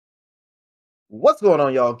What's going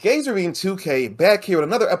on, y'all? Gazerine 2K back here with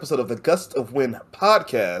another episode of the Gust of Wind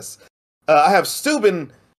podcast. I have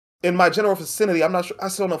Steuben in my general vicinity. I'm not sure. I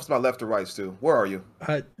still don't know if it's my left or right, Stu. Where are you?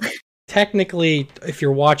 Technically, if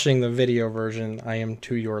you're watching the video version, I am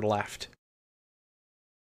to your left.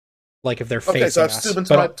 Like if they're facing us.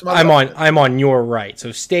 But I'm on your right.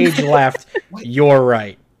 So stage left, your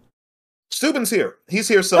right. Steuben's here. He's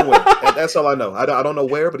here somewhere. And that's all I know. I don't know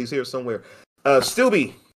where, but he's here somewhere.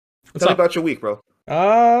 Stubby, tell me about your week, bro.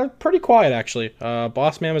 Pretty quiet actually.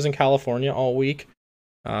 Boss man was in California all week.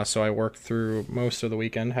 So I worked through most of the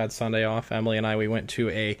weekend, had Sunday off. Emily and we went to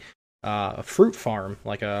a fruit farm,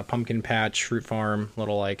 like a pumpkin patch fruit farm,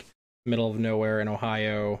 little like middle of nowhere in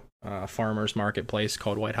Ohio, farmer's marketplace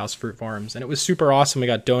called White House Fruit Farms. And it was super awesome. We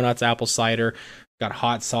got donuts, apple cider, got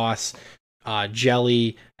hot sauce,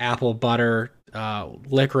 jelly, apple butter,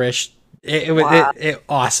 licorice. It was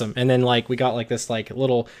awesome. And then like we got like this like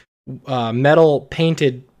little metal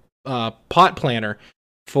painted pot planter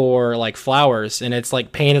for like flowers, and it's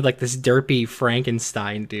like painted like this derpy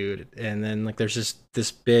Frankenstein dude, and then like there's just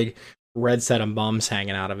this big red set of bums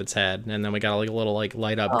hanging out of its head, and then we got like a little like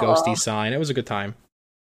light up ghosty sign. It was a good time.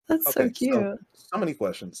 That's so cute. So many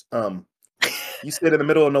questions. You said in the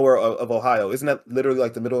middle of nowhere of Ohio. Isn't that literally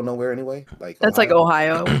like the middle of nowhere anyway? Like that's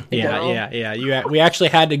Ohio. Like Ohio. Yeah. We actually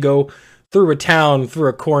had to go through a town, through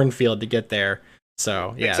a cornfield to get there.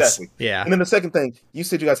 So yes, exactly. Yeah. And then the second thing, you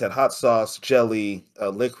said you guys had hot sauce, jelly,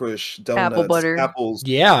 licorice, donuts, apple butter, apples.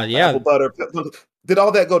 Yeah. Apple butter. Did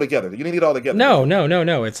all that go together? You didn't eat all together?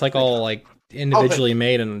 No. It's like all like individually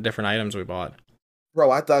made in different items we bought. Bro,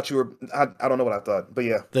 I thought you were. I don't know what I thought, but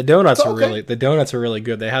yeah, the donuts were really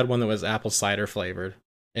good. They had one that was apple cider flavored,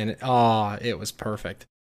 and it was perfect.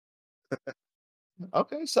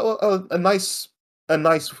 Okay, so a nice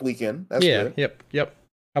weekend. That's good. Yep.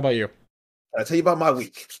 How about you? I'll tell you about my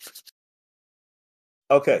week.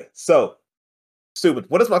 Okay, so Stupid.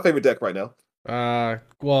 What is my favorite deck right now?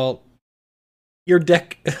 Well, your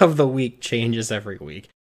deck of the week changes every week.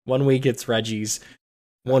 1 week it's Reggie's,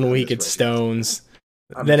 1 week it's Stones.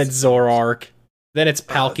 Then it's Zoroark. Then it's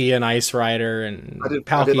Palkia and Ice Rider, and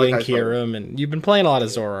Palkia and Kyurem, and you've been playing a lot of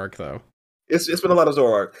Zoroark though. It's been a lot of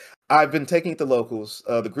Zoroark. I've been taking it to locals.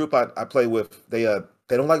 The group I play with, they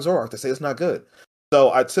don't like Zoroark. They say it's not good.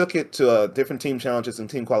 So I took it to different team challenges and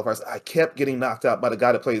team qualifiers. I kept getting knocked out by the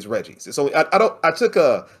guy that plays Reggie's. So I took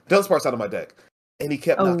Dunsparce out of my deck, and he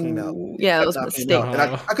kept knocking me out. Yeah, it was a mistake. And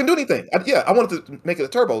I couldn't do anything. I wanted to make it a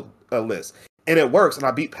turbo list, and it works. And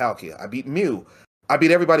I beat Palkia. I beat Mew. I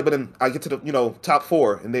beat everybody, but then I get to the top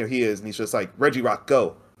 4, and there he is, and he's just like, Regirock,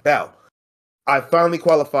 go, bow. I finally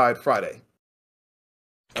qualified Friday.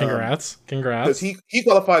 Congrats. Because he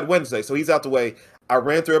qualified Wednesday, so he's out the way. I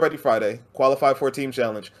ran through everybody Friday, qualified for a team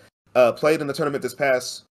challenge, played in the tournament this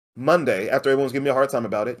past Monday after everyone was giving me a hard time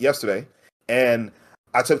about it yesterday, and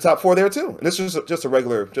I took top 4 there too. And this is just a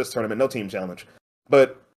regular tournament, no team challenge.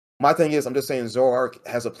 But my thing is, I'm just saying Zoroark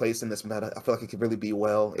has a place in this meta. I feel like it could really be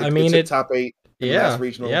well. It's top 8. Yeah,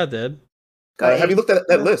 regional. Yeah, it did. Have you looked at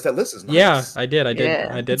that list? That list is nice. Yeah, I did. Yeah,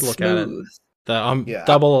 I did look smooth. at it. The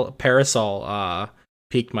double parasol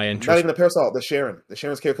piqued my interest. Not even the parasol, the Sharon. The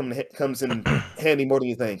Sharon's care comes in handy more than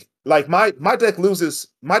you think. Like my deck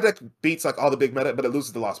beats like all the big meta, but it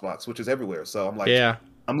loses the Lost Box, which is everywhere. So I'm like,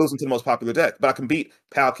 I'm losing to the most popular deck, but I can beat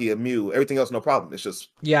Palkia, Mew, everything else, no problem. It's just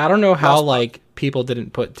I don't know how like people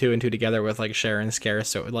didn't put 2 and 2 together with like Sharon's Scare,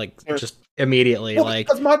 so like just immediately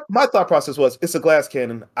because my thought process was it's a glass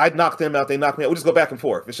cannon. I'd knock them out, they knock me out. We just go back and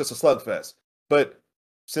forth. It's just a slugfest. But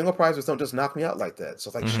single prizes don't just knock me out like that. So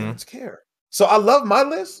it's like Sharon's Care. So I love my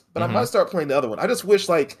list, but I might start playing the other one. I just wish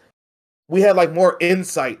like we had like more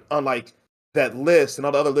insight on like that list and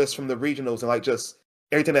all the other lists from the regionals and like just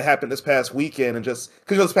everything that happened this past weekend, and just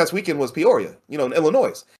because this past weekend was Peoria, in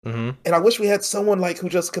Illinois, and I wish we had someone like who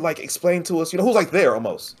just could like explain to us, who's like there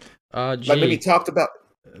almost, like maybe talked about.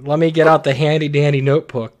 Let me get out the handy dandy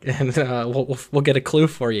notebook, and we'll get a clue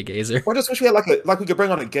for you, Gazer. Or just wish we had like we could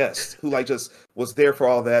bring on a guest who like just was there for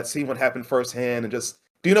all that, see what happened firsthand, and just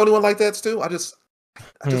do you know anyone like that, Stu? I just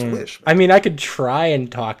wish. I mean, I could try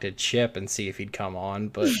and talk to Chip and see if he'd come on,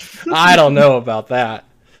 but I don't know about that.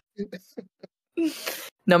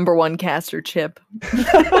 Number 1 caster Chip.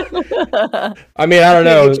 I mean, I don't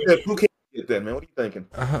know. Who can't get that, man? What are you thinking?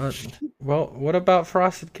 Well, what about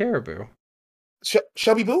Frosted Caribou?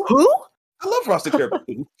 Shelby Boo? Who? I love Frosted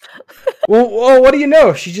Caribou. well, what do you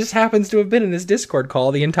know? She just happens to have been in this Discord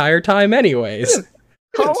call the entire time anyways. You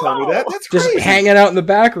didn't tell me that. That's just crazy. Hanging out in the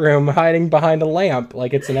back room, hiding behind a lamp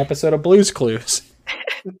like it's an episode of Blue's Clues.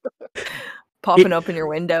 Popping up in your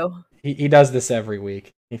window. He does this every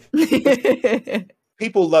week.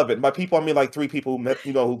 people love it. By people, I mean like 3 people,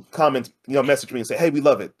 who comment, message me and say, "Hey, we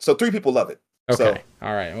love it." So 3 people love it. Okay. So,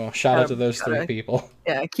 All right. Well, shout out to those 3 people.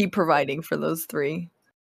 Yeah, keep providing for those 3.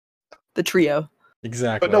 The trio.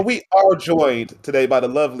 Exactly. But no, we are joined today by the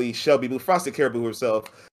lovely Shelby Boo, Frosty Caribou herself.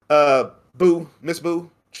 Boo, Miss Boo,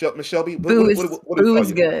 Miss Shelby. Boo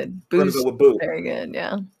is good. Boo's with Boo. Very good,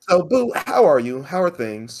 yeah. So Boo, how are you? How are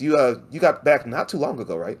things? You got back not too long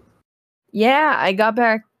ago, right? Yeah, I got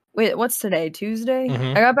back. Wait, what's today? Tuesday?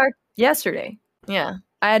 Mhm. I got back yesterday. Yeah,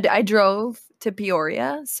 I drove to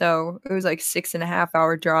Peoria, so it was like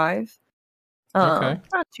 6.5-hour drive. Okay.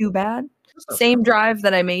 Not too bad. Same drive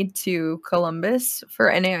that I made to Columbus for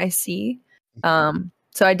NAIC.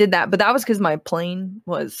 So I did that, but that was because my plane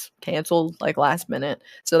was canceled like last minute.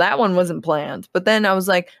 So that one wasn't planned. But then I was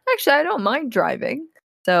like, actually, I don't mind driving.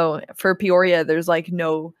 So for Peoria, there's like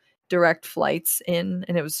no direct flights in,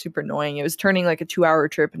 and it was super annoying. It was turning like a 2-hour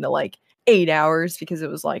trip into like 8 hours because it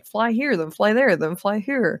was like fly here, then fly there, then fly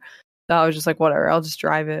here. So I was just like, whatever, I'll just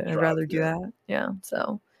drive it. I'd rather do that. Yeah.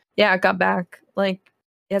 So yeah, I got back like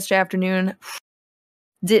yesterday afternoon.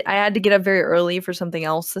 I had to get up very early for something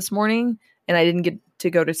else this morning, and I didn't get to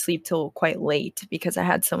go to sleep till quite late because I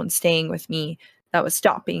had someone staying with me that was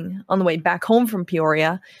stopping on the way back home from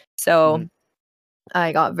Peoria. So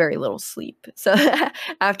I got very little sleep. So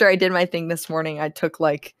after I did my thing this morning, I took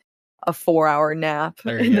like a 4-hour nap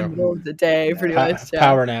in the middle of the day, pretty much.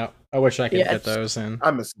 Power nap. I wish I could get those in. I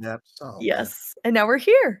miss naps. Oh, yes. Man. And now we're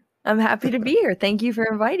here. I'm happy to be here. Thank you for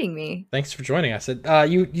inviting me. Thanks for joining us.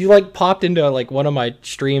 You like popped into like one of my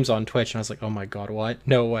streams on Twitch, and I was like, oh my god, what?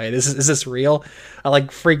 No way. Is this real? I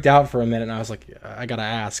like freaked out for a minute, and I was like, I gotta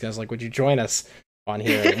ask. I was like, would you join us on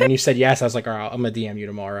here? And when you said yes, I was like, all right, I'm gonna DM you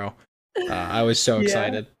tomorrow. I was so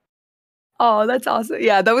excited. Oh, that's awesome.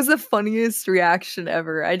 Yeah, that was the funniest reaction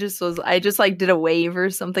ever. I just like did a wave or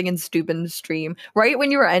something in Steuben's stream right when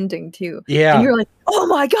you were ending too. Yeah. And you were like, oh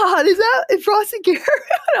my god, is that Frosty Caribou?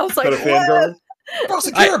 And I was like, what?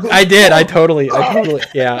 Frosty Caribou. I did. I totally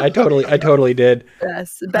did.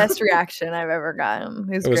 Best reaction I've ever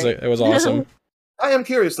gotten. It was awesome. I am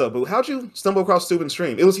curious though, Boo. How'd you stumble across Steuben's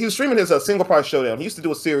stream? He was streaming his single prize showdown. He used to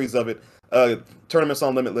do a series of it, tournaments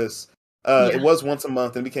on Limitless. It was once a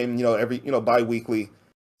month and became, every, bi-weekly.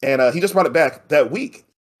 And he just brought it back that week.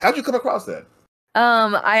 How'd you come across that?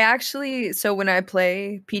 I actually, so when I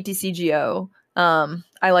play PTCGO,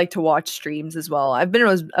 I like to watch streams as well. I've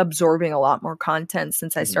been absorbing a lot more content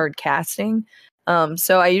since I started casting.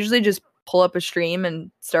 So I usually just pull up a stream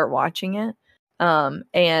and start watching it. I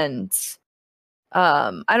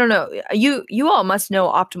don't know. You all must know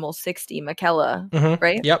Optimal 60, Michaela,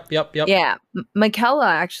 right? Yep. Yeah, Michaela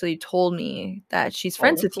actually told me that she's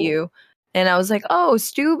friends with you, and I was like, "Oh,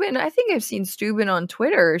 Steuben! I think I've seen Steuben on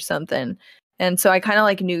Twitter or something." And so I kind of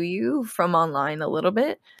like knew you from online a little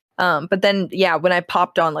bit. But then, when I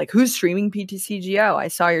popped on like who's streaming PTCGO, I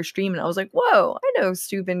saw your stream and I was like, "Whoa, I know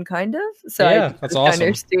Steuben kind of." So that's awesome.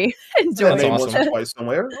 Your stream and joined. That's awesome. Twice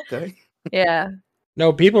somewhere. Okay. Yeah.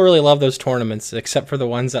 No, people really love those tournaments, except for the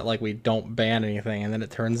ones that like we don't ban anything, and then it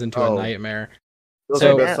turns into a nightmare.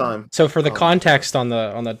 So for the context on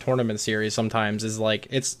the tournament series, sometimes is like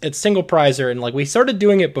it's single prizer, and like we started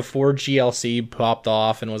doing it before GLC popped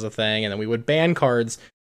off and was a thing, and then we would ban cards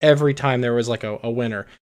every time there was like a winner.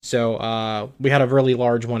 So we had a really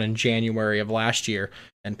large one in January of last year,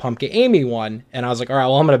 and Pumpkin Amy won, and I was like, all right,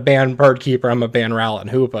 well, I'm going to ban Birdkeeper, I'm going to ban Rowlet and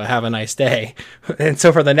Hoopa, have a nice day. And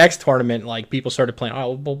so for the next tournament, like, people started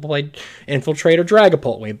playing, we'll play Infiltrate or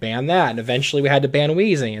Dragapult, we banned that, and eventually we had to ban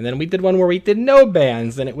Weezing, and then we did one where we did no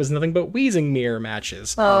bans, and it was nothing but Weezing mirror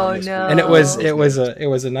matches. Oh, no. And it was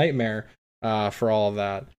a nightmare for all of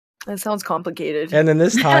that. That sounds complicated. And then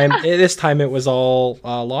this time it was all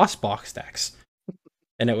Lost Box decks.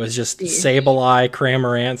 And it was just Sableye,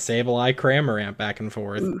 Cramorant back and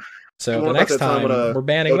forth. Oof. So the next time we're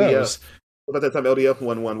banning those. What about that time LDF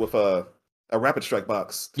won one with a Rapid Strike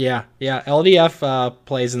box? Yeah. LDF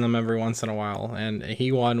plays in them every once in a while, and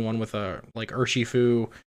he won one with a like Urshifu.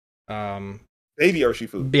 Baby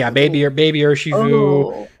Urshifu. Yeah, baby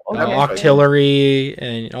Urshifu, Octillery,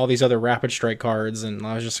 and all these other Rapid Strike cards. And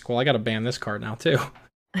I was just I got to ban this card now too.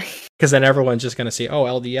 Because then everyone's just going to see,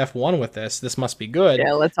 LDF won with this. This must be good.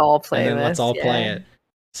 Yeah, let's all play and then let's all play it.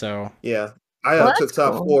 So I took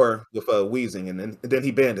top 4 with Weezing, and then he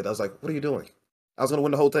banned it. I was like, what are you doing? I was going to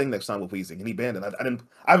win the whole thing next time with Weezing, and he banned it.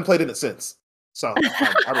 I haven't played in it since. So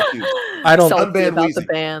I refuse. I don't unban Weezing. The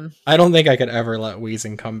ban. I don't think I could ever let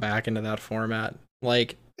Weezing come back into that format.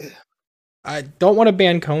 Like, I don't want to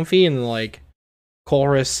ban Comfy and like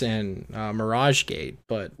Chorus and Mirage Gate,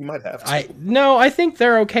 but you might have to. I think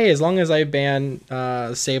they're okay as long as I ban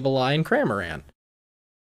Sableye and Cramorant.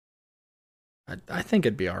 I think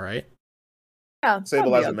it'd be all right. Yeah,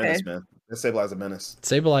 Sableye a menace, man. Sableye a menace.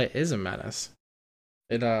 Sableye is a menace.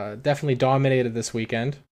 It definitely dominated this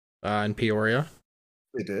weekend in Peoria.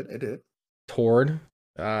 It did. Tord.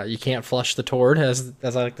 You can't flush the Tord, as I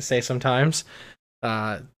like to say sometimes.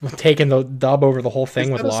 Taking the dub over the whole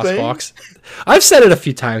thing with Lost Box. I've said it a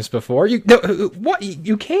few times before. What?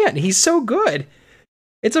 You can't. He's so good.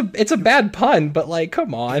 It's a bad pun, but like,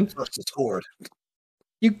 come on. Flush the Tord.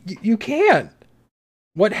 You can't.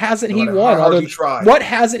 What hasn't he won? What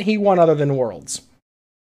hasn't he won other than Worlds?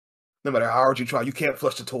 No matter how hard you try, you can't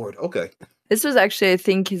flush the Tord. Okay. This was actually, I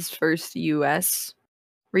think, his first U.S.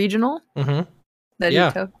 regional that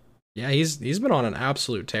he took. Yeah, he's been on an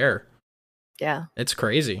absolute tear. Yeah, it's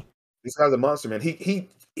crazy. This guy's a monster, man. He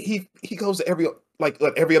goes to every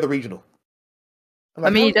other regional. Like, I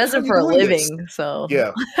mean, he does it for a living, so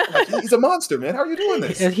yeah, he's a monster, man. How are you doing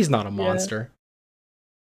this? He's not a monster.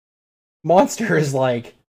 Monster is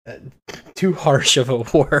like too harsh of a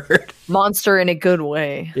word. Monster in a good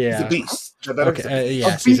way. Yeah, he's a beast. Okay,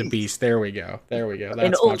 yes, he's a beast. There we go. That's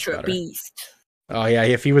an ultra beast. Oh yeah,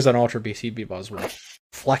 if he was an ultra beast, he'd be Buzzwole,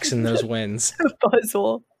 flexing those wins.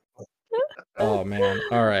 Buzzwole. Oh man!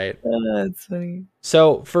 All right. That's funny.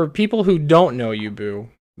 So for people who don't know you, Boo,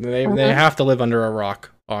 they have to live under a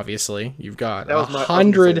rock. Obviously, you've got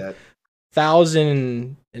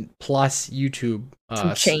 100,000 plus YouTube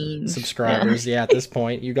subscribers. Yeah, at this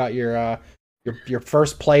point, you got your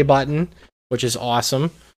first play button, which is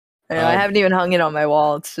awesome. I haven't even hung it on my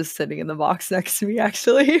wall. It's just sitting in the box next to me,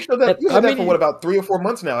 actually. You had that for about 3 or 4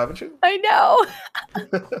 months now, haven't you? I know.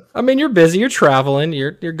 I mean, you're busy. You're traveling.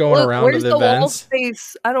 You're going around to the events. Wall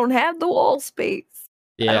space? I don't have the wall space.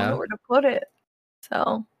 Yeah. I don't know where to put it.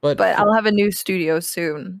 So, but I'll have a new studio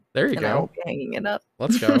soon. There you go. I'll be hanging it up.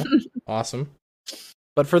 Let's go. Awesome.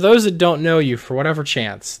 But for those that don't know you, for whatever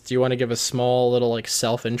chance, do you want to give a small little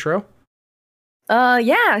self intro?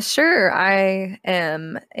 Yeah, sure. I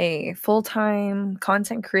am a full-time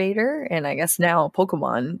content creator and I guess now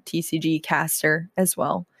Pokemon TCG caster as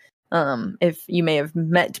well. If you may have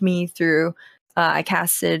met me through, I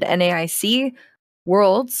casted NAIC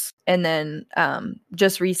Worlds and then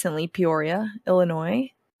just recently Peoria,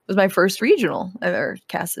 Illinois was my first regional I ever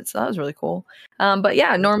casted, so that was really cool. But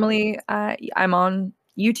yeah, normally I'm on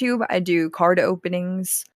YouTube. I do card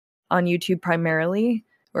openings on YouTube primarily,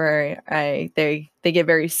 where they get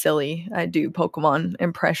very silly. I do Pokemon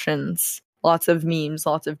impressions, lots of memes,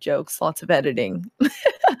 lots of jokes, lots of editing.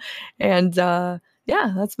 And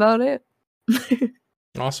yeah, that's about it.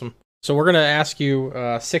 Awesome. So we're going to ask you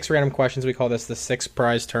 6 random questions. We call this the 6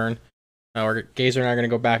 prize turn. Gazer and I are going to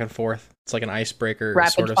go back and forth. It's like an icebreaker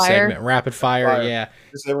sort of segment. Rapid fire, yeah.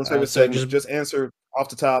 This is everyone's favorite segment. Just answer off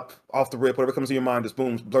the top, off the rip, whatever comes to your mind, just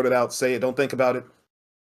boom, blurt it out, say it, don't think about it.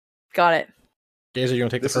 Got it. Gazer, you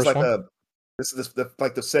want to take the first one? This is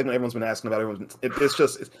the segment everyone's been asking about.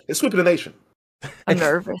 It's sweeping the nation. I'm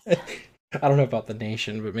nervous. I don't know about the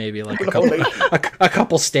nation, but maybe like a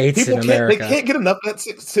couple states in America. They can't get enough of that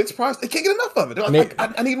six prize. They can't get enough of it.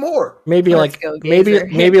 I need more. Maybe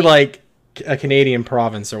maybe like a Canadian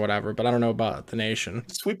province or whatever, but I don't know about the nation.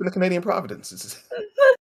 Sweeping the Canadian province.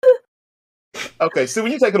 Okay, so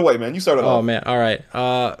when you take it away, man, you started off. Oh man, all right.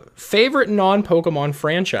 Favorite non-Pokemon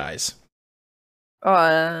franchise?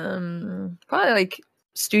 Probably like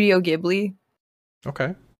Studio Ghibli.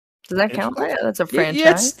 Okay. Does that count? Yeah, that's a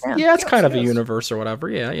franchise. Yeah, it's kind of a universe or whatever.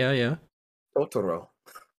 Yeah. Totoro.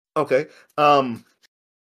 Okay.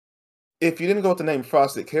 If you didn't go with the name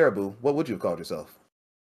Frosty Caribou, what would you have called yourself?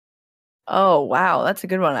 Oh wow, that's a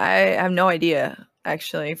good one. I have no idea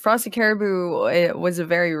actually. Frosty Caribou, it was a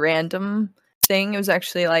very random thing. It was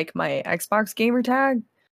actually like my Xbox gamer tag,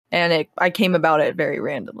 and I came about it very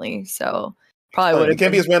randomly. So probably would. It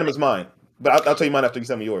can't be as random as mine. But I'll tell you mine after you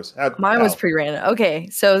tell me yours. Mine was pretty random. Okay,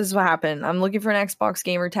 so this is what happened. I'm looking for an Xbox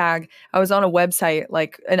gamer tag. I was on a website,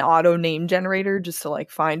 like an auto name generator, just to like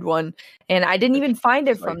find one. And I didn't even find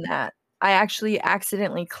it from that. I actually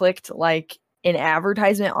accidentally clicked like an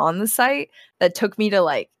advertisement on the site that took me to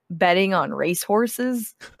like betting on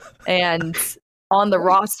racehorses. And on the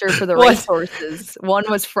roster for the racehorses, one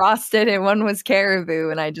was Frosted and one was Caribou.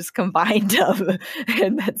 And I just combined them.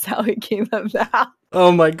 And that's how it came about.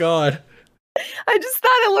 Oh my God. I just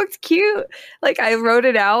thought it looked cute. Like I wrote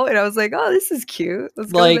it out and I was like, "Oh, this is cute.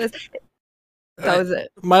 Let's go with this." That was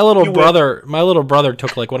it. My little brother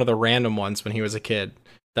took like one of the random ones when he was a kid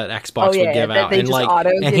that Xbox would give out,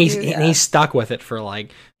 and he's stuck with it for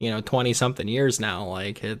like 20 something years now.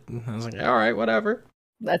 Like I was like, all right, whatever.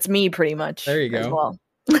 That's me pretty much. There you go. Well.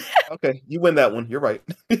 Okay, you win that one. You're right.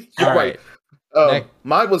 You're all right.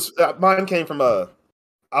 Mine came from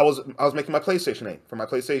I was making my PlayStation name for my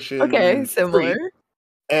PlayStation. Okay, similar. 3,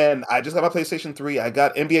 and I just got my PlayStation 3. I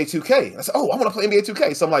got NBA 2K. I said, "Oh, I want to play NBA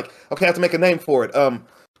 2K." So I'm like, "Okay, I have to make a name for it.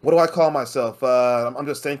 What do I call myself?" I'm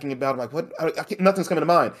just thinking about. I'm like, "What?" Nothing's coming to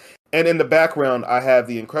mind. And in the background, I have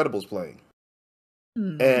The Incredibles playing.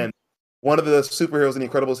 And one of the superheroes in The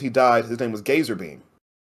Incredibles, he died. His name was Gazerbeam.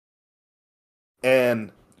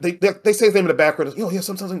 And they say his name in the background. Yeah,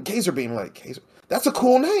 sometimes in Gazerbeam. I'm like, Gazer, that's a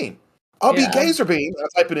cool name. I'll be Gazerbeam.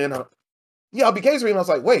 I type it in. I'll be Gazerbeam. I was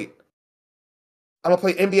like, wait, I'm gonna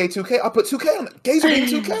play NBA 2K. I'll put 2K on it. Gazerbeam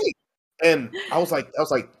 2K. And I was like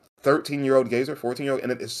 13-year-old Gazer, 14-year-old,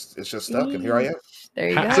 and it's just stuck. And here I am. There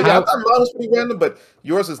you go. So yeah, I thought mine was pretty random, but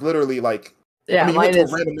yours is literally like. Yeah, you went to a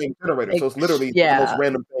random name generator, so it's literally the most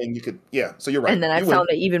random thing you could. Yeah, so you're right. And then I found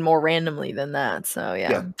it even more randomly than that. So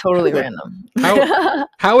totally random.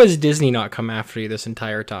 How has Disney not come after you this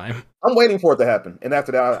entire time? I'm waiting for it to happen, and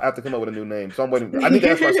after that, I have to come up with a new name. So I'm waiting. I need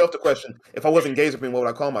to ask myself the question: if I wasn't Gazerbeam, what would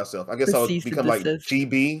I call myself? I guess I would become like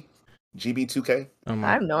GB2K. I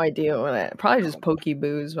have no idea what probably just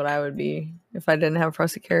Pokeboos. What I would be if I didn't have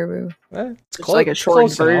Frosty Caribou. It's like a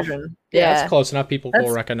short version. Yeah, it's close enough. People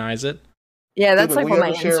will recognize it. Yeah, that's like what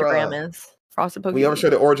my Instagram is. Frosted Pokemon. We ever share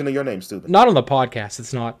the origin of your name, Stupid? Not on the podcast.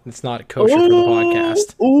 It's not kosher for the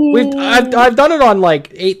podcast. I've done it on like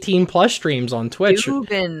 18+ streams on Twitch.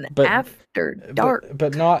 But after dark.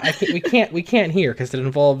 But not. We can't hear because it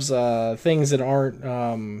involves things that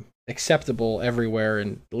aren't acceptable everywhere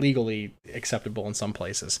and legally acceptable in some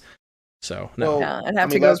places. So no. Yeah, I'd have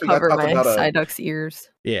to go cover my Psyduck's ears.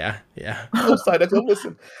 Yeah. Oh, Psyduck,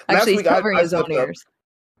 listen. Actually, he's covering his own ears.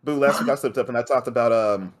 Boo, last week I slipped up and I talked about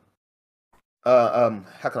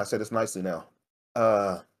how can I say this nicely now?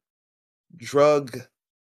 Drug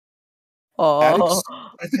addicts.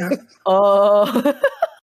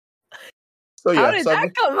 So yeah, how did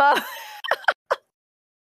that come up?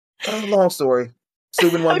 Long story.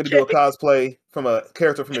 Subin wanted me to do a cosplay from a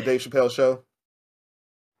character from the Dave Chappelle show.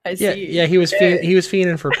 I see. Yeah, he was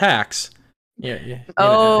fiending for PAX. Yeah.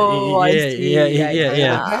 I see.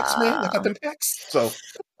 Yeah. Packs, man. I got them packs. So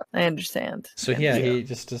I understand. So he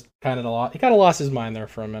just kind of lost. He kind of lost his mind there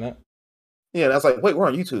for a minute. Yeah, and I was like, "Wait, we're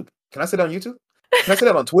on YouTube. Can I say that on YouTube? Can I say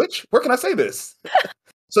that on Twitch? Where can I say this?"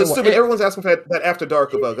 So stupid. Everyone's asking for that After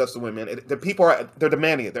Dark of Gust of Wind, man. The people they're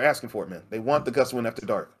demanding it. They're asking for it, man. They want the Gust of Wind After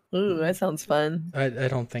Dark. Ooh, that sounds fun. I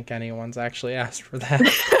don't think anyone's actually asked for that.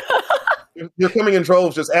 You're coming in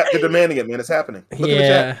droves. They're demanding it, man. It's happening. Look at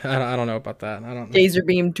the chat. I don't know about that. I don't know.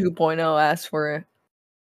 Gazerbeam 2.0 asked for it.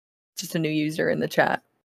 Just a new user in the chat.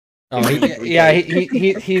 Oh,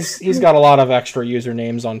 he's got a lot of extra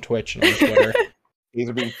usernames on Twitch and on Twitter.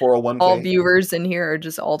 Gazerbeam 401. All viewers in here are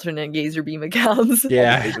just alternate Gazerbeam accounts.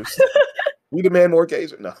 Yeah. We demand more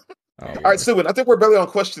Gazer. No. All right, Subin. I think we're barely on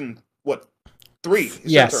question 3. It's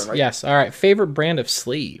yes. your turn, right? Yes. All right. Favorite brand of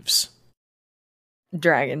sleeves.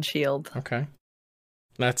 Dragon Shield. Okay.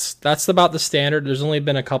 That's about the standard. There's only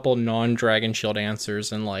been a couple non-Dragon Shield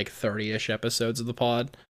answers in like 30-ish episodes of the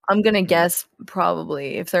pod. I'm gonna guess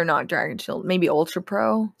probably if they're not Dragon Shield, maybe Ultra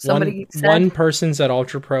Pro. Somebody said. One person said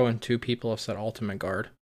Ultra Pro and 2 people have said Ultimate Guard.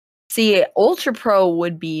 See, Ultra Pro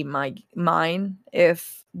would be mine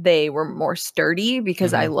if they were more sturdy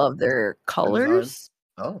because I love their colors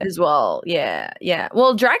as well. Yeah.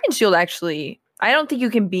 Well, Dragon Shield actually, I don't think you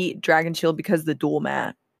can beat Dragon Shield because of the dual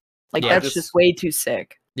mat. That's just way too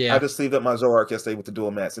sick. Yeah, I just sleeved up my Zoroark yesterday with the dual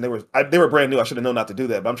mats, and they were brand new. I should have known not to do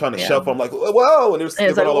that, but I'm trying to shuffle. I'm like, whoa, and it was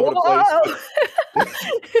all over the place.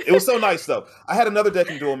 It was so nice though. I had another deck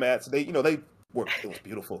in dual mats. It was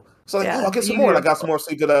beautiful. So I'll get some more, and I got some more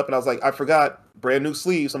sleeved up, and I was like, I forgot brand new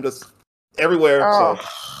sleeves. I'm just everywhere.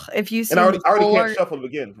 If you see, and I already can't shuffle to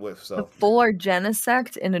begin with. So the full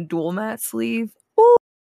Argenisect in a dual mat sleeve, ooh,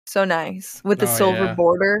 so nice with the silver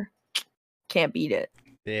border. Can't beat it.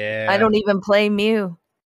 Yeah, I don't even play Mew.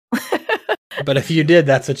 But if you did,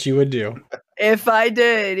 that's what you would do. If I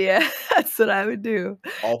did, yeah, that's what I would do.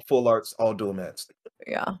 All full arts, all dual mats.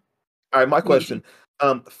 Yeah. All right, my question.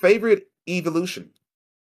 Favorite evolution?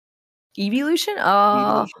 Evolution?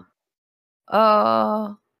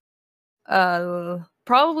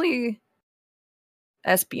 Probably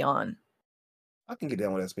Espeon. I can get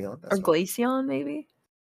down with Espeon. Or Glaceon, maybe?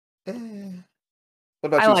 What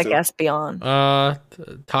about you, like Espeon.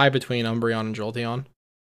 Tie between Umbreon and Jolteon.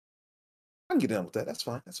 I can get down with that. That's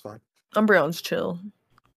fine. Umbreon's chill.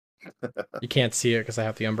 You can't see it because I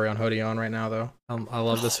have the Umbreon hoodie on right now, though. I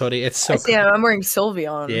love this hoodie. It's so. I'm wearing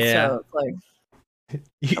Sylveon. Yeah, so it's like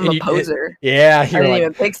I'm a poser. I didn't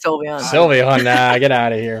even pick Sylveon. Sylveon, nah, get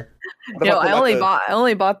out of here. What if I put I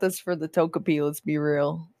only bought this for the Togepi. Let's be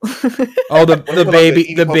real. Oh,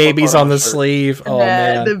 the babies on the sleeve. Oh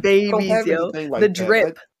man, the babies, yo, like the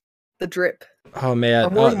drip, the drip. Oh man,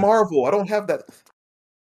 I'm wearing Marvel. I don't have that.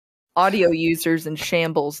 Audio users in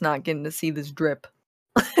shambles not getting to see this drip.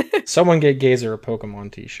 Someone get Gazer a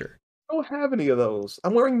Pokemon t-shirt. I don't have any of those.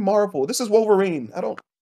 I'm wearing Marvel. This is Wolverine. I don't.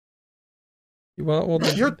 Well,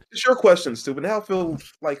 it's your question, stupid. Now I feel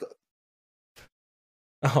like.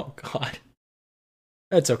 Oh God,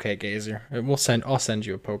 that's okay, Gazer. I'll send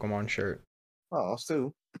you a Pokemon shirt. Oh,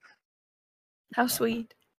 Stu. How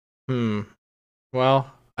sweet.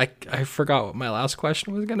 Well, I forgot what my last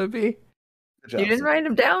question was gonna be. You didn't write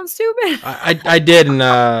them down, stupid. I did, and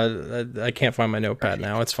I can't find my notepad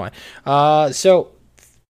now. It's fine. So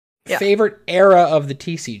favorite era of the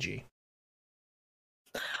TCG.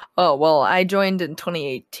 Oh, well, I joined in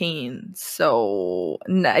 2018, so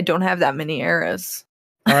I don't have that many eras.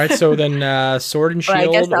 All right, so then Sword and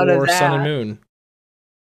Shield or Sun and Moon?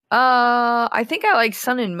 I think I like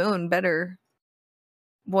Sun and Moon better.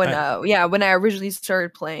 When I originally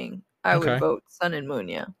started playing, I would vote Sun and Moon,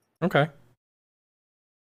 yeah. Okay.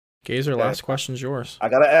 Gazer, last question's yours. I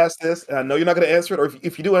gotta ask this, and I know you're not gonna answer it, or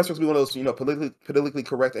if you do answer, it's gonna be one of those, politically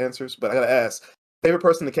correct answers, but I gotta ask, favorite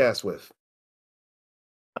person to cast with?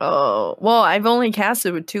 Oh, well, I've only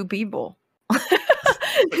casted with 2 people.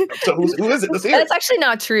 So who is it? Let's hear That's actually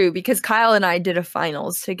not true because Kyle and I did a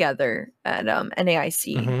finals together at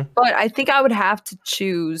NAIC. Mm-hmm. But I think I would have to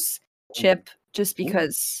choose Chip just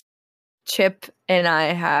because Chip and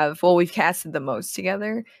I we've casted the most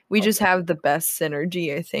together. We just have the best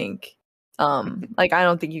synergy, I think. I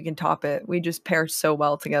don't think you can top it. We just pair so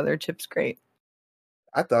well together. Chip's great.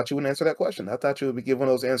 I thought you wouldn't answer that question. I thought you would give one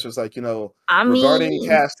of those answers like, regarding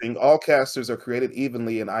casting, all casters are created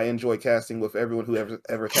evenly, and I enjoy casting with everyone who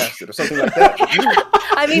ever casted, or something like that.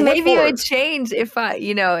 I mean, maybe it would change if I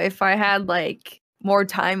had like more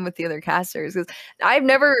time with the other casters, because I've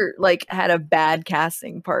never had a bad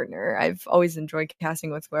casting partner. I've always enjoyed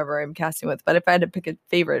casting with whoever I'm casting with. But if I had to pick a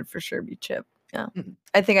favorite, it'd for sure be Chip. Yeah,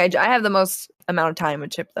 I think I have the most amount of time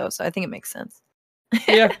with Chip though, so I think it makes sense.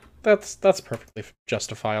 Yeah, that's perfectly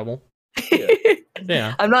justifiable.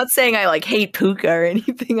 Yeah. I'm not saying I hate Puka or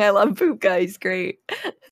anything. I love Puka. He's great.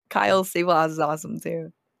 Kyle Sable House is awesome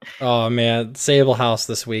too. Oh man, Sable House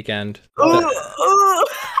this weekend.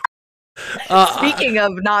 Speaking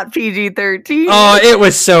of not PG-13. Oh, it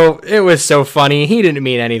was so funny. He didn't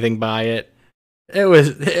mean anything by it. It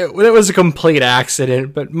was a complete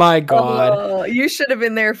accident, but my God. You should have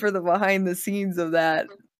been there for the behind the scenes of that.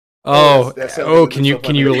 Can you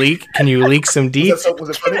leak some deets? Was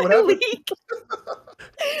it funny? What happened?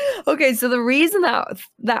 Okay, so the reason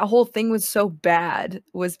that whole thing was so bad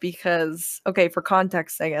was because, for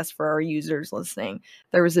context, I guess for our users listening,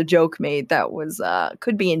 there was a joke made that was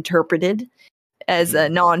could be interpreted as a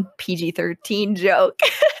non PG-13 joke.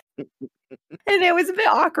 And it was a bit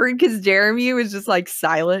awkward because Jeremy was just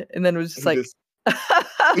silent, and then was just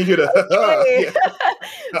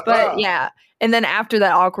but yeah. And then after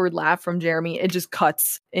that awkward laugh from Jeremy, it just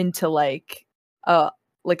cuts into a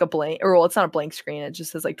blank, or it's not a blank screen. It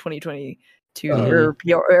just says 2022 or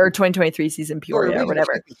 2023 season Peoria or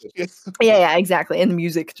whatever. Yeah, exactly. And the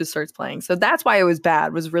music just starts playing. So that's why it was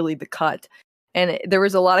bad, was really the cut. And there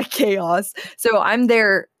was a lot of chaos. So I'm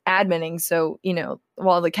there adminning. So,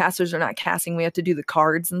 while the casters are not casting, we have to do the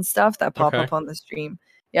cards and stuff that pop up on the stream.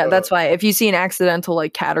 Yeah, that's why if you see an accidental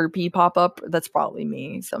Caterpie pop up, that's probably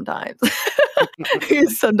me sometimes.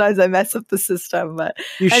 Sometimes I mess up the system, but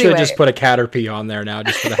you should just put a Caterpie on there now,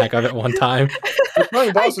 just for the heck of it one time.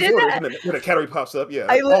 Playing boss is when a Caterpie pops up. Yeah,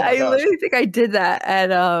 I literally think I did that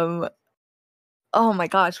at Oh my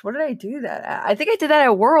gosh, what did I do that at? I think I did that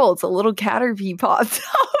at Worlds. A little Caterpie popped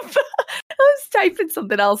up. I was typing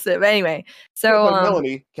something else in, but anyway. So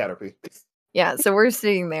Melanie Caterpie. Yeah, so we're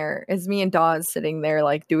sitting there. It's me and Dawes sitting there,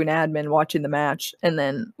 doing admin, watching the match, and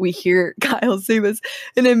then we hear Kyle say this,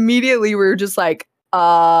 and immediately we're just everyone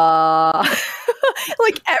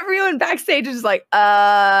backstage is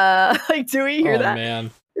do we hear that?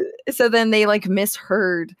 Man. So then they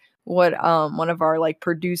misheard what one of our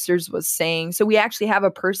producers was saying. So we actually have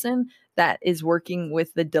a person that is working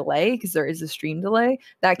with the delay, because there is a stream delay,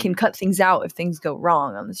 that can cut things out if things go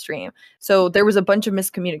wrong on the stream. So there was a bunch of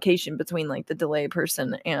miscommunication between the delay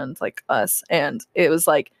person and us, and it was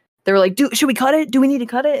they were like, should we cut it? Do we need to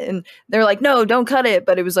cut it? And they're like, no, don't cut it.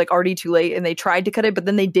 But it was already too late, and they tried to cut it, but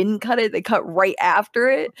then they didn't cut it. They cut right after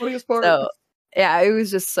it. So yeah, it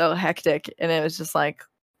was just so hectic, and it was just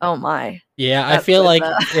oh my. Yeah, I feel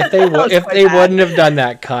if they wouldn't have done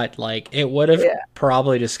that cut, it would have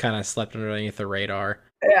probably just kind of slept underneath the radar.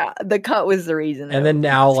 Yeah, the cut was the reason. And then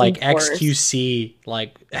now, like, XQC,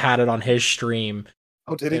 like, had it on his stream.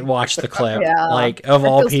 Oh, did he? And watched the clip, Yeah, like, of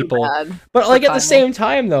all people. So but, like, at the same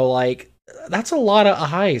time, though, like, that's a lot of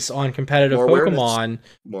eyes on competitive Pokemon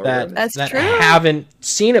that haven't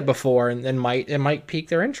seen it before, and then it might pique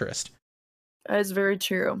their interest. That is very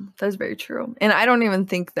true. That's very true. And I don't even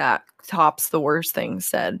think that tops the worst thing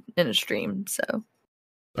said in a stream, so...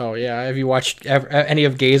 Oh yeah, have you watched any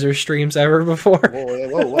of Gazer's streams ever before?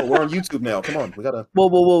 Whoa! We're on YouTube now. Come on, we gotta.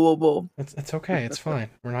 Whoa! It's okay. It's fine.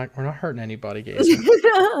 We're not hurting anybody, Gazer.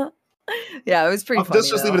 Yeah, it was pretty funny.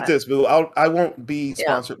 Just leave it at this, Boo. I won't be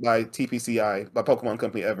sponsored by TPCI, by Pokemon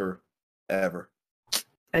Company ever.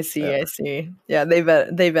 I see. Yeah, they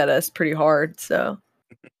vet us pretty hard. So.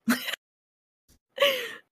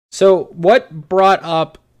 So what brought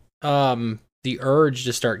up the urge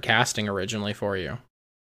to start casting originally for you?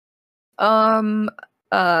 Wow,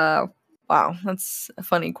 that's a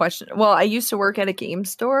funny question. Well, I used to work at a game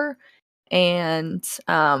store, and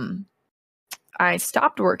I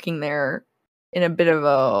stopped working there in a bit of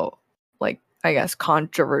a, like, I guess,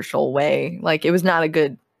 controversial way. Like, it was not a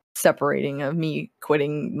good separating of me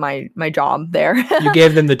quitting my job there. You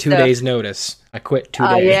gave them the 2 days notice. I quit 2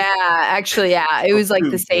 days. Yeah, actually, yeah, it was like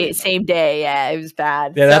the same day. Yeah, it was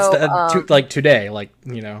bad. Yeah, that's like today, like,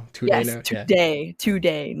 you know, 2 day notice. 2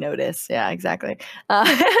 day notice. Yeah, exactly.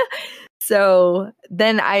 So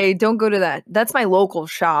then I don't go to that. That's my local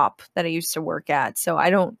shop that I used to work at. So I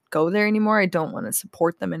don't go there anymore. I don't want to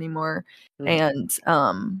support them anymore. And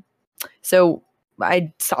so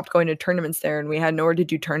I stopped going to tournaments there, and we had nowhere to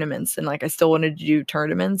do tournaments, and like I still wanted to do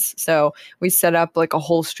tournaments. So we set up like a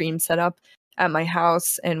whole stream setup at my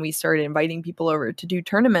house, and we started inviting people over to do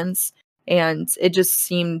tournaments, and it just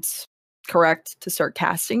seemed correct to start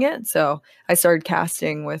casting it. So I started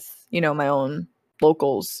casting with, you know, my own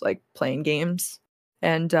locals, like playing games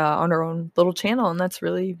and on our own little channel, and that's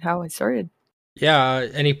really how I started. Yeah,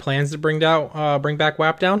 any plans to bring back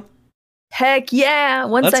WAP down? Heck yeah!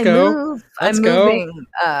 Once I move, I'm moving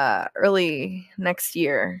early next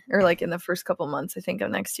year, or like in the first couple months, I think, of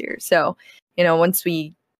next year. So, you know, once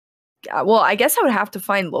we, well, I guess I would have to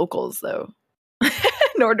find locals though,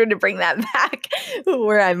 in order to bring that back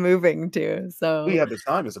where I'm moving to. So we have the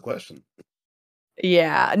time is a question.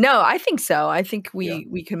 Yeah, no, I think so. I think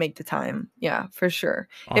we could make the time. Yeah, for sure.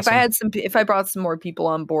 Awesome. If I brought some more people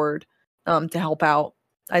on board to help out,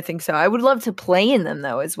 I think so. I would love to play in them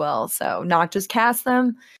though as well. So not just cast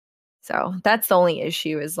them. So that's the only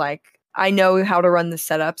issue, is like, I know how to run the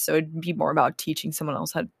setup, so it'd be more about teaching someone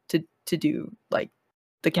else how to do like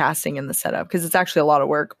the casting and the setup, because it's actually a lot of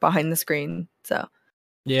work behind the screen. So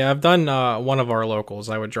yeah, I've done one of our locals.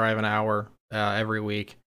 I would drive an hour every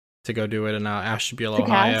week to go do it in Ashtabula,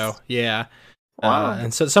 Ohio. Yeah. Wow.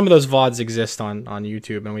 And so some of those VODs exist on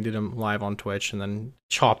YouTube, and we did them live on Twitch, and then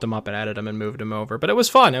chopped them up and edited them and moved them over. But it was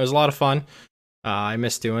fun. It was a lot of fun. I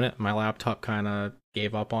miss doing it. My laptop kind of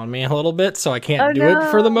gave up on me a little bit, so I can't do it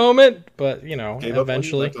for the moment. But, you know,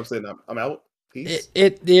 eventually. I'm out. Peace.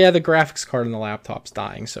 Yeah, the graphics card on the laptop's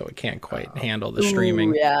dying, so it can't quite handle the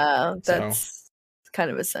streaming. Yeah, that's kind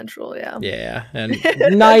of essential. Yeah. Yeah, and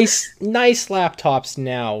nice laptops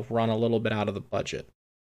now run a little bit out of the budget.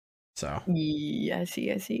 So yeah, I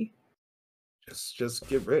see. Just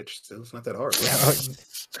get rich. It's not that hard. Yeah.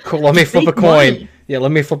 Cool. Let me flip a coin. Money. Yeah,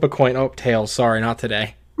 let me flip a coin. Oh, tails. Sorry, not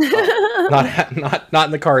today. Not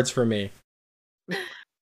in the cards for me.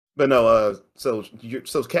 But no, so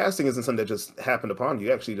casting isn't something that just happened upon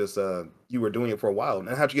you. Actually, just you were doing it for a while. And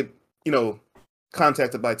how'd you get,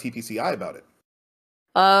 contacted by TPCI about it?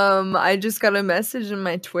 I just got a message in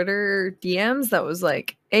my Twitter DMs that was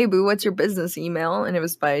like, "Hey Boo, what's your business email?" And it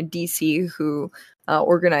was by DC, who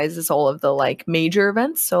organizes all of the like major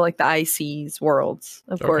events, so like the ICs, Worlds,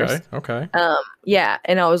 of course. Okay. Yeah,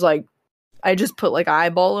 and I was like, I just put like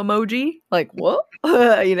eyeball emoji, like what,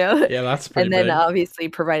 Yeah, that's pretty. And then big. Obviously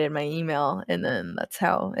provided my email, and then that's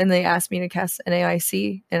how. And they asked me to cast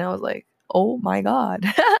NAIC, and I was like, oh my god,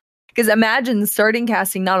 because imagine starting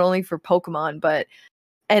casting not only for Pokemon but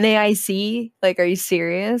NAIC. Like, are you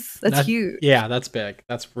serious? That's huge. Yeah, that's big.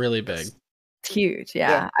 That's really big. It's huge.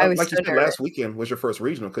 Yeah, I was like you said, last weekend was your first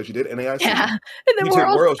regional because you did NAIC. Yeah, and then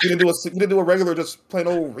Worlds. You didn't do a regular, just plain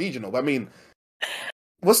old regional. I mean,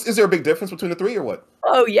 is there a big difference between the three or what?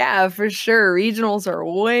 Oh yeah, for sure. Regionals are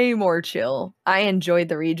way more chill. I enjoyed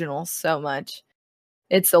the regionals so much.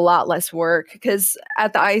 It's a lot less work because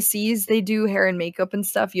at the ICs they do hair and makeup and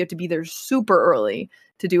stuff. You have to be there super early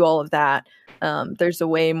to do all of that. There's a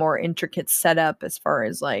way more intricate setup as far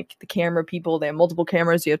as like the camera people. They have multiple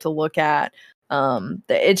cameras you have to look at.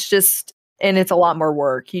 It's and it's a lot more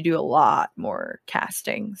work. You do a lot more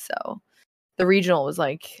casting. So the regional was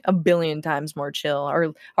like a billion times more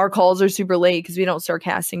chill. Our calls are super late because we don't start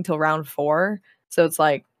casting till round 4. So it's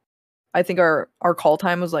like, I think our call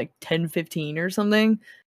time was like 10:15 or something,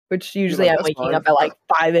 which usually I'm waking up at like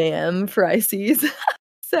 5 a.m. for ICs.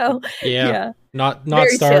 So yeah, not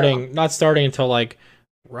starting until like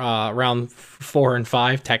round 4 and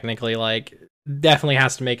 5 technically. Like definitely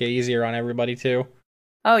has to make it easier on everybody too.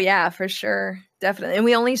 Oh yeah, for sure, definitely. And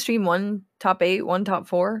we only stream 1 top 8, 1 top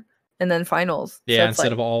 4, and then finals. Yeah, so instead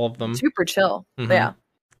like of all of them. Super chill. Yeah.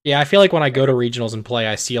 Yeah, I feel like when I go to regionals and play,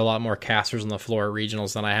 I see a lot more casters on the floor at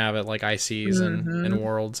regionals than I have at like ICs and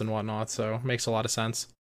worlds and whatnot. So it makes a lot of sense.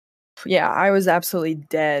 Yeah, I was absolutely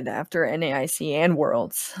dead after NAIC and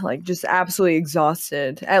worlds, like just absolutely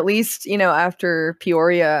exhausted. At least, you know, after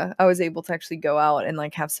Peoria, I was able to actually go out and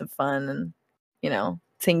like have some fun and, you know,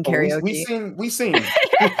 sing karaoke. We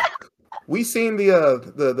seen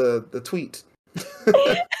the tweet.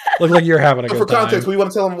 Look like you're having a good time. For context, we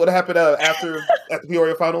want to tell them what happened at the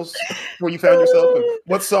Peoria finals, where you found yourself, and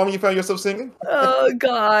what song you found yourself singing. Oh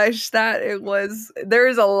gosh,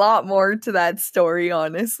 there's a lot more to that story,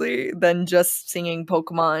 honestly, than just singing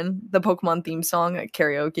the Pokemon theme song at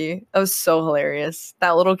karaoke. That was so hilarious.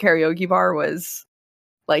 That little karaoke bar was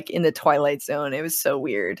like in the Twilight Zone. It was so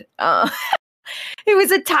weird. It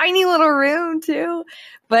was a tiny little room too.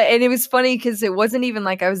 And it was funny because it wasn't even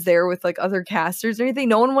like I was there with like other casters or anything.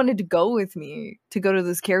 No one wanted to go with me to go to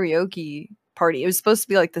this karaoke party. It was supposed to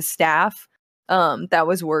be like the staff that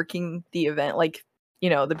was working the event, like, you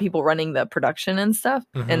know, the people running the production and stuff.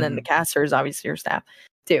 And then the casters obviously are staff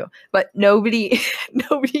too. But nobody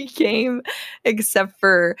came except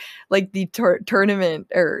for like the tournament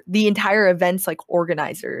or the entire event's like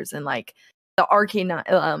organizers and like the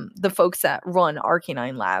Arcanine, the folks that run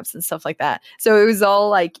Arcanine labs and stuff like that. So it was all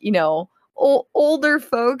like, you know, older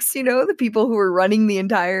folks, you know, the people who were running the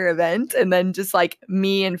entire event. And then just like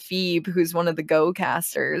me and Phoebe, who's one of the Go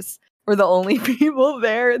casters, were the only people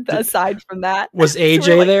there aside from that. Was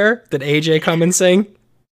AJ there? Did AJ come and sing?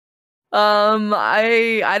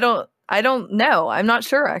 I don't know. I'm not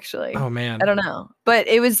sure actually. Oh man. I don't know. But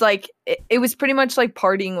it was like, it was pretty much like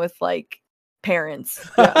partying with like parents.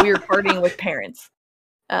 Yeah, we were partying with parents.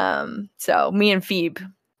 So me and Phoebe.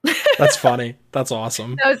 That's funny. That's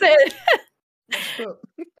awesome. That was it.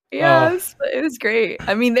 Yeah, it was great.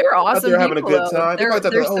 I mean, they were awesome. They're having a good time. They're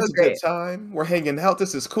so it's a good time. We're hanging out.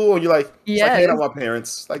 This is cool. And you're like, it's like hanging out with my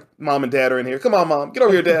parents. Like mom and dad are in here. Come on, mom, get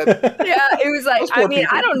over here, dad. Yeah, it was like, I mean,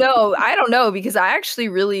 people. I don't know because I actually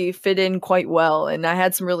really fit in quite well, and I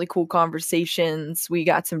had some really cool conversations. We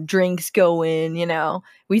got some drinks going. You know,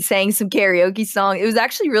 we sang some karaoke song. It was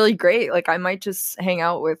actually really great. Like I might just hang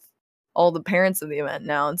out with all the parents of the event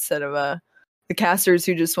now instead of the casters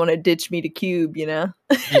who just want to ditch me to Cube, you know?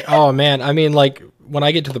 Oh man, I mean, like when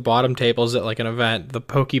I get to the bottom tables at like an event, the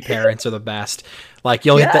pokey parents are the best. Like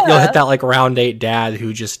you'll hit that like round 8 dad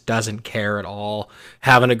who just doesn't care at all,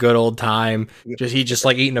 having a good old time. He's just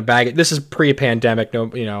like eating a bag. This is pre-pandemic, no,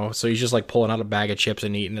 you know, so he's just like pulling out a bag of chips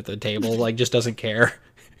and eating at the table, like just doesn't care.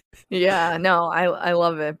 Yeah, no, I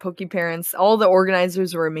love it. Pokey parents, all the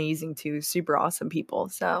organizers were amazing too, super awesome people.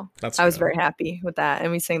 So I was very happy with that,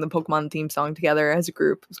 and we sang the Pokemon theme song together as a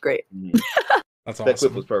group. It was great. That's awesome.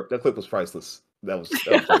 That clip was priceless. That was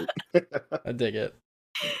great. I dig it.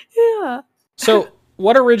 Yeah. So,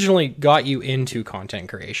 what originally got you into content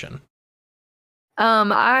creation?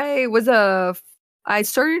 I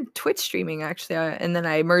started Twitch streaming actually, and then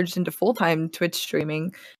I merged into full-time Twitch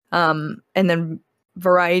streaming, and then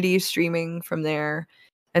variety streaming from there,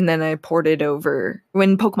 and then I ported over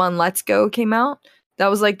when Pokemon Let's Go came out. That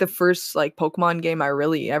was like the first like Pokemon game I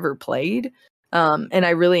really ever played, and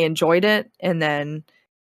I really enjoyed it. And then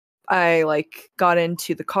I like got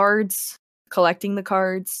into the cards, collecting the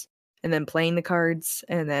cards, and then playing the cards.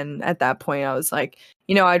 And then at that point I was like,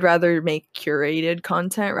 you know, I'd rather make curated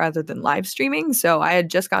content rather than live streaming. So I had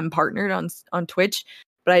just gotten partnered on Twitch,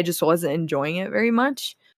 but I just wasn't enjoying it very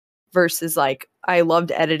much. Versus like I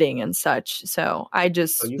loved editing and such, so I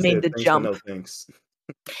just made the jump. No thanks.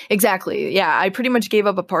 Exactly, yeah. I pretty much gave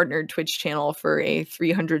up a partnered Twitch channel for a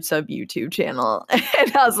 300 sub YouTube channel,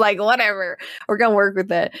 and I was like, whatever, we're gonna work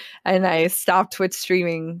with it. And I stopped Twitch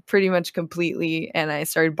streaming pretty much completely, and I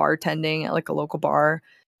started bartending at like a local bar,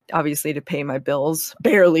 obviously to pay my bills,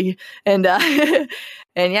 barely. And and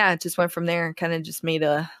yeah, it just went from there. Kind of just made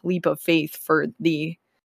a leap of faith for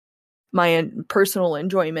my personal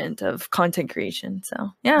enjoyment of content creation. So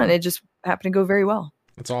yeah, and it just happened to go very well.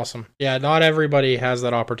 That's awesome. Yeah, not everybody has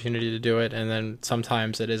that opportunity to do it, and then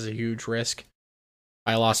sometimes it is a huge risk.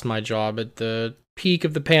 I lost my job at the peak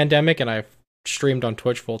of the pandemic, and I streamed on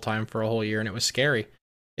Twitch full time for a whole year, and it was scary.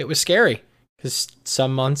 It was scary because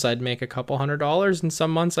some months I'd make a couple $100, and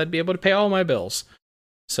some months I'd be able to pay all my bills.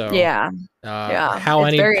 So how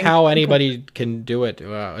anybody can do it,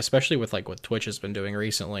 especially with like what Twitch has been doing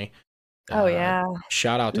recently.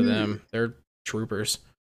 Shout out to them. They're troopers.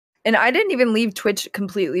 And I didn't even leave Twitch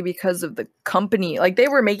completely because of the company. Like, they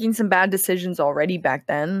were making some bad decisions already back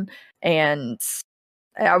then, and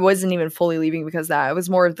I wasn't even fully leaving because of that. It was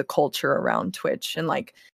more of the culture around Twitch and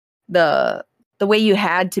like the way you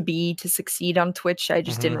had to be to succeed on Twitch. I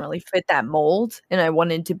just didn't really fit that mold, and I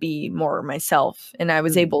wanted to be more myself, and I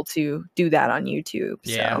was able to do that on YouTube.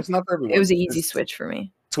 Yeah, so it's not for everyone. It was an easy switch for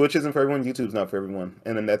me. Twitch isn't for everyone. YouTube's not for everyone,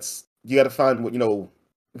 and then you got to find what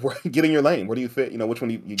get in your lane. Where do you fit? Which one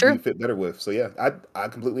you fit better with. So yeah, I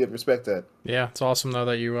completely respect that. Yeah, it's awesome though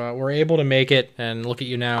that you were able to make it, and look at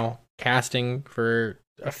you now casting for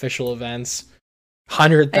official events.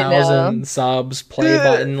 100,000 subs, play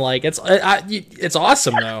button, like it's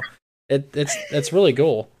awesome though. It's really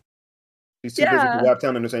cool. He's too busy for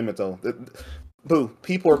Waptown Entertainment though. Boo!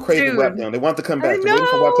 People are craving Waptown. They want to come back. They're waiting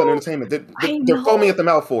for Waptown Entertainment. They're foaming at the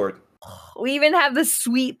mouth for it. We even have the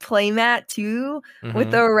sweet playmat too,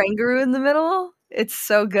 with the Oranguru in the middle. It's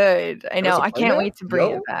so good. I know. I can't wait to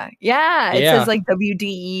bring it back. Yeah, it says like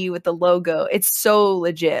WDE with the logo. It's so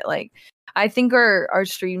legit. Like, I think our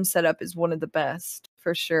stream setup is one of the best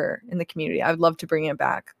for sure in the community. I'd love to bring it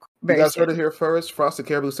back. You guys heard it here first. Frosty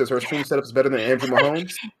Caribou says her stream setup is better than Andrew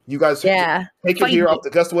Mahomes. You guys take it here off the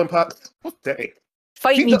Gusto and Pop. Dang.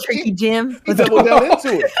 Fight me, Tricky Jim. He doubled down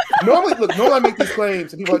into it. Normally I make these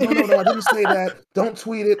claims, and people are like, no, I didn't say that. Don't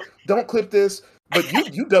tweet it. Don't clip this. But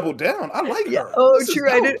you doubled down. I like her. Oh, this true.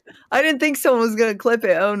 I didn't think someone was gonna clip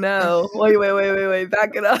it. Oh no. Wait.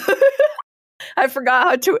 Back it up. I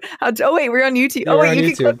forgot how to. Oh wait, we're on YouTube. Oh wait,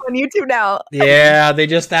 you can clip on YouTube now. Yeah, they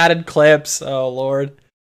just added clips. Oh Lord.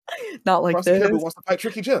 Not like Frosty this. Caribou wants to fight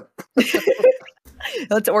Tricky Jim.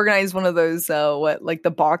 Let's organize one of those, like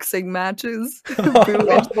the boxing matches.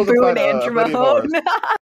 Boo and Andrew Mahone.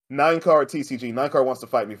 9-card TCG. 9-card wants to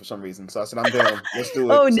fight me for some reason. So I said, I'm down. Let's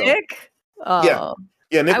do it. Oh, so. Nick?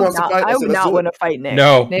 Yeah, Nick wants to fight. I would not want to fight Nick.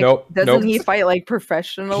 Nope. Doesn't he fight like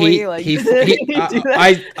professionally?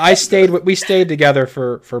 I stayed together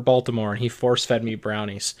for Baltimore, and he force fed me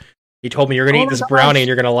brownies. He told me, you're gonna eat this brownie and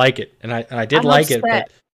you're gonna like it. And I did like it,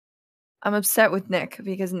 but I'm upset with Nick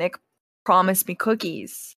because Nick promised me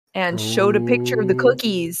cookies and showed a picture of the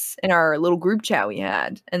cookies in our little group chat we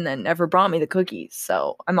had, and then never brought me the cookies.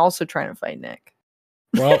 So I'm also trying to fight Nick.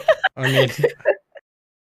 Well, I mean,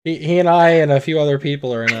 he and I and a few other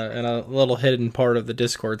people are in a little hidden part of the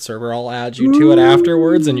Discord server. I'll add you to it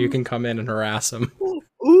afterwards, and you can come in and harass him.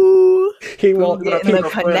 Ooh, he won't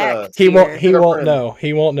know.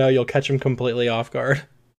 He won't know. You'll catch him completely off guard.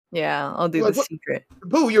 Yeah, I'll do the secret.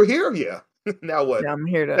 Boo, you're here? Yeah. Now what? Yeah, I'm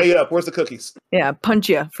here to pay up. Where's the cookies? Yeah, punch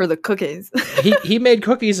you for the cookies. he made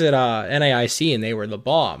cookies at NAIC, and they were the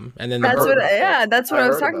bomb. And then that's what I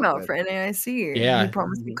was talking about for NAIC. Yeah, he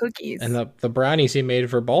promised me cookies. And the brownies he made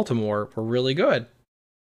for Baltimore were really good.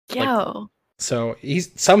 Yo. So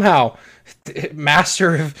he's somehow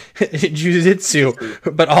master of jiu-jitsu,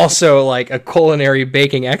 but also like a culinary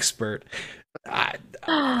baking expert.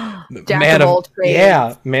 Man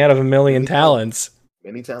of a million talents.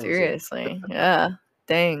 Many talents. Seriously, yeah.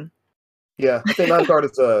 Dang. Yeah, I think 9-card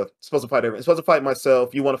is supposed to fight everyone. It's supposed to fight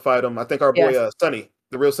myself. You want to fight him? I think our boy Sunny,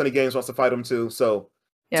 the real Sunny Games, wants to fight him too. So,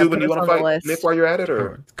 Zubin, you want to fight Nick while you're at it,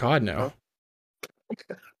 or God no,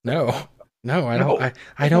 no, I don't.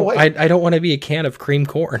 I don't want to be a can of cream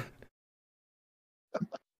corn.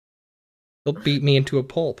 They'll beat me into a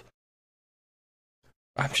pulp.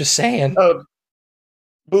 I'm just saying.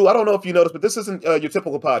 Boo, I don't know if you noticed, but this isn't your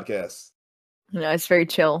typical podcast. No, it's very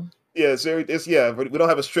chill. Yeah, we don't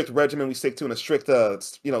have a strict regimen we stick to and a strict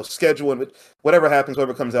schedule, and whatever happens,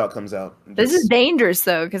 whatever comes out. This is dangerous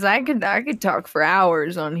though, because I could talk for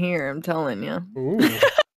hours on here. I'm telling you. Ooh.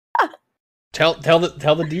 tell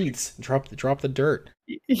the deeds. Drop the dirt.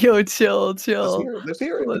 Yo, chill. Let's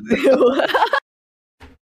hear it.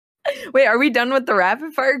 Wait, are we done with the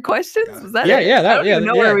rapid fire questions? Was that it? I don't even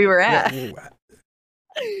know where we were at.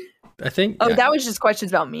 I think. Oh, that was just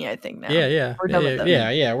questions about me. I think now. Yeah. We're done with them.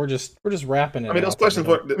 Yeah. We're just wrapping it. I mean, those questions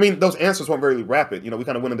weren't. I mean, those answers weren't very rapid. We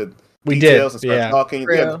kind of went into details and started talking.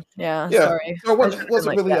 Yeah. Sorry. So it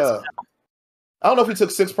wasn't really. I don't know if we took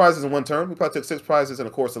 6 prizes in one turn. We probably took 6 prizes in a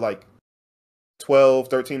course of like 12,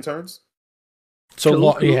 13 turns. So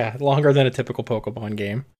longer than a typical Pokemon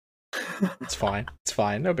game. It's fine.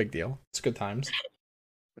 No big deal. It's good times.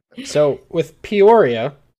 So with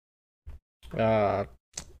Peoria,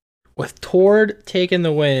 With Tord taking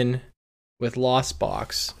the win with Lost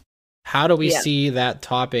Box, how do we see that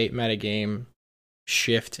top 8 metagame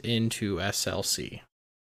shift into SLC?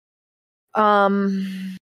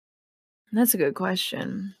 That's a good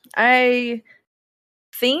question. I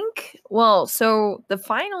think, well, so the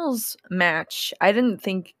finals match, I didn't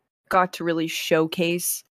think got to really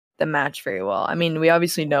showcase the match very well. I mean, we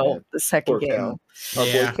obviously know the second Poor game. Cal.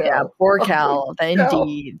 Yeah. Yeah, poor Cal. Cal.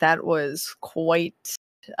 Indeed, that was quite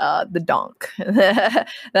the donk.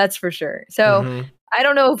 That's for sure. So I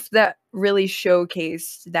don't know if that really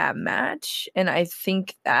showcased that match, and I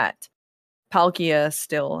think that Palkia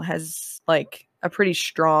still has like a pretty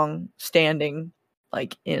strong standing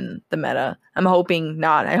like in the meta. I'm hoping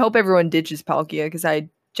not. I hope everyone ditches Palkia because I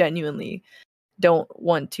genuinely don't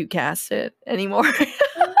want to cast it anymore.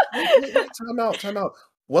 Wait, time out.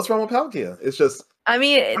 What's wrong with Palkia? It's just, I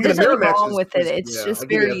mean, there's nothing wrong with it. It's just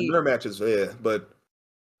very mirror matches, but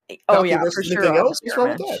oh Palkia yeah, for versus sure. anything else? What's wrong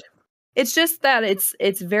with that? It's just that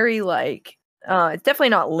it's very like it's definitely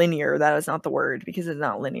not linear. That is not the word because it's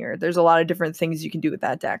not linear. There's a lot of different things you can do with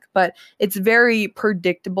that deck, but it's very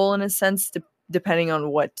predictable in a sense, depending on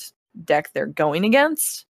what deck they're going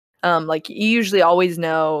against. Like you usually always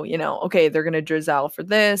know, okay, they're gonna Drizzle for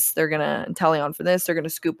this, they're gonna Inteleon for this, they're gonna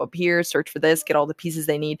scoop up here, search for this, get all the pieces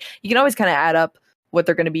they need. You can always kind of add up what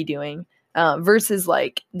they're gonna be doing. Versus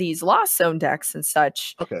like these Lost Zone decks and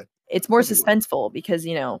such. Okay. It's more suspenseful because,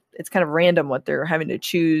 it's kind of random what they're having to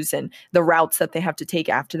choose and the routes that they have to take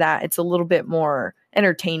after that. It's a little bit more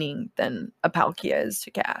entertaining than a Palkia is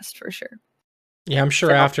to cast, for sure. Yeah, I'm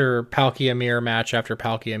sure after Palkia mirror match after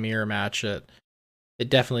Palkia mirror match, it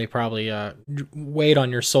definitely probably weighed on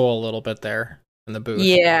your soul a little bit there in the booth.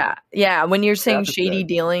 Yeah. When you're saying shady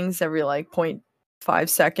dealings every like 0.5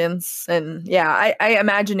 seconds, and I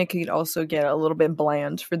imagine it could also get a little bit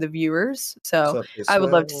bland for the viewers. So I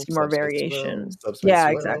would love to see more variation. Yeah,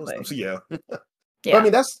 exactly. Yeah. But, I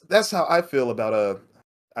mean, that's how I feel about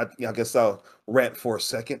I guess I'll rant for a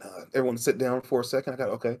second. Everyone sit down for a second.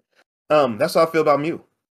 Okay. That's how I feel about Mew.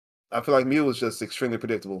 I feel like Mew is just extremely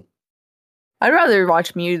predictable. I'd rather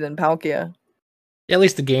watch Mew than Palkia. At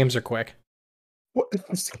least the games are quick. What?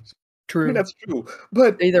 True. I mean, that's true.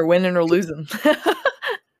 But they're either winning or losing.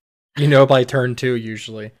 By turn 2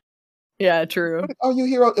 usually. Yeah, true. All you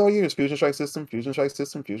hear is Fusion Strike System, Fusion Strike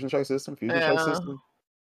System, Fusion Strike System, Fusion Strike System.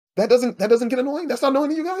 That doesn't get annoying? That's not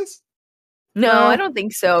annoying to you guys? No, I don't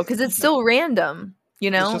think so, because it's still random.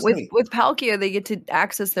 With Palkia, they get to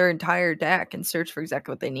access their entire deck and search for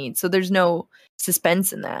exactly what they need. So there's no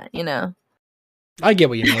suspense in that, I get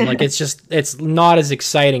what you mean. Like, it's not as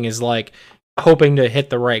exciting as like hoping to hit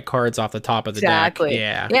the right cards off the top of the deck.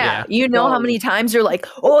 Yeah. How many times you're like,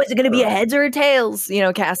 oh, is it going to be a heads or a tails?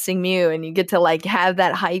 Casting Mew, and you get to like have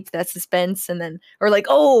that hype, that suspense, and then or like,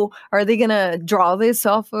 oh, are they going to draw this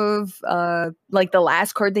off of like the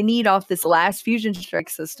last card they need off this last Fusion Strike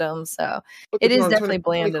system? So it is definitely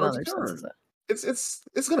bland in other senses.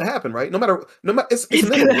 It's going to happen, right? No matter, it's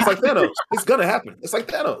inevitable. It's like Thanos. It's going to happen. It's like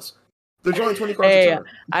Thanos. They're drawing 20 cards a turn.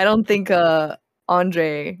 I don't think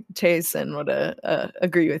Andre Chasen would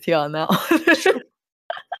agree with you on that one.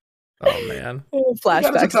 Oh man!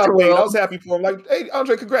 Flashbacks to World. I was happy for him. Like, hey,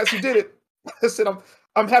 Andre, congrats, you did it. I said,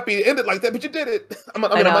 I'm happy it ended like that, but you did it.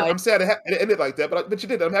 I'm sad it ended like that, but you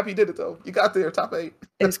did it. I'm happy you did it though. You got there, top 8.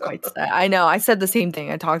 It was quite sad. I know. I said the same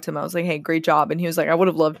thing. I talked to him. I was like, hey, great job, and he was like, I would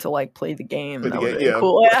have loved to like play the game. That would have been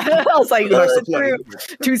cool. I was like,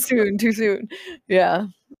 too soon. Yeah.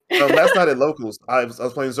 Last night at locals, I was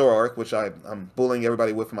playing Zoroark, which I'm bullying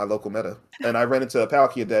everybody with my local meta, and I ran into a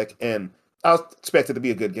Palkia deck, and I was expected to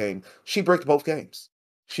be a good game. She bricked both games.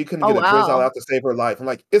 She couldn't get a Drizzle out to save her life. I'm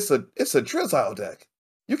like, it's a Drizzle deck.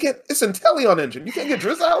 You can't. It's Inteleon engine. You can't get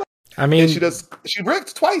Drizzle. I mean, and she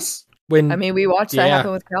bricked twice. We watched that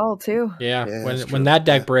happen with Cal too. Yeah, when that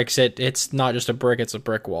deck bricks it's not just a brick; it's a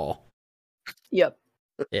brick wall. Yep.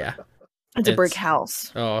 Yeah. It's a brick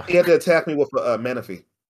house. Oh, he had to attack me with a Manaphy.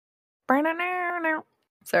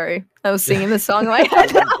 Sorry, I was singing the song in my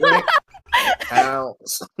head.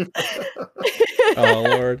 Oh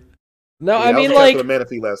Lord. No, I mean, like,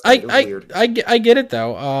 I get it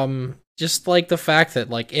though. Just like the fact that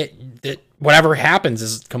like it whatever happens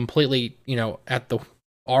is completely, at the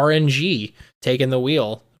RNG taking the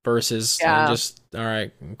wheel versus just all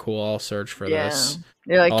right, cool. I'll search for this.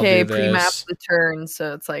 You're like, hey, pre-map the turn,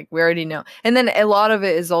 so it's like we already know. And then a lot of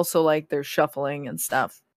it is also like they're shuffling and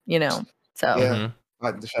stuff, So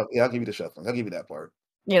I'll give you the shuffling. I'll give you that part.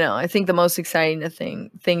 I think the most exciting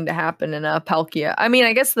thing to happen in Palkia. I mean,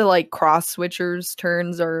 I guess the like cross switchers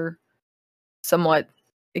turns are somewhat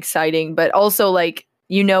exciting, but also like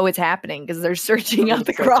you know it's happening because they're searching out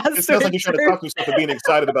the cross. It sounds like you're trying to talk yourself to being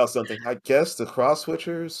excited about something. I guess the cross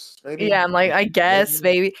switchers, maybe. Yeah, I'm like, I guess,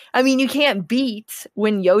 baby. I mean, you can't beat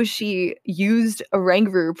when Yoshi used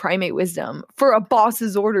Oranguru Primate Wisdom for a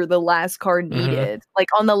boss's order, the last card needed. Like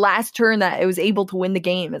on the last turn that it was able to win the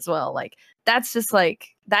game as well. Like that's just like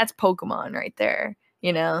that's Pokemon right there.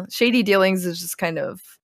 You know, Shady Dealings is just kind of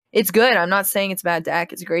it's good. I'm not saying it's a bad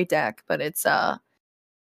deck. It's a great deck, but it's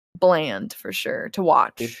bland for sure to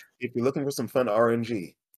watch. If you're looking for some fun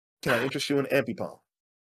RNG, can I interest you in Ambipom?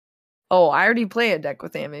 Oh, I already play a deck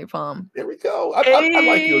with Ambipom. There we go. I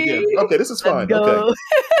like you again. Okay, this is fine. Okay.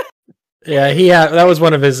 Yeah, that was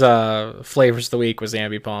one of his flavors of the week was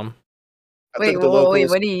Ambipom. Wait,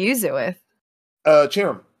 what do you use it with?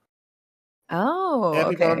 Cherim. Oh,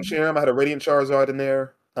 Ambipom, okay. Cherim. I had a Radiant Charizard in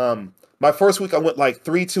there. My first week I went like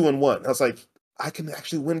 3-2-1. I was like, I can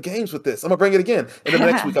actually win games with this. I'm gonna bring it again. And then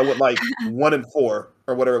the next week I went like 1-4 or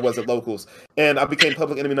whatever it was at locals, and I became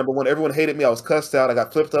public enemy number 1. Everyone hated me. I was cussed out. I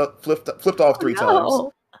got flipped off 3 times.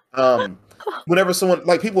 Whenever someone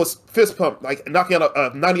like people was fist pump, like knocking out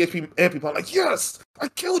a 90 HP Ambipom, like yes, I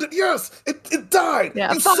killed it. Yes, it died.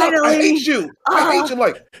 Yeah, you suck. I hate you. I hate you. I'm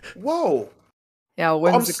like, whoa. Yeah,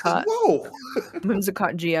 Whimsicott. Whoa.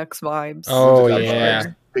 Whimsicott GX vibes. Oh Whimsicott yeah,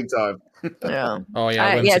 vibes. Big time. Yeah. Oh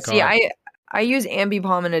yeah. Yeah. See, I use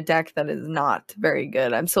Ambipom in a deck that is not very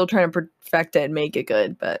good. I'm still trying to perfect it and make it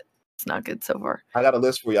good, but it's not good so far. I got a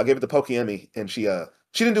list for you. I gave it to Pokemon, and she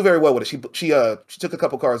didn't do very well with it. She took a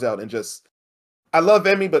couple cards out and just. I love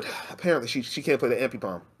Emmy, but apparently she can't play the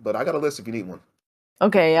Ambipom. But I got a list if you need one.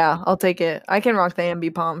 Okay, yeah, I'll take it. I can rock the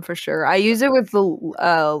Ambipom for sure. I use it with the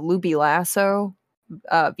Loopy Lasso,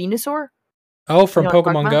 Venusaur. Oh, from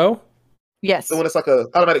Pokemon Go. Yes, the one that's like a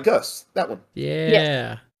automatic gust. That one. Yeah.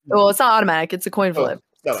 Yes. Well, it's not automatic. It's a coin flip.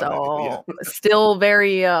 So still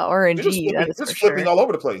very RNG. You're just flipping all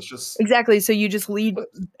over the place. Exactly. So you just lead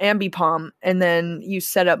Ambipom, and then you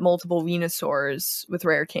set up multiple Venusaurs with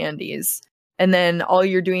rare candies. And then all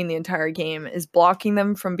you're doing the entire game is blocking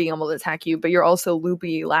them from being able to attack you, but you're also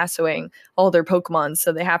loopy lassoing all their Pokemon,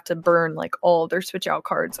 so they have to burn like all their switch out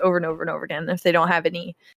cards over and over and over again. If they don't have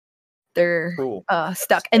any, they're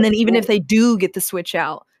stuck. And then even if they do get the switch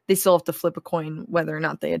out, they still have to flip a coin whether or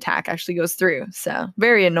not the attack actually goes through. So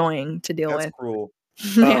very annoying to deal with. That's cruel.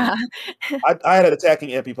 Yeah. I had an attacking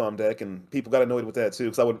Ambipom deck, and people got annoyed with that too,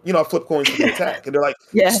 because I would, I flip coins for the attack, and they're like,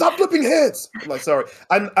 "Stop flipping heads!" I'm like, "Sorry."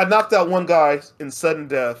 I knocked out one guy in sudden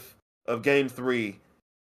death of game 3.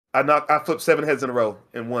 I flipped 7 heads in a row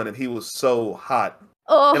and won, and he was so hot,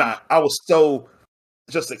 and I was so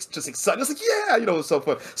just excited, just like it was so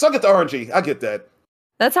fun. So I get the RNG, I get that.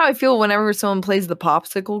 That's how I feel whenever someone plays the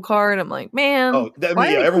popsicle card. I'm like, man,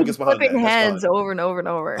 everyone gets behind flipping that. heads over and over and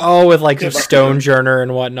over. Oh, with like some Stonejourner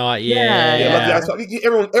and whatnot. Yeah.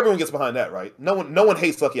 Everyone gets behind that, right? No one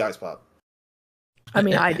hates Lucky Ice Pop. I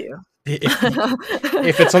mean, I do.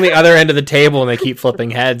 If it's on the other end of the table and they keep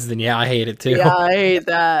flipping heads, then I hate it too. Yeah, I hate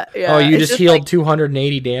that. Yeah. Oh, you just healed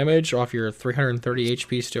 280 damage off your 330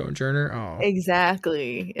 HP Stonejourner. Oh,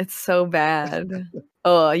 exactly. It's so bad.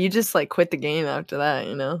 Oh, you just like quit the game after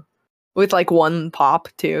that, with like one pop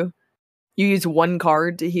too. You use one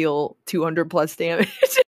card to heal 200 plus damage.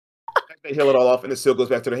 They heal it all off, and it still goes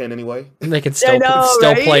back to their hand anyway. And they can still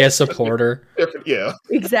play a supporter. Yeah,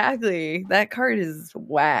 exactly. That card is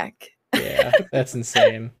whack. Yeah, that's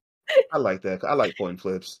insane. I like that. I like coin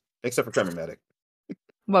flips, except for Tremormatic. What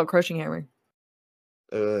about Crushing Hammer?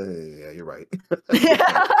 Yeah, you're right.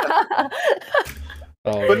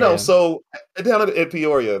 Oh, but no, so down at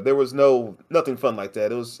Peoria, there was nothing fun like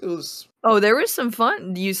that. It was. Oh, there was some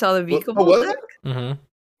fun. You saw the Vikavolt deck? Mm-hmm.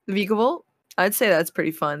 The Vikavolt? I'd say that's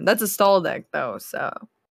pretty fun. That's a stall deck though, so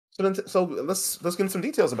let's get into some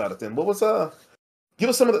details about it then. What was give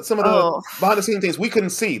us some of the behind the scenes things we couldn't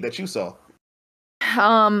see that you saw.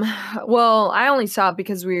 Well, I only saw it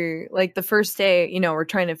because we're like the first day, we're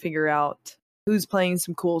trying to figure out who's playing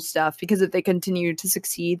some cool stuff, because if they continue to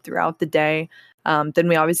succeed throughout the day, then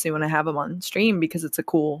we obviously want to have them on stream because it's a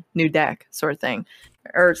cool new deck sort of thing,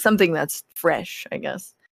 or something that's fresh, I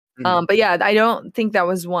guess. Mm-hmm. But yeah, I don't think that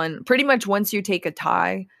was one. Pretty much once you take a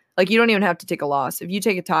tie, like you don't even have to take a loss. If you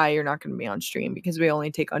take a tie, you're not going to be on stream because we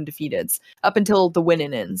only take undefeateds up until the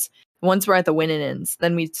win-in-ins. Once we're at the win-in-ins,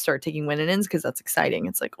 then we start taking win-in-ins because that's exciting.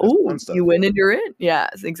 It's like, oh, you win and you're in. Yeah,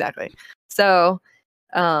 exactly. So,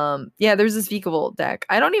 there's this Vikavolt deck.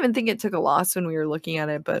 I don't even think it took a loss when we were looking at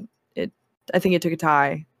it, but I think it took a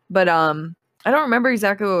tie. But I don't remember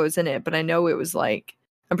exactly what was in it, but I know it was like,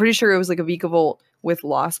 I'm pretty sure it was like a Vikavolt with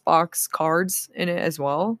Lost Box cards in it as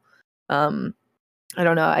well. I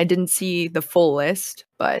don't know. I didn't see the full list,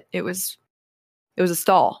 but it was it was a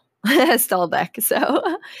stall. Stall deck.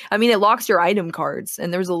 So I mean, it locks your item cards,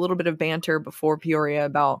 and there was a little bit of banter before Peoria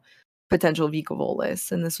about potential Vikavolt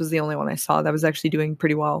lists, and this was the only one I saw that was actually doing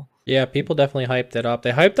pretty well. Yeah, people definitely hyped it up.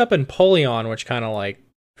 They hyped up Empoleon, which kind of like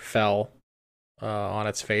fell on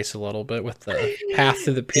its face a little bit with the path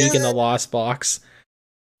to the peak and the lost box.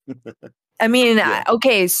 I mean,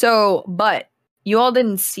 okay, so, but you all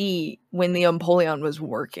didn't see when the Empoleon was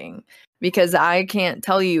working, because I can't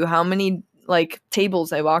tell you how many like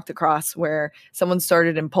tables I walked across where someone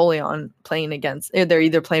started Empoleon playing against, they're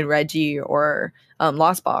either playing Reggie or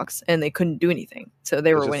Lost Box, and they couldn't do anything, so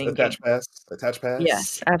they were winning. Attach pass.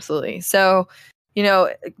 Yes, absolutely. So, you know,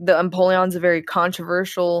 the Empoleon's a very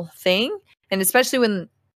controversial thing, and especially when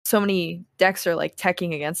so many decks are like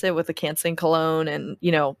teching against it with the canceling cologne, and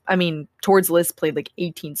you know, I mean, Towards List played like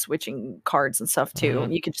 18 switching cards and stuff too.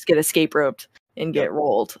 Mm-hmm. You could just get escape roped and get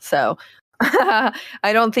rolled. So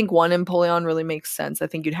I don't think one Empoleon really makes sense. I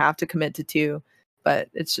think you'd have to commit to two, but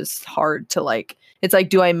it's just hard to like. It's like,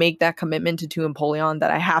 do I make that commitment to two Empoleon that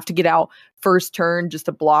I have to get out first turn just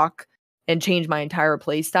to block and change my entire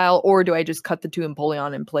play style, or do I just cut the two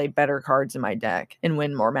Empoleon and play better cards in my deck and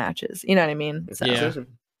win more matches? You know what I mean? So. Yeah.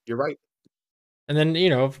 You're right. And then, you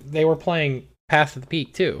know, they were playing Path of the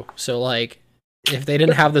Peak too. So like, if they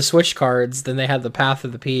didn't have the switch cards, then they had the Path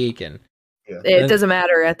of the Peak, and it doesn't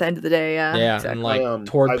matter at the end of the day. Yeah, exactly. And like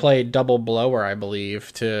Tord played Double Blower, I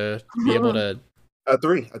believe, to be able to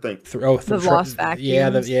 3, I think. The Lost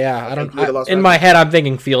Vacuums. Yeah. I don't. In my head, I'm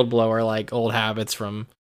thinking Field Blower, like old habits from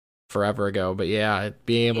forever ago. But yeah,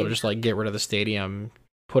 being able to just like get rid of the stadium,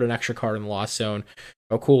 put an extra card in the Lost Zone.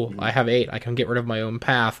 Oh, cool! Mm-hmm. I have 8. I can get rid of my own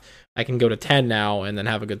path. I can go to 10 now and then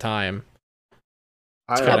have a good time.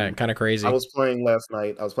 It's kind of crazy. I was playing last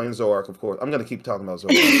night. I was playing Zoroark, of course. I'm going to keep talking about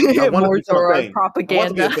Zoroark. More Zoroark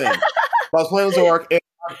propaganda. I was playing Zoroark, and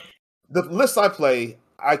the lists I play,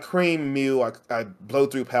 I cream Mew, I blow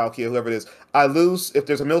through Palkia, whoever it is. I lose. If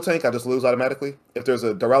there's a Miltank, I just lose automatically. If there's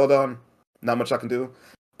a Duraludon, not much I can do.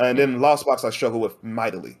 And then Lost Box, I struggle with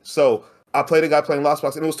mightily. So I played a guy playing Lost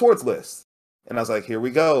Box, and it was Towards List. And I was like, here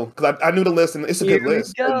we go. Because I knew the list, and it's a good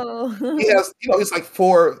list. He has, you know, it's like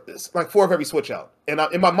four of every switch out. And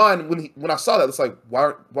in my mind, when I saw that, it's like,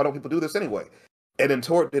 why don't people do this anyway? And then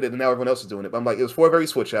Tort did it, and now everyone else is doing it. But I'm like, it was 4 of every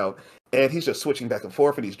switch out, and he's just switching back and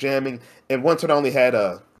forth, and he's jamming. And one turn I only had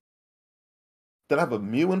did I have a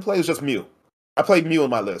Mew in play? It was just Mew. I played Mew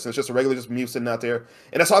in my list. And it's just a regular just Mew sitting out there.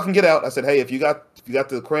 And that's all I can get out. I said, hey, if you got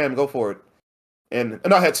the cram, go for it. And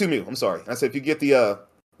no, I had 2 Mew. I'm sorry. I said, if you get the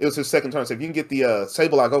it was his second turn. So if you can get the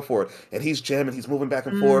Sableye, go for it. And he's jamming. He's moving back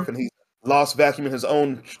and forth, and he's lost vacuuming his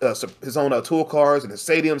own tool cards and his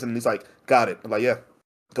stadiums. And he's like, got it. I'm like, yeah,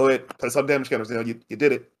 go ahead, play some damage counters. You know, you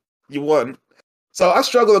did it. You won. So I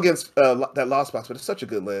struggle against that Lost Box, but it's such a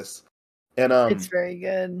good list. And it's very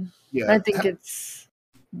good. Yeah, I think it's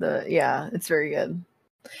very good.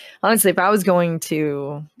 Honestly, if I was going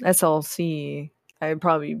to SLC, I'd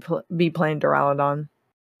probably be playing Duraludon.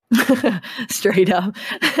 Straight up.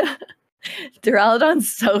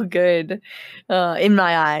 Duraludon's so good in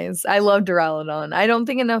my eyes. I love Duraludon. I don't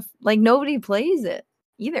think enough, like, nobody plays it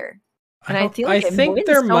either. And I feel like I think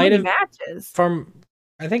there might have matches.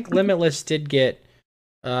 I think Limitless did get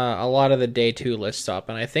a lot of the day 2 lists up,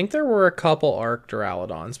 and I think there were a couple Arc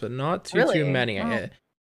Duraludons, but not too many. Oh.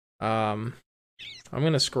 I'm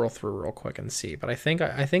gonna scroll through real quick and see, but I think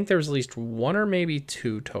there's at least 1 or maybe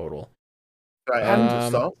 2 total.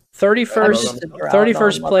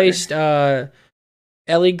 31st placed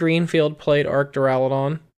Ellie Greenfield played Arc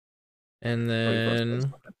Duraludon, and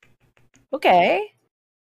then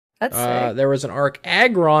that's sick. there was an Arc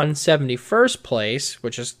Aggron 71st place,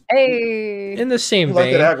 which is in the same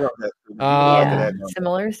vein.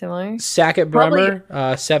 Similar. Sackett Bremer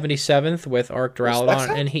 77th with Arc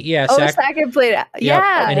Duraludon, and Sackett played and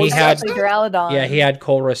he had Duraludon. Yeah, he had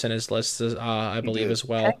Colress in his list, I believe, as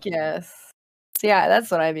well. Heck yes. So yeah, that's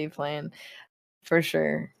what I'd be playing for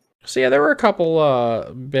sure. So yeah, there were a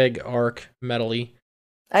couple big Arc medley.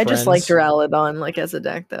 I just like Duraludon, like, as a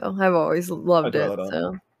deck, though. I've always loved it.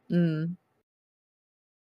 So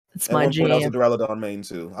it's my jam. I was a Duraludon main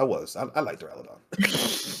too. I like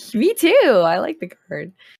Duraludon. Me too. I like the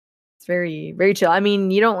card. It's very, very chill. I mean,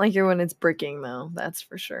 you don't like it when it's bricking, though. That's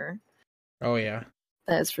for sure. Oh yeah,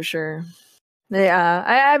 that's for sure. Yeah,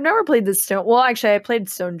 I've never played the Stone. Well, actually, I played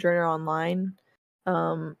Stone Journey online.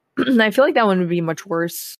 I feel like that one would be much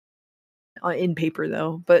worse in paper,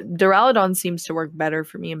 though. But Duraludon seems to work better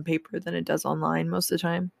for me in paper than it does online most of the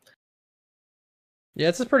time. Yeah,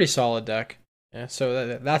 it's a pretty solid deck. Yeah,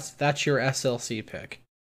 so that's your SLC pick.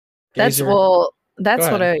 Gazer, that's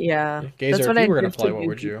what I Gazer, that's what if I you were gonna play, what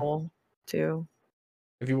would you? Too.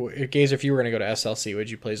 If you were gonna go to SLC, would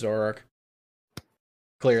you play Zoroark?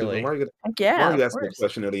 Clearly. Why are you Yeah, of asking a course.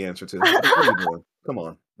 question know the answer to? What are you doing? Come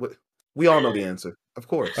on. We all know the answer. Of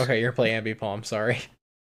course. Okay, you're playing Ambipom, sorry.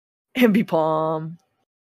 Ambipom.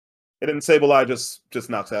 And then Sableye just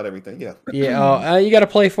knocks out everything. Yeah. Yeah, you gotta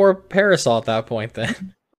play for Parasol at that point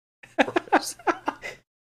then.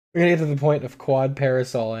 We're gonna get to the point of quad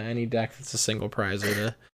Parasol in any deck that's a single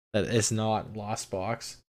prizer that is not Lost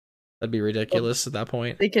Box. That'd be ridiculous at that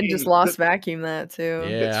point. They can just Lost Vacuum that too.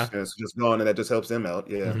 Yeah. It's just gone, and that just helps them out.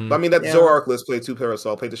 Yeah. Mhm. But, I mean, that Zoroark list, play 2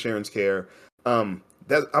 Parasol, play the Sharon's Care.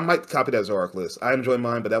 That I might copy that Zoroark list. I enjoy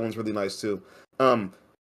mine, but that one's really nice too. From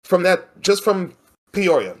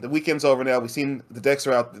Peoria, the weekend's over now. We've seen the decks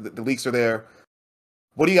are out, the leaks are there.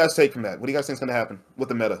 What do you guys take from that? What do you guys think is going to happen with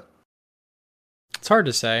the meta? It's hard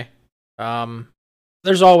to say.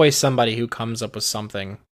 There's always somebody who comes up with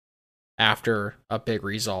something after a big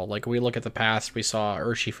result. Like, we look at the past, we saw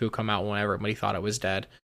Urshifu come out when everybody thought it was dead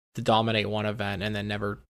to dominate one event and then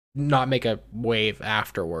not make a wave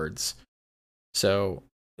afterwards. So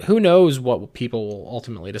who knows what people will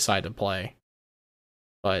ultimately decide to play.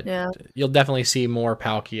 But you'll definitely see more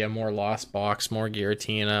Palkia, more Lost Box, more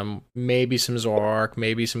Giratina, maybe some Zoroark,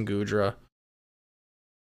 maybe some Goodra.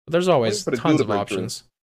 But there's always tons of options.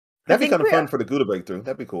 That'd be kind of fun for the Gouda breakthrough.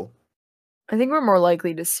 That'd be cool. I think we're more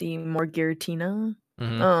likely to see more Giratina.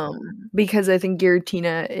 Because I think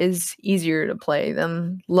Giratina is easier to play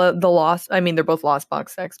than the Lost. I mean, they're both Lost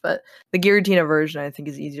Box decks, but the Giratina version I think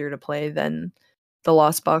is easier to play than the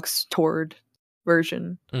Lost Box Tord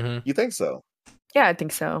version. You think so? Yeah, I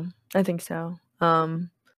think so.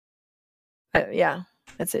 Yeah,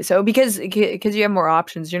 I'd say so because you have more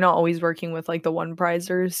options. You're not always working with like the one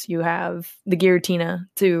prizers. You have the Giratina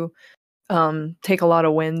to take a lot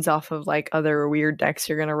of wins off of like other weird decks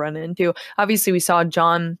you're gonna run into. Obviously, we saw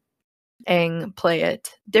John Ang play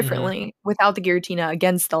it differently without the Giratina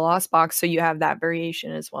against the Lost Box, so you have that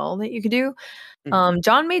variation as well that you could do.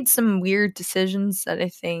 John made some weird decisions that I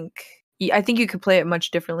think you could play it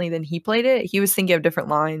much differently than he played it. He was thinking of different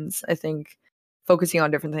lines, I think, focusing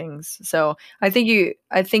on different things. So I think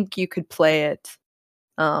you could play it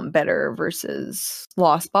better versus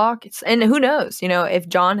Lost Box. And who knows, if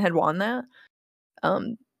John had won that,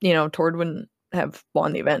 Tord wouldn't have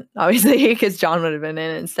won the event, obviously, because John would have been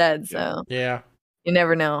in it instead. So yeah, you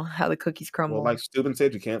never know how the cookies crumble. Well, like Steuben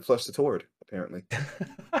said, you can't flush the Tord, apparently.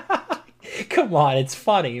 Come on, it's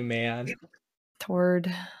funny, man.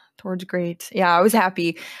 Tord's great. Yeah, I was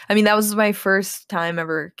happy. I mean, that was my first time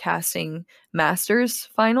ever casting Masters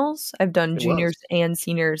finals. I've done juniors and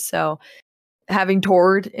seniors, so having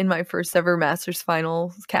Tord in my first ever Masters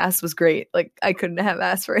final cast was great. Like, I couldn't have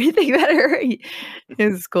asked for anything better. It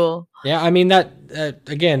was cool. Yeah, I mean, that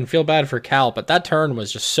again, feel bad for Cal, but that turn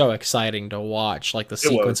was just so exciting to watch, like the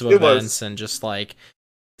sequence of events and just like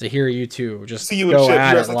to hear you two just go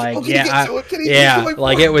at it, like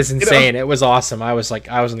like it was insane. It was awesome. I was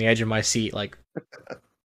on the edge of my seat, like.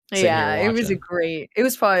 Yeah, it was it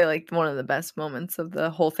was probably like one of the best moments of the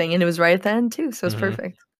whole thing, and it was right at the end too, so it's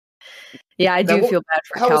perfect. Yeah, I do feel bad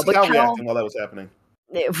for Cal. How was Cal reacting while that was happening?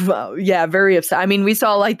 Well, yeah, very upset. I mean, we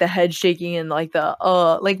saw like the head shaking and like the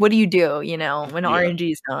like, what do you do? When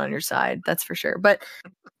RNG is not on your side, that's for sure. But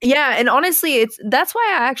yeah, and honestly, that's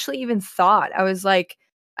why I actually even thought, I was like,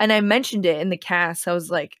 and I mentioned it in the cast, I was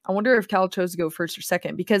like, I wonder if Cal chose to go first or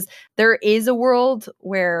second, because there is a world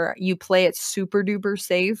where you play it super duper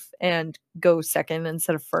safe and go second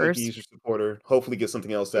instead of first. Use your supporter, hopefully get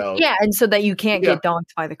something else out. Yeah, and so that you can't get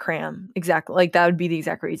donked by the cram. Exactly. Like, that would be the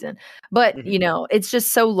exact reason. But, it's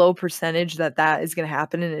just so low percentage that is going to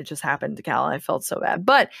happen, and it just happened to Cal. I felt so bad.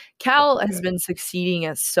 But Cal has been succeeding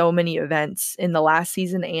at so many events in the last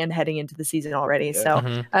season and heading into the season already. Yeah. So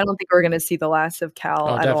I don't think we're going to see the last of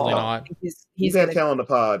Cal at definitely all. Not. He's had Cal on the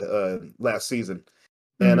pod last season.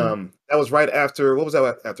 And that was right after, what was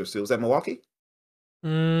that after, Sue? Was that Milwaukee?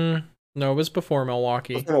 No, it was before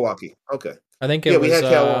Milwaukee. Before Milwaukee, okay. I think it was we had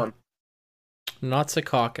Cal on. Not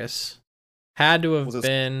Secaucus. Had to have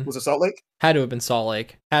been. Was it Salt Lake? Had to have been Salt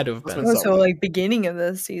Lake. Had to have been. So like beginning of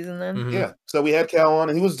the season then. Yeah. So we had Cal on,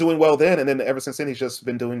 and he was doing well then, and then ever since then he's just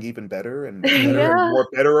been doing even better and better and more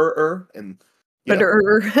betterer and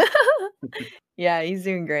betterer. Yeah, he's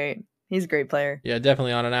doing great. He's a great player. Yeah,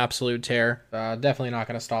 definitely on an absolute tear. Definitely not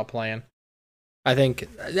going to stop playing. I think,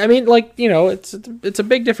 I mean, like, it's a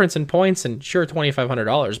big difference in points, and sure,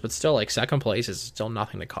 $2,500, but still, like, second place is still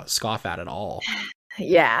nothing to scoff at all.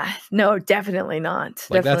 Yeah, no, definitely not.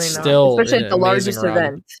 Like, definitely that's not. still especially at the largest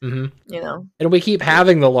event. And we keep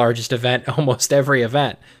having the largest event almost every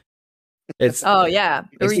event. It's yeah,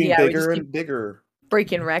 bigger and bigger.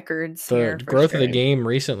 breaking records The here. growth of the game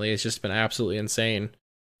recently has just been absolutely insane.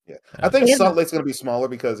 Yeah, I think Salt Lake's going to be smaller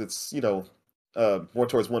because it's more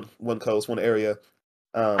towards one coast, one area.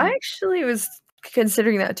 I actually was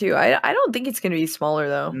considering that too. I don't think it's going to be smaller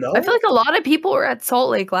though. No? I feel like a lot of people were at Salt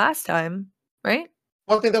Lake last time, right?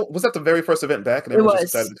 Well, I think that was the very first event back, and everyone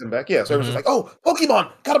just decided to come back. Yeah, so everyone's just like, "Oh,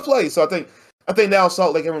 Pokemon, gotta play." So I think now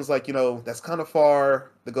Salt Lake, everyone's like, that's kind of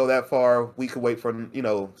far to go that far. We could wait for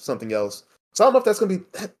something else. So I don't know if that's gonna be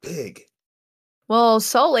that big. Well,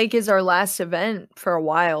 Salt Lake is our last event for a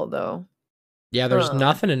while though. Yeah, there's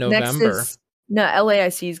nothing in November. No,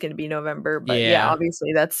 LAIC is going to be November, but yeah,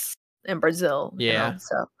 obviously that's in Brazil. Yeah,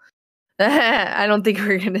 so I don't think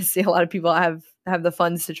we're going to see a lot of people have the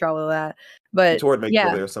funds to travel that. But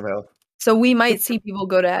there somehow. So we might see people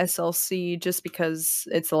go to SLC just because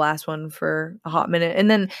it's the last one for a hot minute,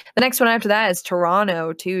 and then the next one after that is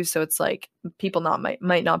Toronto too. So it's like people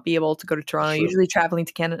might not be able to go to Toronto. Usually traveling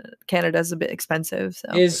to Canada is a bit expensive.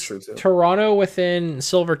 So. Is Toronto within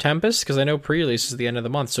Silver Tempest? Because I know pre-release is the end of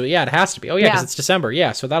the month. So yeah, it has to be. Oh yeah, because it's December.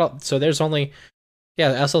 Yeah, so there's only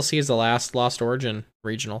SLC is the last Lost Origin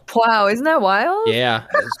regional. Wow, isn't that wild? Yeah,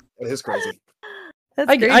 it is crazy.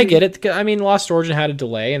 I get it. I mean, Lost Origin had a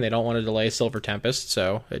delay, and they don't want to delay Silver Tempest,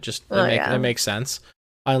 so it makes sense.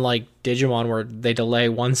 Unlike Digimon, where they delay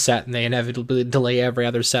one set and they inevitably delay every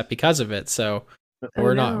other set because of it. So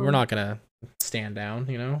we're not gonna stand down.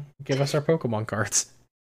 Give us our Pokemon cards.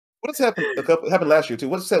 What has happened? Happened last year too.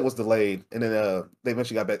 What set was delayed, and then they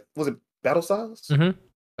eventually got back. Was it Battle Styles? Mm-hmm.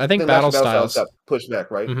 I think Battle Styles got pushed back,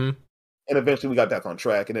 right? Mm-hmm. And eventually we got back on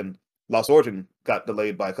track, and then Lost Origin got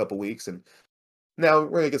delayed by a couple weeks, and now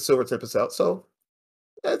we're gonna get Silver Tempest out. So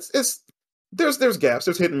there's gaps,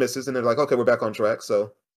 there's hit and misses, and they're like, okay, we're back on track.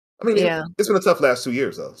 So I mean, it's been a tough last 2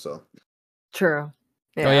 years though. So true.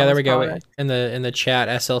 Yeah, there we go. In the chat,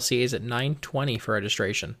 SLC is at 920 for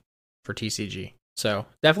registration for TCG. So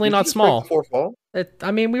definitely not small. Before fall? We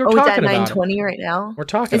were talking about 920 right now. We're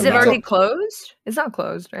talking. Is it already closed? It's not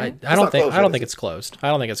closed, right? I don't think it's closed. I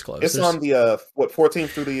don't think it's closed. It's on the 14th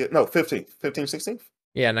through the 15th, 16th.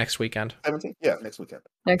 Yeah, next weekend. 17th. Yeah, next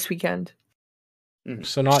weekend. Mm-hmm.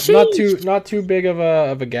 So not too big of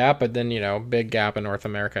a gap, but then big gap in North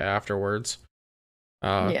America afterwards.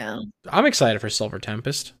 I'm excited for Silver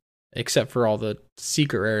Tempest, except for all the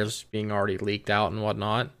secret rares being already leaked out and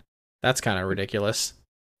whatnot. That's kind of ridiculous.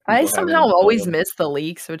 I somehow always miss the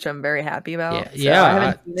leaks, which I'm very happy about.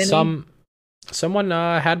 Someone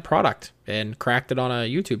had product and cracked it on a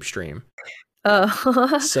YouTube stream.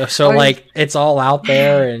 Oh, so like it's all out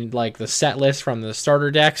there, and like the set list from the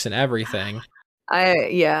starter decks and everything.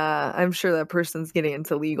 I'm sure that person's getting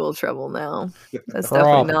into legal trouble now. That's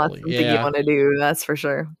definitely not something you want to do. That's for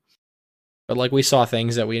sure. But like we saw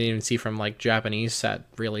things that we didn't even see from like Japanese set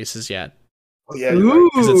releases yet. Oh yeah,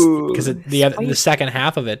 because the second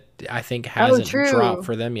half of it I think hasn't dropped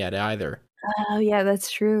for them yet either. Oh yeah,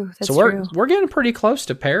 that's true. We're getting pretty close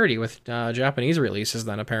to parity with Japanese releases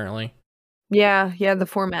then apparently. Yeah, the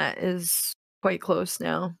format is quite close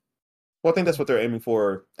now. Well, I think that's what they're aiming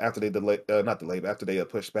for after they after they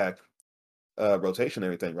pushed back rotation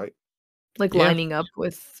and everything, right? Like lining up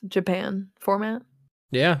with Japan format.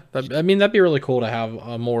 Yeah, that'd be really cool to have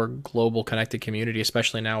a more global connected community,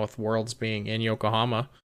 especially now with Worlds being in Yokohama.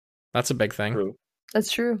 That's a big thing. True.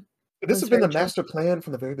 That's true. Could this have been the master plan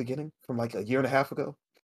from the very beginning, from like a year and a half ago?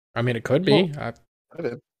 I mean, it could be.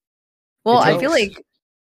 Well, I feel like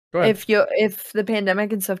if the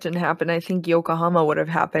pandemic and stuff didn't happen, I think Yokohama would have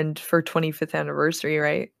happened for 25th anniversary,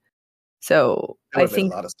 right? So I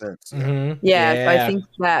think a lot of sense. Mm-hmm. I think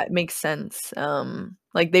that makes sense.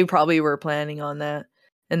 Like they probably were planning on that,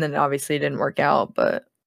 and then obviously it didn't work out. But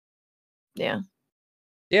yeah.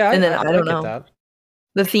 And then I don't know. That.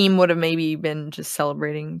 The theme would have maybe been just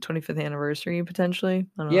celebrating 25th anniversary potentially.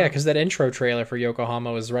 I don't know. Because that intro trailer for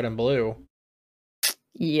Yokohama was red and blue.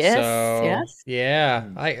 Yes. Yeah.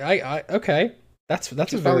 I okay. That's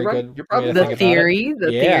a very good. You're probably the theory.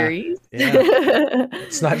 The theories. Yeah.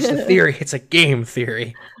 It's not just a theory; it's a game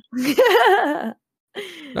theory. No,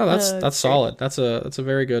 that's solid. That's a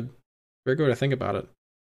very good way to think about it.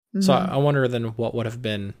 Mm-hmm. So I wonder then what would have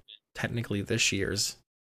been technically this year's,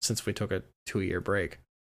 since we took a 2-year break.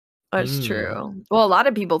 That's true. Well, a lot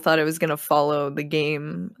of people thought it was going to follow the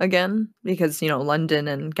game again because London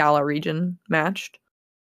and Gala region matched.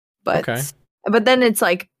 But then it's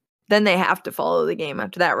like, then they have to follow the game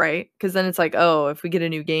after that, right? Because then it's like, oh, if we get a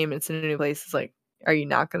new game, it's in a new place. It's like, are you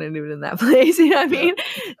not going to do it in that place? You know what I mean?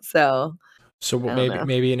 So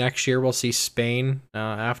maybe next year we'll see Spain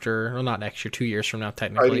after, well, not next year, 2 years from now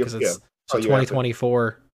technically, because it's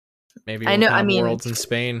 2024. Maybe we'll have Worlds in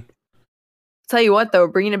Spain. Tell you what, though,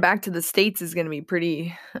 bringing it back to the States is going to be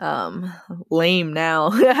pretty lame now,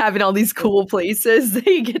 having all these cool places that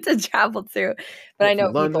you get to travel to. But I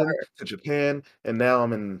know from people London are. to Japan, and now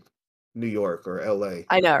I'm in New York or LA.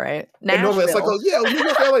 I know, right? And normally it's like, Nashville. oh yeah, New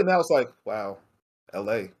York, LA. Now it's like, wow,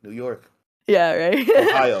 LA, New York, Yeah, right.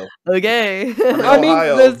 Ohio. Okay. I mean,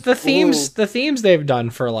 Ohio. the themes they've done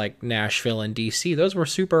for like Nashville and DC, those were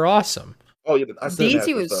super awesome. Oh yeah, I said DC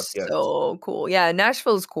Nashville was stuff. Yes. so cool. Yeah,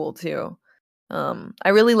 Nashville's cool too. I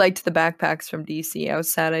really liked the backpacks from DC. I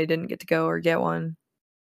was sad I didn't get to go or get one.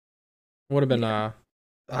 Would have been I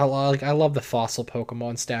love the fossil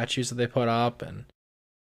Pokemon statues that they put up, and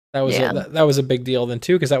that was that was a big deal then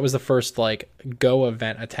too, because that was the first like Go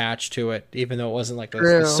event attached to it. Even though it wasn't like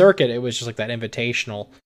the circuit, it was just like that invitational.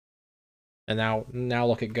 And now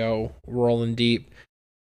look at Go rolling deep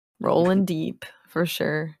For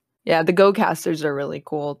sure. Yeah, the Go casters are really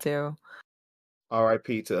cool too.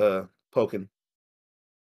 R.I.P. to Pokken.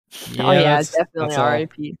 Yeah, oh yeah, definitely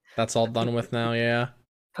R.I.P. That's all done with now. Yeah,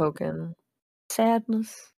 Pokken.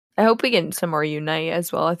 Sadness. I hope we get some more Unite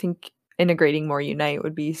as well. I think integrating more Unite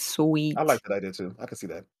would be sweet. I like that idea too. I can see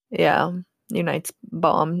that. Yeah, Unite's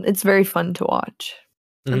bomb. It's very fun to watch.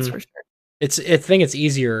 That's for sure. I think it's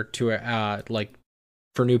easier to like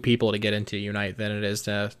for new people to get into Unite than it is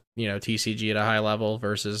to TCG at a high level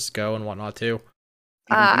versus Go and whatnot too.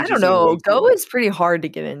 I don't know. Go is pretty hard to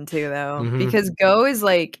get into though, because Go is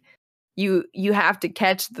like you have to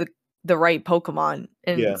catch the right Pokemon,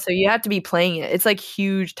 and so you have to be playing it. It's like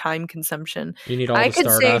huge time consume. You need all the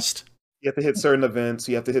Stardust. You have to hit certain events.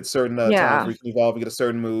 You have to hit certain times where you can evolve and get a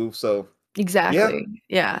certain move. So exactly,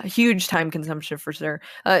 yeah, huge time consumption for sure.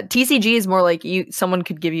 TCG is more like someone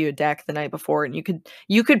could give you a deck the night before, and you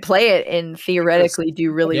could play it and theoretically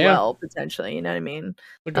do really well potentially. You know what I mean?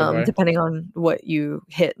 Depending on what you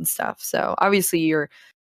hit and stuff. So obviously you're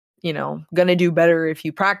gonna do better if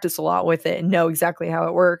you practice a lot with it and know exactly how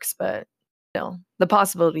it works, but the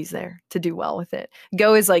possibility's there to do well with it.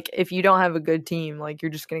 Go is like, if you don't have a good team, like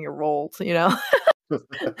you're just gonna get rolled,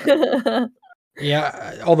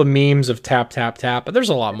 Yeah, all the memes of tap, but there's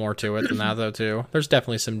a lot more to it than that though too. There's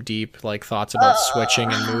definitely some deep like thoughts about switching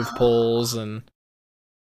and move pulls, and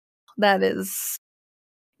that is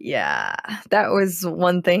that was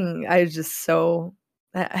one thing I was just so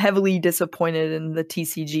heavily disappointed in the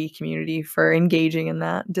TCG community for engaging in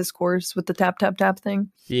that discourse with the tap thing.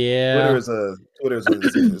 Yeah, Twitter's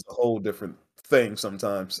is a whole different thing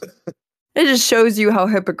sometimes. It just shows you how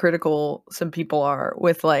hypocritical some people are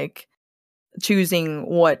with like choosing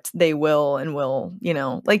what they will and will,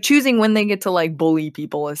 like choosing when they get to like bully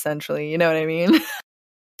people essentially, you know what I mean?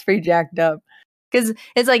 It's pretty jacked up. Because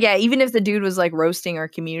it's like, even if the dude was like roasting our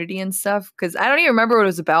community and stuff, because I don't even remember what it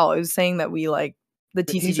was about. It was saying that we like the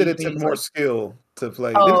TCG. He said it took more skill to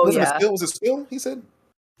play. Oh, was it skill? He said.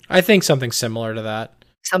 I think something similar to that.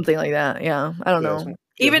 Something like that. Yeah, I don't know.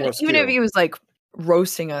 Even if he was like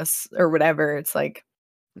roasting us or whatever, it's like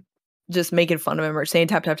just making fun of him or saying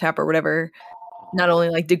tap or whatever. Not only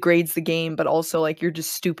like degrades the game, but also like you're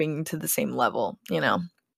just stooping to the same level,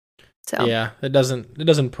 So yeah, it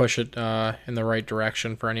doesn't push it in the right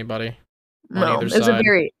direction for anybody. No, it's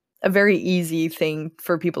a very easy thing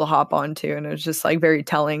for people to hop onto, and it was just like very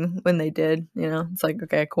telling when they did. It's like,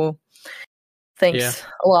 okay, cool. Thanks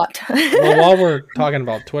a lot. Well, while we're talking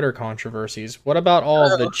about Twitter controversies, what about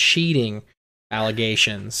all of the cheating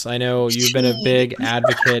allegations? I know you've been a big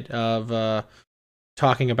advocate of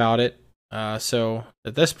talking about it. So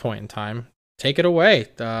at this point in time, take it away.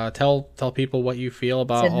 Tell people what you feel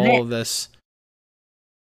about all of this.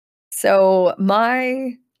 So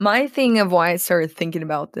my thing of why I started thinking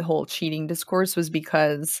about the whole cheating discourse was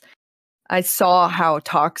because I saw how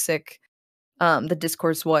toxic the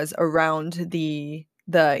discourse was around the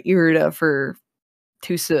Irida for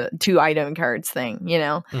two item cards thing,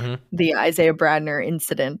 the Isaiah Bradner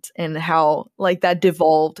incident, and how like that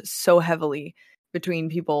devolved so heavily between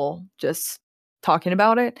people just talking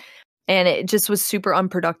about it. And it just was super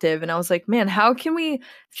unproductive. And I was like, man, how can we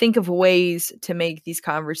think of ways to make these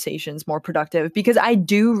conversations more productive? Because I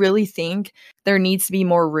do really think there needs to be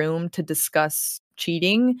more room to discuss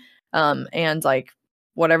cheating and like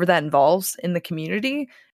whatever that involves in the community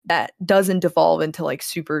that doesn't devolve into like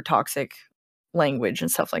super toxic language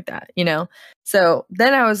and stuff like that, So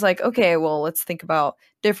then I was like, okay, well, let's think about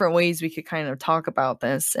different ways we could kind of talk about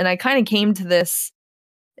this. And I kind of came to this.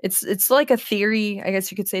 It's like a theory, I guess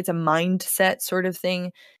you could say. It's a mindset sort of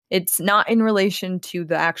thing. It's not in relation to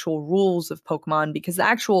the actual rules of Pokemon, because the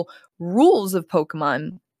actual rules of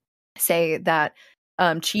Pokemon say that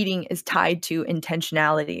cheating is tied to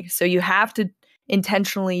intentionality. So you have to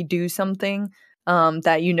intentionally do something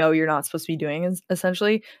that you're not supposed to be doing,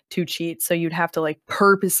 essentially, to cheat. So you'd have to like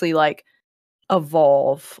purposely like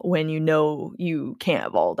evolve when you can't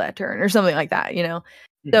evolve that turn or something like that,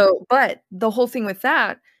 So, but the whole thing with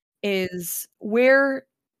that is where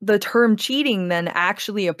the term cheating then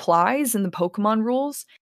actually applies in the Pokemon rules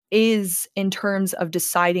is in terms of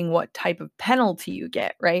deciding what type of penalty you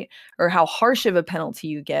get, right? Or how harsh of a penalty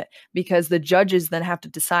you get, because the judges then have to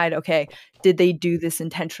decide, okay, did they do this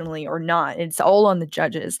intentionally or not? It's all on the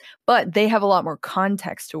judges, but they have a lot more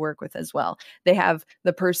context to work with as well. They have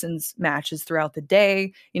the person's matches throughout the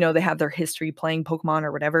day, they have their history playing Pokemon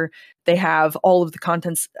or whatever. They have all of the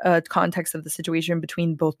context of the situation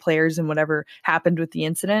between both players and whatever happened with the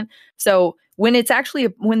incident. So when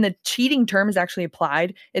the cheating term is actually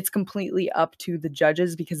applied, it's completely up to the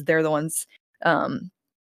judges because they're the ones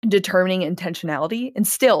determining intentionality. And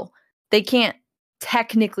still, they can't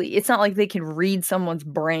technically, it's not like they can read someone's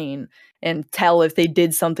brain and tell if they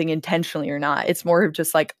did something intentionally or not. It's more of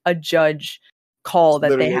just like a judge call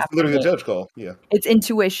that they have. It's literally a judge call. Yeah. It's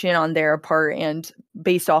intuition on their part and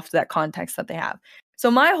based off of that context that they have.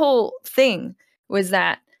 So my whole thing was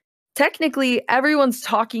that technically everyone's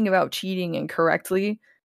talking about cheating incorrectly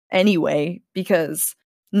anyway, because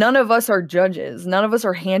none of us are judges. None of us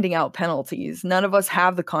are handing out penalties. None of us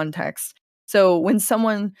have the context. So when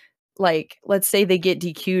someone, like, let's say they get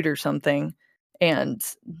DQ'd or something, and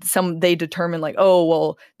they determine like, oh,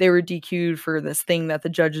 well, they were DQ'd for this thing that the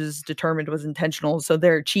judges determined was intentional, so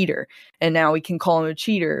they're a cheater. And now we can call them a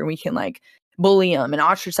cheater, and we can like bully them and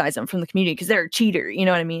ostracize them from the community because they're a cheater. You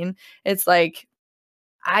know what I mean? It's like,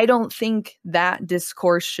 I don't think that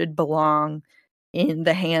discourse should belong in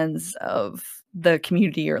the hands of the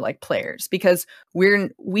community or like players, because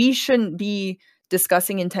we shouldn't be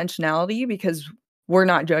discussing intentionality because we're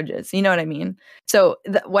not judges. You know what I mean? So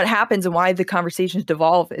what happens and why the conversations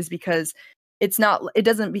devolve is because it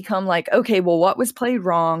doesn't become like, okay, well, what was played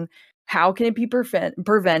wrong? How can it be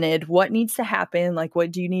prevented? What needs to happen? Like,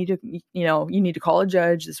 what do you need to, you need to call a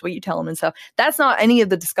judge. This is what you tell them and stuff. That's not any of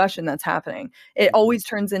the discussion that's happening. It always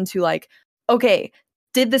turns into like, okay,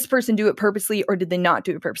 did this person do it purposely or did they not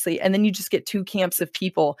do it purposely? And then you just get two camps of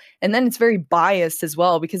people. And then it's very biased as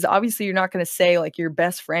well, because obviously you're not going to say like your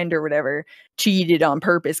best friend or whatever cheated on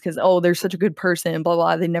purpose because, oh, they're such a good person and blah,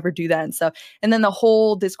 blah, they never do that and stuff. And then the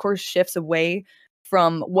whole discourse shifts away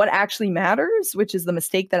from what actually matters, which is the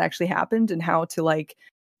mistake that actually happened and how to like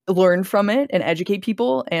learn from it and educate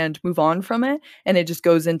people and move on from it. And it just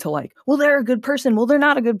goes into like, well, they're a good person. Well, they're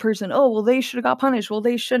not a good person. Oh, well, they should have got punished. Well,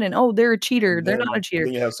 they shouldn't. Oh, they're a cheater. They're not a cheater.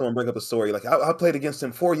 Then you have someone bring up a story like, I played against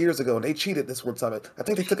them 4 years ago and they cheated this one time. I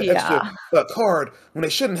think they took an extra card when they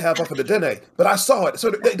shouldn't have off of the Dene, but I saw it.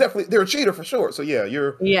 So they're a cheater for sure. So yeah,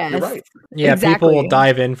 you're right. Yeah, exactly. People will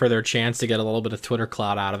dive in for their chance to get a little bit of Twitter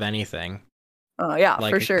clout out of anything. Oh yeah,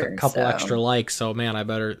 like for sure. A couple extra likes. So man, I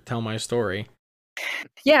better tell my story.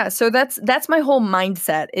 Yeah, so that's my whole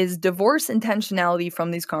mindset, is divorce intentionality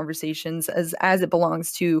from these conversations as it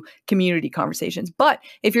belongs to community conversations. But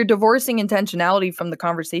if you're divorcing intentionality from the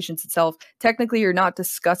conversations itself, technically you're not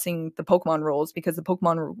discussing the Pokemon rules, because the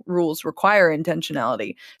Pokemon rules require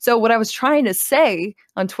intentionality. So what I was trying to say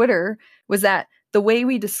on Twitter was that the way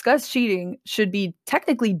we discuss cheating should be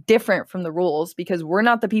technically different from the rules, because we're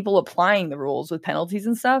not the people applying the rules with penalties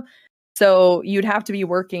and stuff. So you'd have to be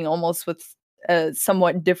working almost with a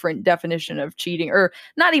somewhat different definition of cheating, or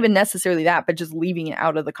not even necessarily that, but just leaving it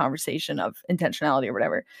out of the conversation of intentionality or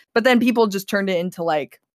whatever. But then people just turned it into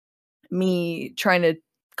like me trying to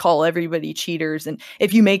call everybody cheaters. And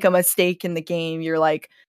if you make a mistake in the game, you're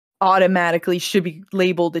like automatically should be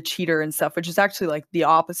labeled a cheater and stuff, which is actually like the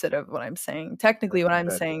opposite of what I'm saying. Technically, what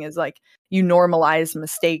I'm saying is like you normalize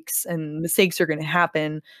mistakes, and mistakes are going to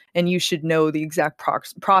happen, and you should know the exact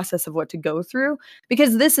process of what to go through,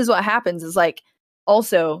 because this is what happens is like,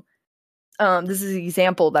 also, this is an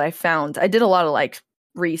example that I found. I did a lot of like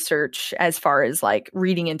research as far as like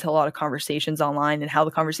reading into a lot of conversations online and how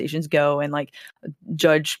the conversations go, and like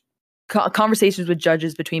conversations with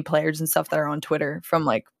judges between players and stuff that are on Twitter from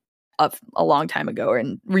like a long time ago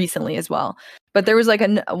and recently as well. But there was like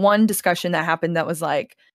one discussion that happened that was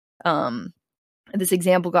like, this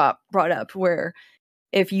example got brought up where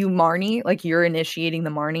if you Marnie, like you're initiating the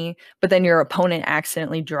Marnie, but then your opponent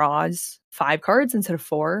accidentally draws 5 cards instead of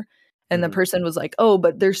 4. And the person was like, oh,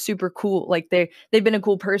 but they're super cool. Like they've been a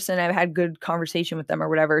cool person. I've had good conversation with them or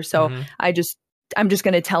whatever. So I'm just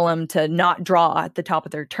going to tell them to not draw at the top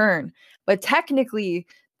of their turn. But technically,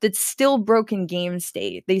 that's still broken game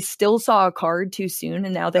state. They still saw a card too soon,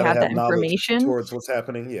 and now they have that information towards what's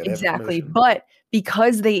happening. Yeah, exactly. But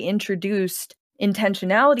because they introduced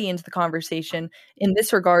intentionality into the conversation. In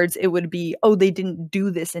this regards, it would be, oh, they didn't do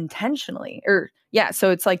this intentionally. Or yeah,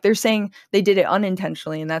 so it's like they're saying they did it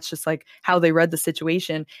unintentionally, and that's just like how they read the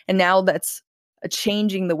situation. And now that's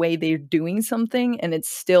changing the way they're doing something, and it's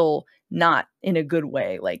still not in a good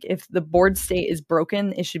way. Like if the board state is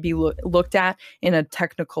broken, it should be looked at in a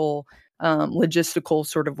technical logistical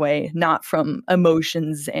sort of way, not from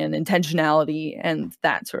emotions and intentionality and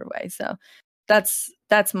that sort of way. So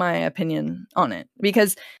that's my opinion on it,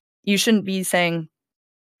 because you shouldn't be saying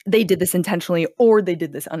they did this intentionally or they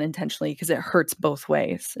did this unintentionally, because it hurts both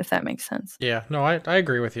ways, if that makes sense. Yeah, no, I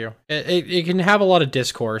agree with you. It can have a lot of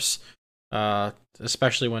discourse,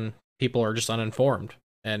 especially when people are just uninformed,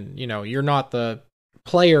 and you're not the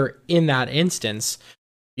player in that instance.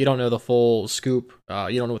 You don't know the full scoop.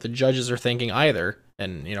 You don't know what the judges are thinking either,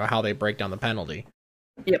 and how they break down the penalty.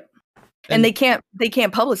 Yep. And they can't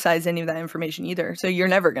publicize any of that information either, so you're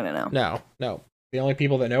never gonna know. No. The only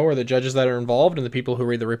people that know are the judges that are involved and the people who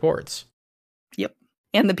read the reports. Yep.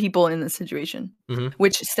 And the people in the situation, mm-hmm.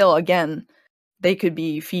 which still, again, they could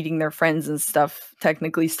be feeding their friends and stuff,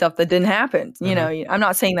 technically stuff that didn't happen. Mm-hmm. I'm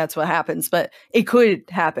not saying that's what happens, but it could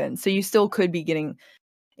happen. So you still could be getting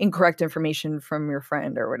incorrect information from your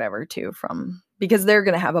friend or whatever too, because they're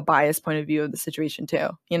going to have a biased point of view of the situation too.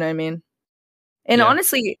 You know what I mean? And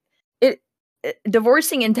honestly,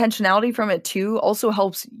 divorcing intentionality from it too also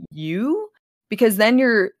helps you, because then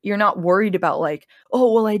you're not worried about like,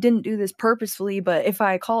 oh, well, I didn't do this purposefully, but if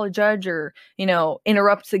I call a judge or,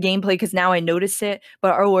 interrupt the gameplay because now I notice it,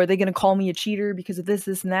 but are they going to call me a cheater because of this,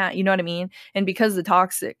 and that? You know what I mean? And because the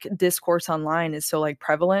toxic discourse online is so like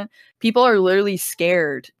prevalent, people are literally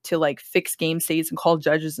scared to like fix game states and call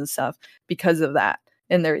judges and stuff because of that.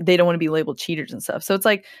 And they don't want to be labeled cheaters and stuff. So it's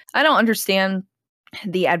like, I don't understand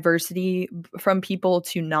the adversity from people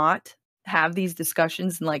to not have these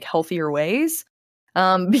discussions in like healthier ways,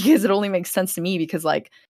 because it only makes sense to me, because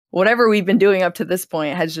like whatever we've been doing up to this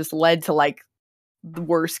point has just led to like the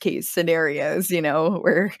worst case scenarios,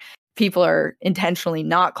 where people are intentionally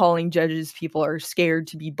not calling judges, people are scared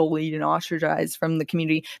to be bullied and ostracized from the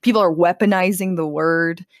community, people are weaponizing the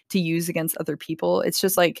word to use against other people. It's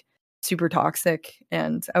just like super toxic,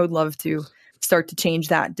 and I would love to start to change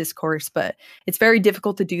that discourse, but it's very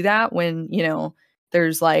difficult to do that when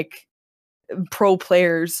there's like pro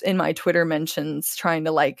players in my Twitter mentions trying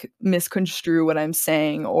to like misconstrue what I'm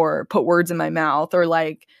saying or put words in my mouth or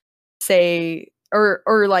like say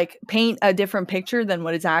or like paint a different picture than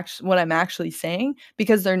what I'm actually saying,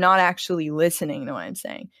 because they're not actually listening to what I'm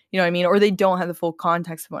saying. You know what I mean? Or they don't have the full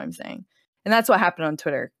context of what I'm saying. And that's what happened on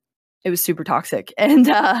Twitter. It was super toxic. And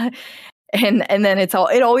then it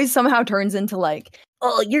always somehow turns into like,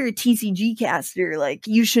 oh, you're a TCG caster, like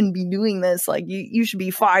you shouldn't be doing this, like you should be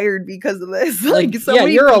fired because of this. Like so yeah,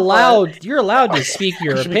 you're allowed to speak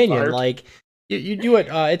your opinion. Like you do it.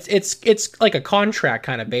 It's like a contract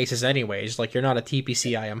kind of basis, anyways. Like you're not a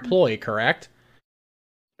TPCI employee, correct?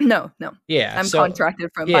 No. Yeah, I'm contracted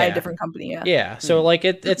by a different company. Yeah. Yeah. So like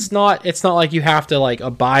it's not like you have to like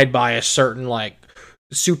abide by a certain like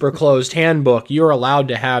super closed handbook. You're allowed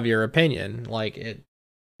to have your opinion. Like it.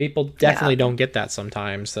 People definitely don't get that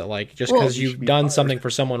sometimes, that like just because you've done something for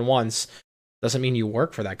someone once doesn't mean you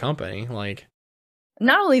work for that company. Like,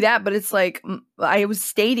 not only that, but it's like I was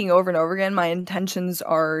stating over and over again, my intentions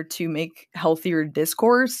are to make healthier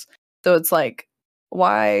discourse. So it's like,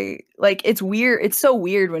 why? Like, it's weird. It's so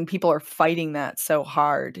weird when people are fighting that so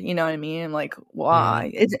hard. You know what I mean? I'm like,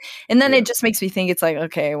 why? And then it just makes me think it's like,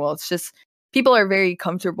 okay, well, it's just people are very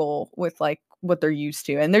comfortable with like what they're used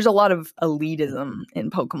to, and there's a lot of elitism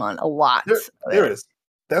in Pokemon. A lot. There is.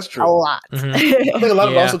 That's true. A lot. Mm-hmm. I think a lot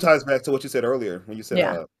of it also ties back to what you said earlier when you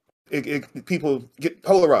said people get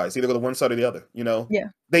polarized, either go to one side or the other.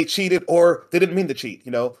 They cheated or they didn't mean to cheat.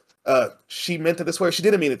 She meant it this way, or she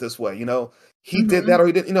didn't mean it this way. He did that or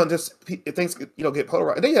he didn't. Just things get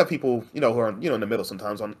polarized. And then you have people who are in the middle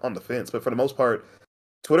sometimes on the fence, but for the most part,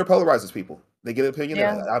 Twitter polarizes people. They get an opinion.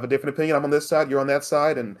 Yeah. I have a different opinion. I'm on this side. You're on that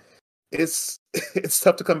side, and it's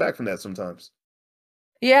tough to come back from that sometimes.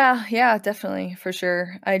 Yeah, definitely, for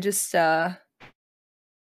sure. I just but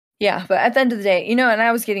at the end of the day, and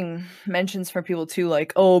I was getting mentions from people too,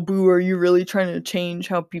 like, oh, Boo, are you really trying to change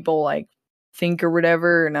how people like think or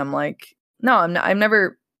whatever? And I'm like, no, I'm not. I'm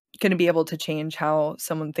never going to be able to change how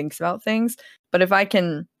someone thinks about things. But if I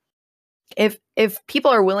can, if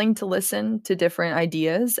people are willing to listen to different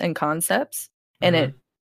ideas and concepts, and it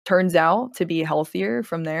turns out to be healthier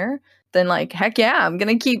from there, then like, heck yeah, I'm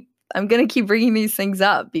gonna keep bringing these things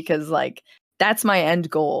up, because like that's my end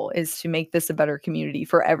goal, is to make this a better community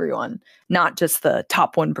for everyone, not just the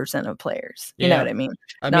top 1% of players. You know what I mean?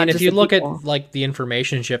 I Not mean, if just you the look people. at like the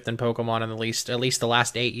information shift in Pokemon in at least the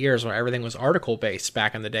last 8 years, where everything was article based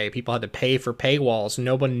back in the day, people had to pay for paywalls.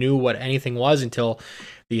 No one knew what anything was until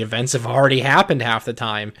the events have already happened half the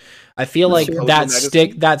time. I feel That's like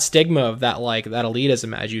true. that stigma of that, like that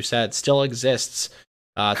elitism, as you said, still exists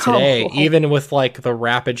today, Oh. even with like the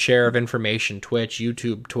rapid share of information, Twitch,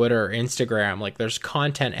 YouTube, Twitter, Instagram. Like there's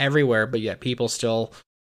content everywhere, but yet people still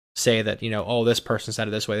say that, you know, oh, this person said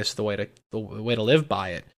it this way, this is the way to live by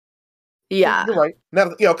it. Yeah. You're right.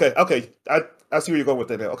 Now, yeah, okay. I see where you're going with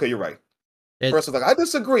that now. Okay, you're right. First, I was like, I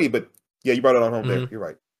disagree, but yeah, you brought it on home there. You're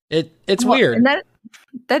right. It's weird. And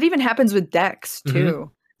that even happens with decks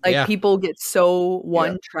too. Like people get so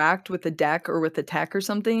one-tracked with a deck or with a tech or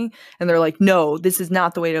something, and they're like, no, this is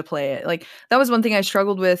not the way to play it. Like that was one thing I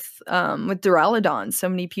struggled with Duraludon. So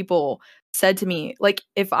many people said to me, like,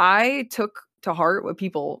 if I took to heart what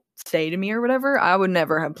people say to me or whatever, I would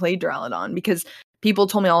never have played Duraludon, because people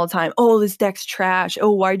told me all the time, oh, this deck's trash.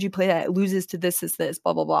 Oh, why'd you play that? It loses to this,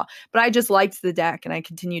 blah, blah, blah. But I just liked the deck and I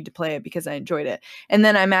continued to play it because I enjoyed it. And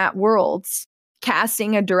then I'm at Worlds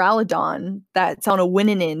casting a Duraludon that's on a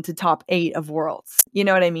winning in to top 8 of Worlds. You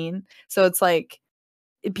know what I mean? So it's like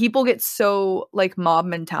people get so like mob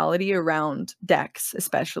mentality around decks,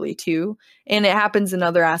 especially too. And it happens in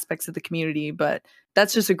other aspects of the community, but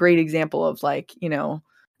that's just a great example of like, you know,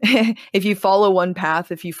 if you follow one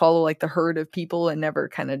path, if you follow like the herd of people and never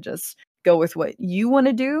kind of just go with what you want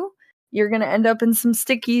to do, you're going to end up in some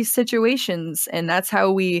sticky situations. And that's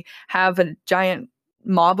how we have a giant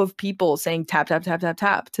mob of people saying tap, tap, tap, tap,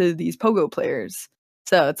 tap to these pogo players.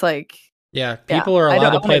 So it's like, yeah, people are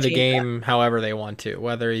allowed to play the game that however they want to,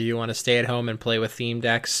 whether you want to stay at home and play with theme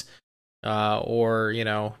decks, or, you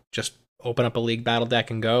know, just open up a League Battle deck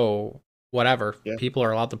and go. Whatever. Yeah. People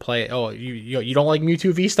are allowed to play. Oh, you don't like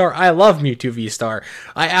Mewtwo V-Star? I love Mewtwo V-Star.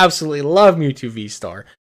 I absolutely love Mewtwo V-Star.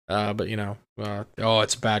 But you know,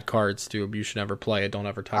 it's bad cards, dude. You should never play it. Don't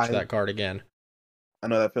ever touch that card again. I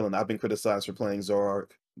know that feeling. I've been criticized for playing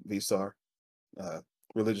Zoroark V-Star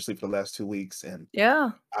religiously for the last 2 weeks, and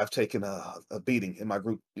I've taken a beating in my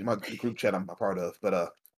group chat I'm a part of.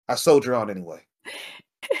 But I soldier on anyway.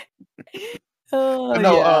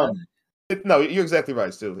 No, you're exactly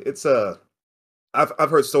right, Stu. It's I've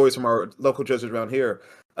heard stories from our local judges around here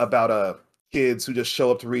about kids who just show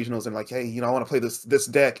up to regionals and like, hey, you know, I want to play this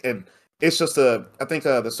deck, and it's just I think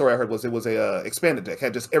the story I heard was it was a expanded deck,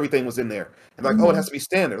 had just everything was in there, and like, oh, it has to be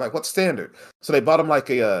standard. Like, what's standard? So they bought them like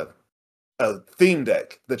a theme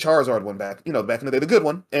deck, the Charizard one back in the day, the good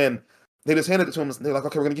one, and they just handed it to him. They're like,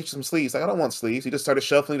 okay, we're gonna get you some sleeves. Like, I don't want sleeves. He just started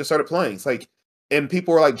shuffling, just started playing. It's like. And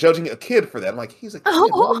people were like judging a kid for that. I'm like, he's a kid.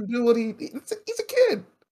 Let him do what he's a kid.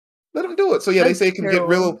 Let him do it. So yeah, they say it can get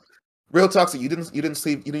real toxic. You didn't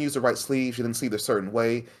use the right sleeves. You didn't sleeve a certain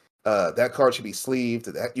way. That card should be sleeved.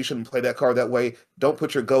 That you shouldn't play that card that way. Don't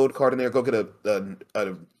put your gold card in there. Go get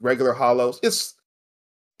a regular hollows.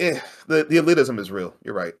 The elitism is real.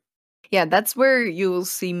 You're right. Yeah, that's where you'll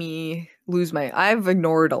see me lose I've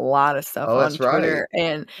ignored a lot of stuff on Twitter,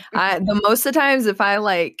 and the most of the times if I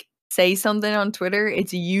like say something on Twitter,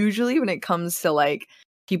 it's usually when it comes to like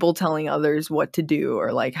people telling others what to do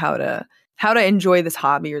or like how to enjoy this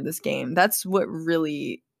hobby or this game. That's what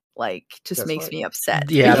really like just makes me upset.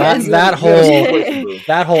 Yeah, that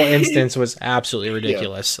whole instance was absolutely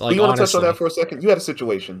ridiculous. Like, you want to touch on that for a second? You had a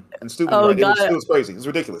situation, and Stu was right. It was crazy. It was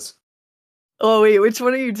ridiculous. Oh wait, which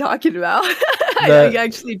one are you talking about? I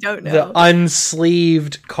actually don't know. The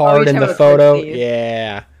unsleeved card in the photo.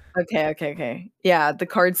 Yeah. Okay. Yeah, the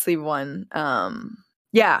card sleeve one.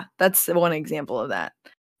 Yeah, that's one example of that.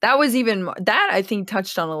 That was that I think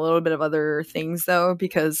touched on a little bit of other things though,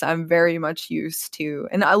 because I'm very much used to,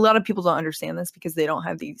 and a lot of people don't understand this because they don't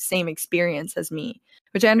have the same experience as me,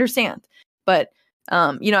 which I understand. But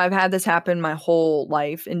you know, I've had this happen my whole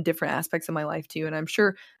life in different aspects of my life too, and I'm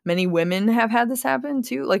sure many women have had this happen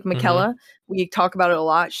too. Like Michaela, we talk about it a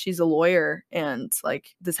lot. She's a lawyer, and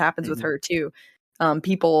like this happens with her too.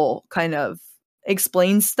 People kind of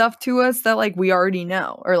explain stuff to us that like we already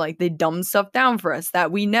know, or like they dumb stuff down for us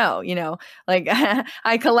that we know, you know, like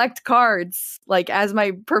I collect cards like as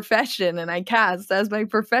my profession, and I cast as my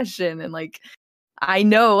profession, and like I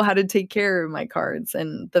know how to take care of my cards,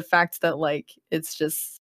 and the fact that like it's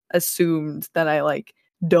just assumed that I like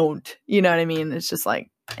don't, you know what I mean? It's just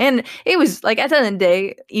like, and it was like at the end of the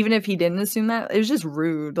day, even if he didn't assume that, it was just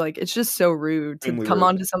rude. Like it's just so rude to come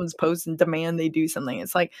onto someone's post and demand they do something.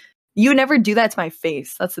 It's like, you never do that to my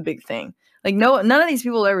face. That's the big thing. Like, none of these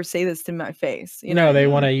people ever say this to my face. You know, they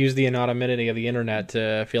want to use the anonymity of the internet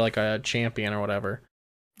to feel like a champion or whatever.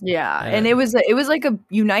 Yeah, and it was like a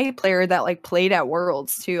Unite player that like played at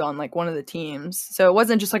Worlds too on like one of the teams, so it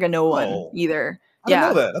wasn't just like a no one either. I didn't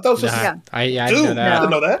know that. I thought it was just I didn't know that. I didn't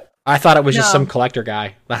know that. I thought it was just some collector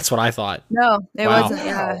guy. That's what I thought. No, it wasn't.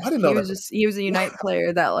 Yeah, I didn't know that. He was a Unite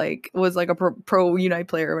player that like was like a pro Unite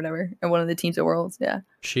player or whatever, and one of the teams at Worlds. Yeah.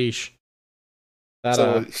 Sheesh.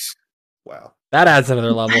 Wow. That adds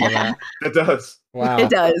another level to that. It does. Wow. It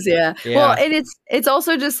does, yeah. Well, and it's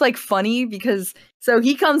also just like funny because so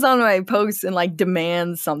he comes on my post and like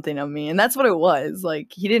demands something of me, and that's what it was.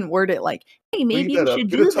 Like he didn't word it like, "Hey, maybe you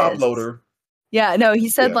should do this." Top loader. Yeah, no, he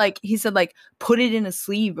said like put it in a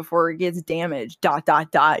sleeve before it gets damaged. ... You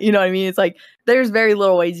know what I mean? It's like there's very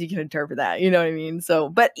little ways you can interpret that. You know what I mean? So,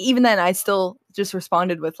 but even then, I still just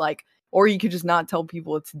responded with like, or you could just not tell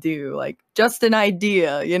people what to do, like just an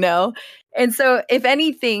idea, you know? And so if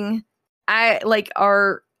anything, I like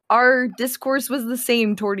our discourse was the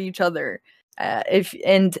same toward each other.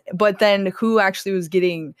 But then who actually was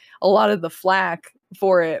getting a lot of the flack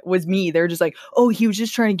for it was me. They're just like, oh, he was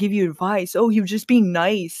just trying to give you advice. Oh, he was just being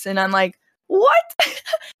nice. And I'm like, what?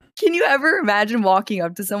 Can you ever imagine walking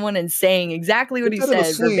up to someone and saying exactly what he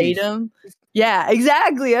said verbatim? Yeah,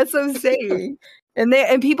 exactly. That's what I'm saying.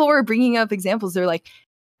 And people were bringing up examples. They're like,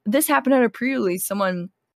 this happened at a pre-release. Someone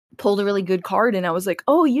pulled a really good card, and I was like,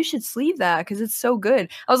 oh, you should sleeve that because it's so good.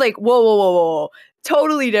 I was like, whoa.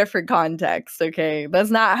 Totally different context, okay?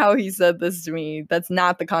 That's not how he said this to me. That's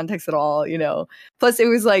not the context at all, you know? Plus, it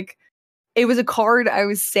was a card I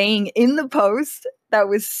was saying in the post that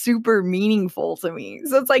was super meaningful to me.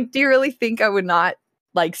 So it's like, do you really think I would not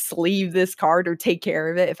like sleeve this card or take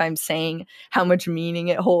care of it if I'm saying how much meaning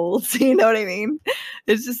it holds? You know what I mean?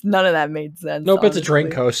 It's just none of that made sense. Nope, honestly. It's a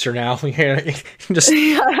drink coaster now. Just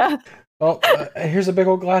oh, here's a big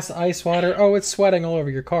old glass of ice water. Oh, it's sweating all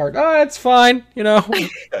over your card. Oh, it's fine. You know,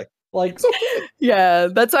 like yeah,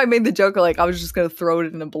 that's why I made the joke. Like I was just gonna throw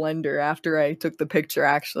it in a blender after I took the picture,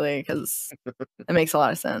 actually, because it makes a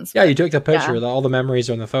lot of sense. Yeah, you took the picture. Yeah. All the memories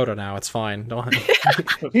are in the photo now. It's fine.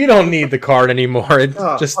 You don't need the card anymore.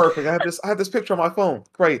 It's just perfect. I have this picture on my phone.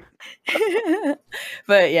 Great.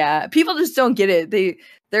 But yeah, people just don't get it.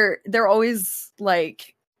 They're always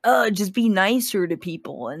like, just be nicer to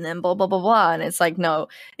people and then blah, blah, blah, blah. And it's like, no,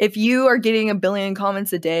 if you are getting a billion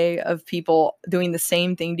comments a day of people doing the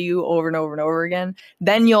same thing to you over and over and over again,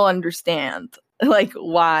 then you'll understand like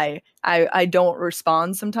why I don't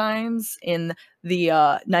respond sometimes in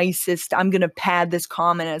the nicest, I'm going to pad this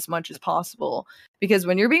comment as much as possible. Because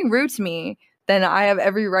when you're being rude to me, then I have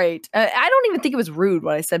every right. I don't even think it was rude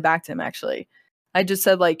what I said back to him, actually. I just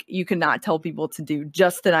said, like, you cannot tell people to do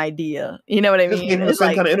just an idea. You know what I mean? Just gave him the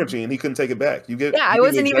same kind of energy, and he couldn't take it back. I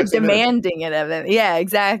wasn't even demanding it of him. Yeah,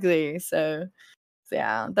 exactly. So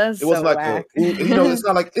yeah, that's it wasn't so like whack. it's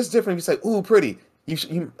not like it's different if you say, "Ooh, pretty."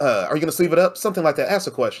 Are you gonna sleeve it up? Something like that. Ask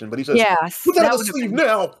a question, but he just put that on the sleeve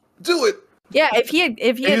now. Do it. Yeah, if he had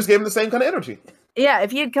just gave him the same kind of energy. Yeah,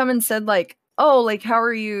 if he had come and said like, oh, like, how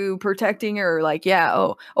are you protecting her? Or like, yeah,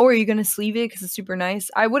 oh, are you going to sleeve it because it's super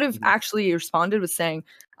nice? I would have actually responded with saying,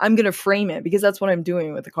 I'm going to frame it because that's what I'm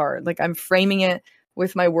doing with the card. Like, I'm framing it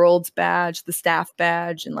with my Worlds badge, the staff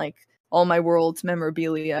badge, and like all my Worlds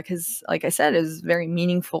memorabilia because, like I said, it was a very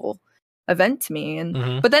meaningful event to me.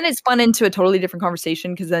 And but then it spun into a totally different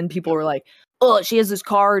conversation because then people were like, oh, she has this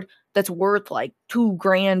card that's worth like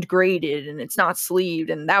 $2,000 graded and it's not sleeved.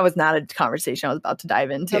 And that was not a conversation I was about to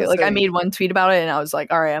dive into. Like I made one tweet about it and I was like,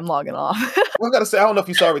 all right, I'm logging off. Well, I gotta say, I don't know if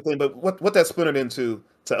you saw everything, but what that splintered into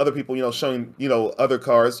to other people, you know, showing, you know, other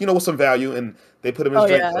cards, you know, with some value, and they put them in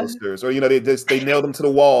drink posters, or, you know, they nailed them to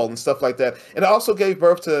the wall and stuff like that. And it also gave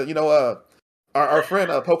birth to, you know, our friend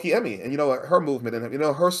Pokey Emmy, and, you know, her movement and, you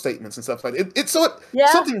know, her statements and stuff like that.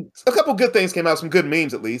 Something, a couple good things came out, some good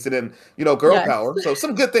memes at least, and then, you know, girl power. So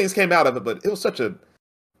some good things came out of it, but it was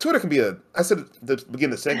Twitter can be I said at the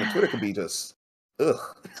beginning of the segment, Twitter can be just, ugh.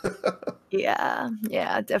 Yeah,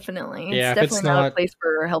 definitely. Yeah, it's definitely not a place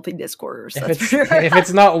for healthy discourse. If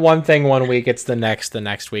it's not one thing one week, it's the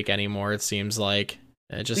next week anymore, it seems like.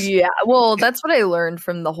 Yeah, well, that's what I learned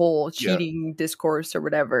from the whole cheating discourse or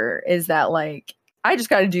whatever, is that like I just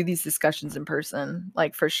got to do these discussions in person,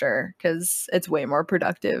 like for sure, because it's way more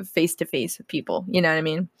productive face to face with people. You know what I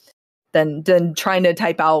mean? Than trying to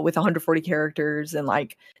type out with 140 characters and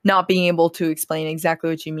like not being able to explain exactly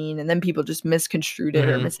what you mean, and then people just misconstrued it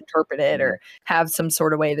or misinterpret it or have some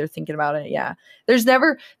sort of way they're thinking about it. Yeah, there's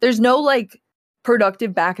no like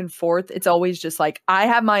productive back and forth. It's always just like, I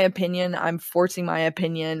have my opinion, I'm forcing my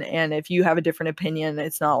opinion, and if you have a different opinion,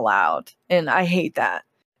 it's not allowed. And I hate that.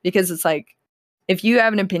 because it's like, if you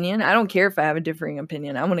have an opinion, I don't care if I have a differing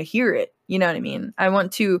opinion. I want to hear it. You know what I mean?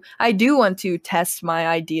 I do want to test my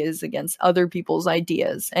ideas against other people's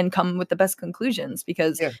ideas and come with the best conclusions,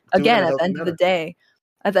 because again, at the end of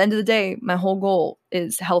the day, my whole goal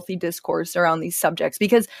is healthy discourse around these subjects,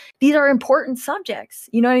 because these are important subjects.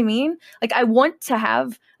 You know what I mean? Like, I want to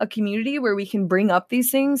have a community where we can bring up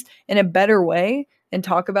these things in a better way and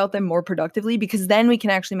talk about them more productively, because then we can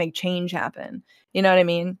actually make change happen. You know what I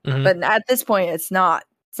mean? Mm-hmm. But at this point, it's not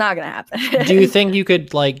going to happen. Do you think you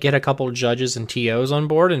could like get a couple of judges and TOs on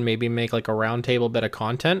board and maybe make like a roundtable bit of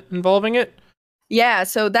content involving it? Yeah,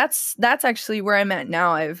 so that's actually where I'm at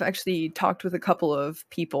now. I've actually talked with a couple of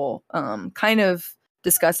people, kind of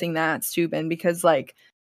discussing that, Steuben, because like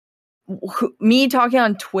me talking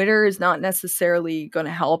on Twitter is not necessarily going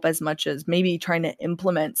to help as much as maybe trying to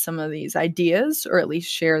implement some of these ideas, or at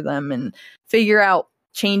least share them and figure out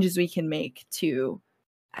changes we can make to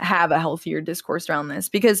have a healthier discourse around this.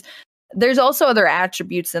 Because there's also other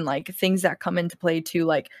attributes and like things that come into play too.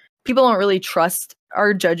 Like, people don't really trust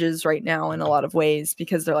our judges right now in a lot of ways,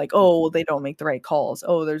 because they're like, oh, they don't make the right calls.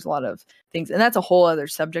 Oh, there's a lot of things. And that's a whole other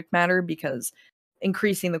subject matter, because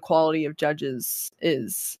increasing the quality of judges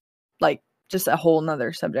is like just a whole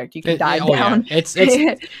nother subject. You can dive down. Yeah.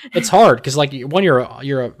 It's hard, because like when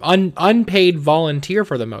you're an unpaid volunteer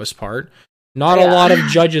for the most part, not a lot of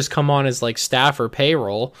judges come on as like staff or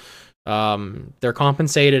payroll. They're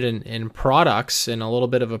compensated in products and a little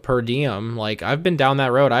bit of a per diem. Like, I've been down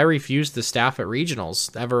that road. I refuse to staff at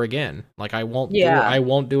regionals ever again. Like, I won't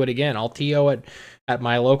do it again. I'll TO at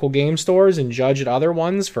my local game stores and judge at other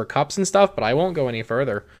ones for cups and stuff, but I won't go any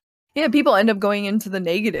further. Yeah, people end up going into the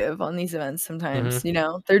negative on these events sometimes. Mm-hmm. You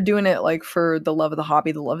know, they're doing it like for the love of the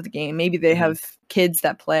hobby, the love of the game. Maybe they have kids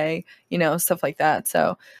that play, you know, stuff like that.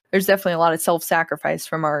 So there's definitely a lot of self-sacrifice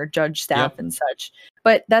from our judge staff and such.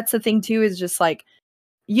 But that's the thing too, is just like,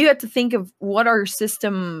 you have to think of what our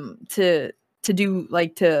system to do,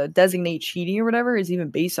 like to designate cheating or whatever, is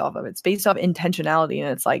even based off of. It's based off intentionality, and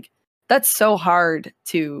it's like, that's so hard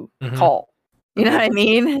to call. You know what I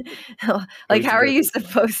mean? Like, how are you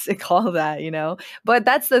supposed to call that, you know? But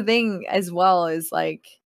that's the thing as well, is like,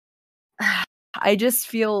 I just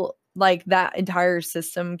feel like that entire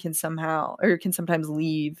system can sometimes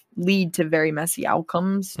lead to very messy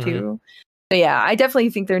outcomes too. So yeah, I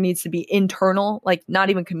definitely think there needs to be internal, like not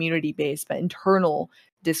even community based, but internal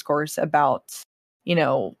discourse about, you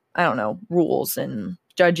know, I don't know, rules and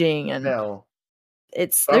judging and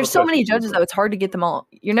there's so many judges that it's hard to get them all.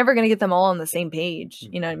 You're never going to get them all on the same page.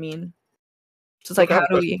 You know what I mean? So it's like, how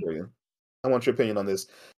do we? I want your opinion on this.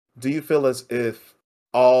 Do you feel as if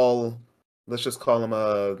all, let's just call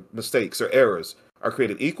them mistakes or errors, are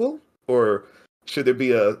created equal, or should there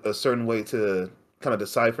be a certain way to kind of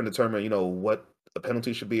decipher and determine, you know, what a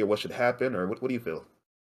penalty should be or what should happen, or what do you feel?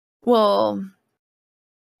 Well,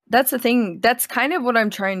 that's the thing. That's kind of what I'm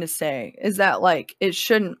trying to say, is that like, it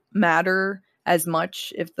shouldn't matter as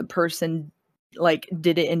much if the person like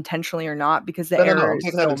did it intentionally or not, because the error I'm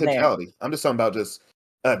taking that intentionality. I'm just talking about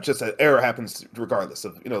just an error happens regardless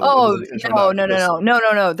of, you know. Oh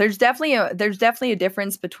no. There's definitely a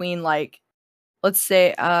difference between, like, let's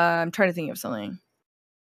say I'm trying to think of something.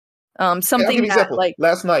 Something that, like,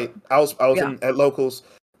 last night I was at locals.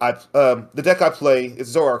 The deck I play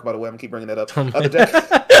is Zoroark, by the way. I'm keep bringing that up. The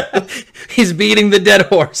deck. He's beating the dead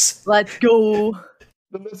horse. Let's go.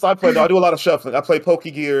 The list I play, I do a lot of shuffling. I play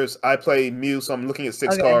Pokegears. I play Mew, so I'm looking at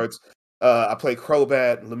 6 cards. I play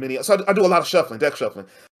Crobat, Luminia. So I do a lot of shuffling, deck shuffling.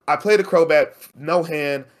 I play the Crobat, no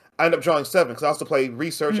hand. I end up drawing 7 because I also play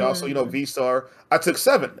Research. I also, you know, V-Star. I took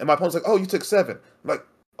 7, and my opponent's like, "Oh, you took 7." I'm like,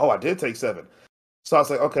 "Oh, I did take 7." So I was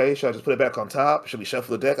like, "Okay, should I just put it back on top? Should we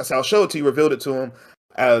shuffle the deck?" I said, "I'll show it to you." Revealed it to him.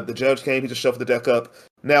 The judge came. He just shuffled the deck up.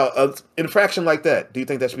 Now, an infraction like that, do you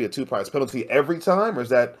think that should be a 2-prize penalty every time, or is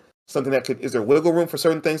that something that is there wiggle room for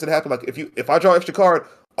certain things that happen? Like, if I draw extra card,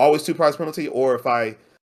 always 2-prize penalty, or if I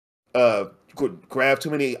grab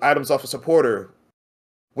too many items off a supporter,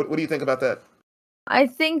 what do you think about that? I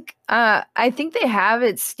think they have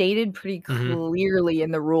it stated pretty clearly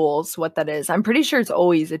in the rules what that is. I'm pretty sure it's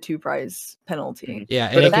always a 2-prize penalty. Yeah,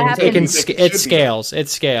 and it scales. It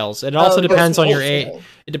scales. It also depends on your age.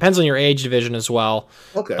 It depends on your age division as well.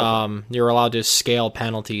 Okay. You're allowed to scale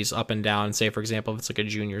penalties up and down. Say, for example, if it's like a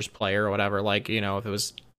juniors player or whatever, like, you know, if it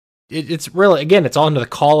was, it's really, again, it's all into the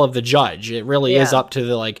call of the judge. It really is up to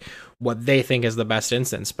the, like, what they think is the best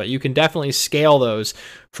instance, but you can definitely scale those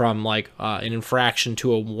from like an infraction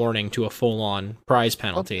to a warning to a full-on prize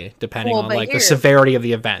penalty, depending on like the severity of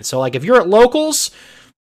the event. So like if you're at locals,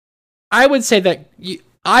 I would say that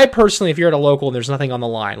I personally, if you're at a local and there's nothing on the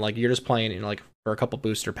line, like you're just playing, you know, like for a couple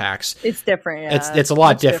booster packs. It's different. Yeah, it's a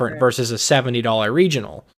lot different versus a $70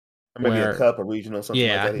 regional. Or maybe a cup, a regional, something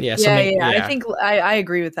like that. Yeah. I think I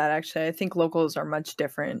agree with that. Actually, I think locals are much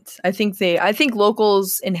different. I think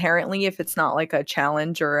locals inherently, if it's not like a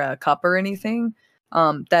challenge or a cup or anything,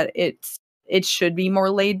 that it should be more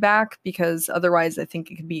laid back, because otherwise I think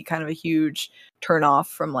it could be kind of a huge turn off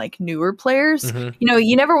from like newer players. Mm-hmm. You know,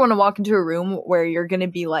 you never want to walk into a room where you're going to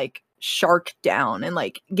be like shark down and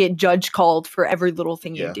like get judge called for every little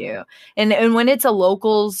thing you do. And when it's a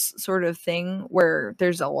locals sort of thing where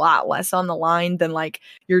there's a lot less on the line than like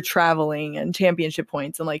you're traveling and championship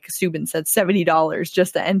points, and like Subin said, $70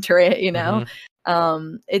 just to enter it, you know.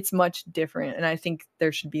 It's much different, and I think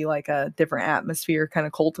there should be like a different atmosphere kind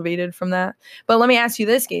of cultivated from that. But let me ask you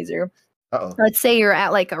this, Gazer. Let's say you're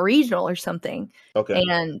at like a regional or something,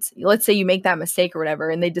 and let's say you make that mistake or whatever,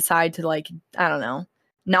 and they decide to like, I don't know,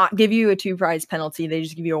 not give you a 2 prize penalty, they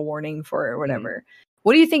just give you a warning for it or whatever.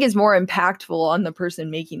 What do you think is more impactful on the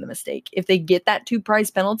person making the mistake, if they get that 2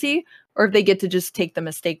 prize penalty, or if they get to just take the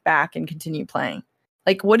mistake back and continue playing?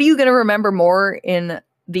 Like, what are you going to remember more in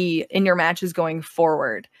your matches going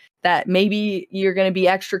forward, that maybe you're going to be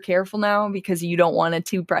extra careful now because you don't want a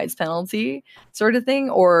 2 prize penalty sort of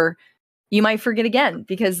thing, or you might forget again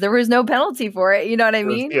because there was no penalty for it. You know what I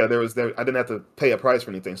mean? I didn't have to pay a price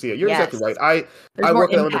for anything. So yeah, you're exactly right. I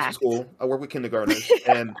work at elementary school. I work with kindergartners,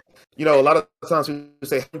 and you know, a lot of times we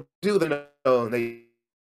say, "Do the no," and they,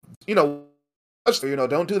 don't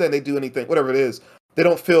do that. And they do anything, whatever it is. They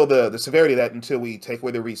don't feel the severity of that until we take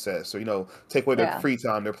away their recess, or take away their free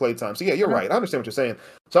time, their play time. So yeah, you're right. I understand what you're saying.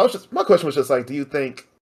 So my question was just like, do you think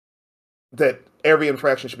that every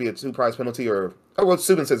infraction should be a 2 prize penalty, or what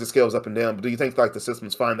Subin says it scales up and down, but do you think like the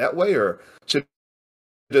system's fine that way, or should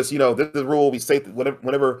just, this is the rule, we say that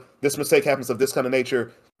whenever this mistake happens of this kind of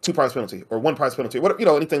nature, 2 prize penalty or 1 prize penalty,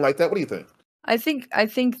 whatever, anything like that? What do you think? I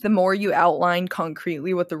think the more you outline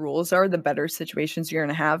concretely what the rules are, the better situations you're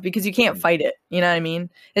going to have, because you can't fight it. You know what I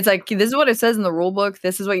mean? It's like, this is what it says in the rule book.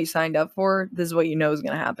 This is what you signed up for. This is what you know is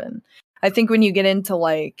going to happen. I think when you get into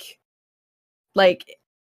like,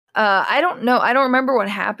 I don't know. I don't remember what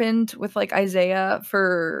happened with like Isaiah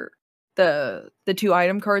for the 2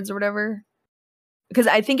 item cards or whatever, because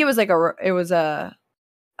I think it was like I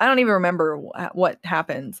don't even remember what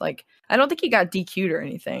happened. Like, I don't think he got DQ'd or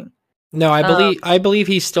anything. No, I believe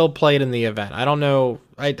he still played in the event. I don't know.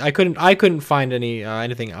 I couldn't find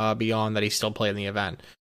anything beyond that he still played in the event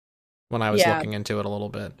when I was looking into it a little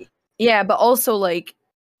bit. Yeah, but also like,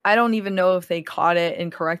 I don't even know if they caught it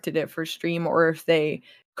and corrected it for stream, or if they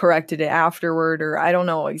corrected it afterward, or I don't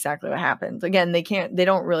know exactly what happened. Again, they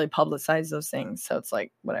don't really publicize those things, so it's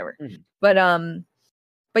like whatever. But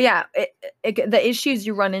yeah, the issues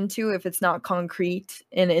you run into if it's not concrete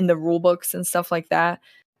in the rule books and stuff like that,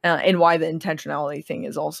 and why the intentionality thing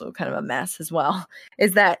is also kind of a mess as well,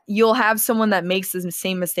 is that you'll have someone that makes the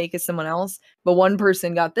same mistake as someone else, but one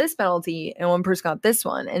person got this penalty and one person got this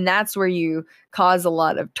one. And that's where you cause a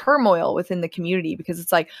lot of turmoil within the community, because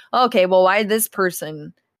it's like, okay, well, why did this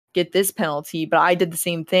person get this penalty, but I did the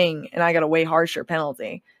same thing and I got a way harsher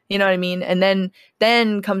penalty? You know what I mean? And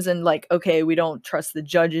then comes in like, okay, we don't trust the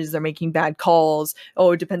judges. They're making bad calls.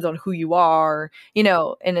 Oh, it depends on who you are,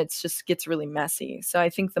 and it's just gets really messy. So I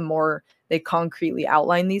think the more they concretely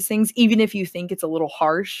outline these things, even if you think it's a little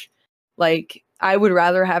harsh, like I would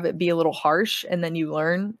rather have it be a little harsh and then you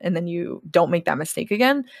learn and then you don't make that mistake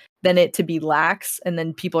again, than it to be lax and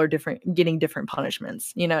then people are getting different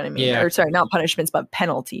punishments. You know what I mean? Yeah. Or sorry, not punishments, but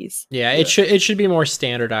penalties. Yeah, it should be more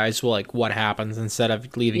standardized, like what happens, instead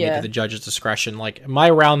of leaving it to the judge's discretion. Like my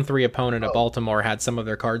round 3 opponent at Baltimore had some of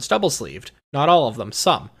their cards double sleeved, not all of them,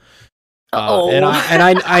 some. And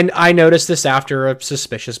I noticed this after a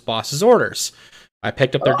suspicious boss's orders. I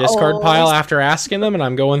picked up their discard pile after asking them, and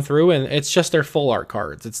I'm going through, and it's just their full art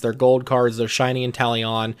cards. It's their gold cards, their shiny and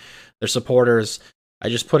Talion, their supporters. I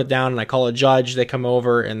just put it down and I call a judge. They come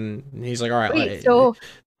over and he's like, "All right." Wait, so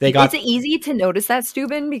is it easy to notice that,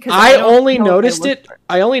 Steuben? Because I only noticed it.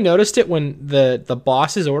 I only noticed it when the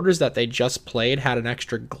boss's orders that they just played had an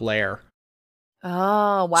extra glare.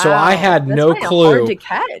 Oh wow! So I had no clue. Hard to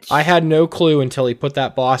catch. I had no clue until he put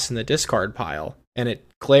that boss in the discard pile, and it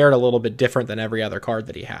glared a little bit different than every other card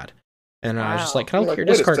that he had. And I was just like, "Can I look at your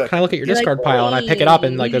discard? Can I look at your discard pile?" And I pick it up,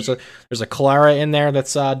 and like there's a Clara in there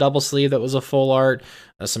that's double sleeve that was a full art,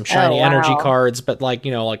 some shiny energy cards, but like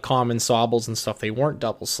like common Sobbles and stuff, they weren't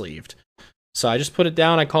double sleeved. So I just put it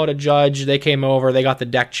down. I called a judge. They came over. They got the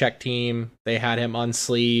deck check team. They had him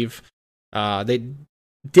unsleeve. They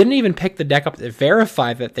didn't even pick the deck up to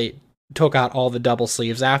verify that they took out all the double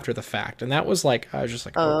sleeves after the fact, and that was like I was just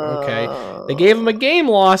like, okay. They gave him a game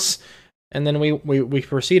loss. and then we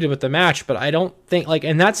proceeded with the match. But I don't think, like,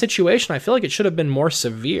 in that situation, I feel like it should have been more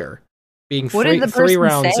severe, being three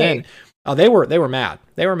rounds in. Oh, they were mad.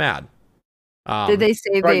 They were mad. Did they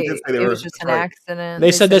say it was just an accident?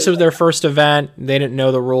 They said this was their first event. They didn't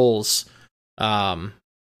know the rules. But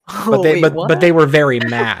they were very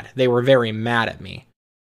mad. They were very mad at me.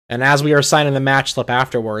 And as we were signing the match slip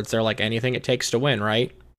afterwards, they're like, anything it takes to win,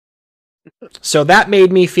 right? So that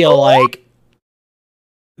made me feel like,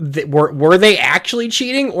 were they actually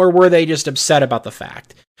cheating, or were they just upset about the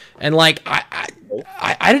fact? And like, I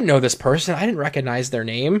didn't know this person. I didn't recognize their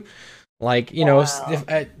name. Like, you know,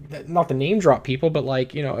 not the name drop people, but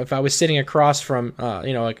like, you know, if I was sitting across from,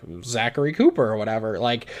 you know, like Zachary Cooper or whatever,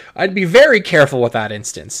 like, I'd be very careful with that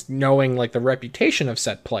instance, knowing like the reputation of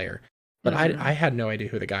said player. But I had no idea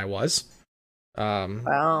who the guy was.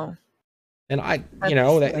 Wow. And you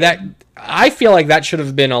know, that I feel like that should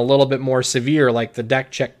have been a little bit more severe. Like the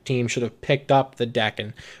deck check team should have picked up the deck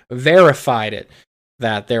and verified it,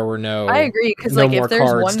 that there were no. I agree, because like if there's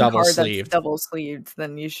one card that's double sleeved,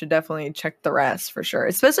 then you should definitely check the rest for sure.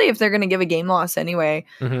 Especially if they're going to give a game loss anyway.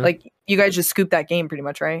 Mm-hmm. Like you guys just scoop that game pretty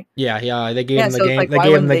much, right? Yeah. They gave him the game. Like, they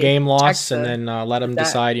gave him the game loss, and then let him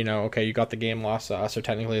decide. You know, okay, you got the game loss, so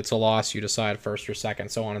technically it's a loss. You decide first or second,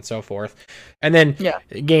 so on and so forth. And then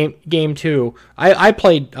game two, I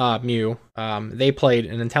played Mew. They played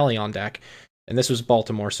an Inteleon deck, and this was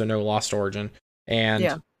Baltimore, so no Lost Origin.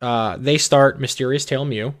 And they start Mysterious Tail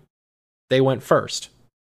Mew. They went first.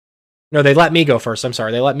 No, they let me go first. I'm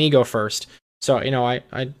sorry, they let me go first. So, you know, I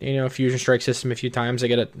Fusion Strike system a few times. I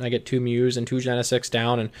get 2 Mews and 2 Genesix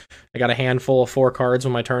down, and I got a handful of 4 cards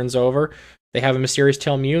when my turn's over. They have a Mysterious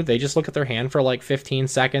Tail Mew. They just look at their hand for like 15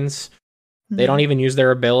 seconds. Mm-hmm. They don't even use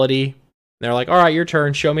their ability. They're like, all right, your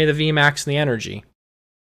turn. Show me the VMAX and the energy.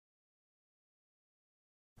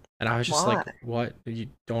 And I was just like, what? You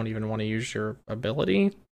don't even want to use your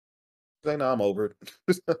ability? Like, no, I'm over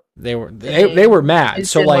it. They were mad. They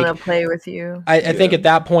so like, want to play with you. I think at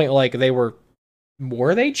that point, like,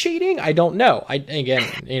 were they cheating? I don't know. I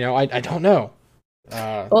don't know.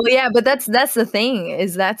 Well, yeah, but that's the thing,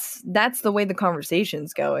 is that's the way the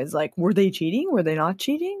conversations go, is like, were they cheating? Were they not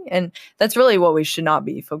cheating? And that's really what we should not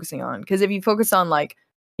be focusing on. Because if you focus on, like,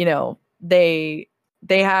 you know, they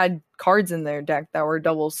had cards in their deck that were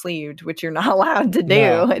double sleeved, which you're not allowed to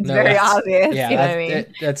do. It's very obvious. Yeah, you know what I mean?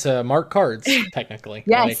 That's marked cards, technically.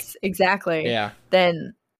 Yes, like, exactly. Yeah.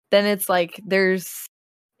 Then it's like,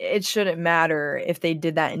 it shouldn't matter if they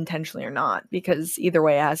did that intentionally or not, because either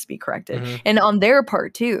way it has to be corrected. Mm-hmm. And on their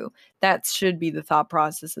part too, that should be the thought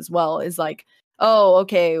process as well, is like, oh,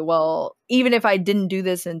 okay, well, even if I didn't do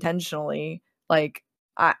this intentionally, like,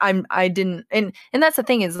 I didn't, and that's the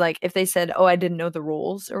thing, is like, if they said, oh, I didn't know the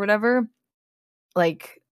rules or whatever,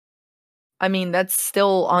 like, I mean, that's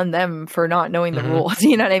still on them for not knowing the rules.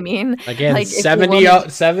 You know what I mean? Again, like,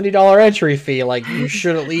 $70 entry fee. Like, you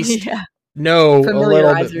should at least know a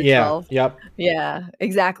little bit. Yourself. Yeah. Yep. Yeah,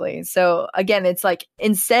 exactly. So again, it's like,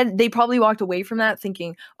 instead they probably walked away from that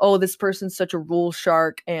thinking, oh, this person's such a rule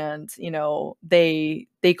shark, and you know, they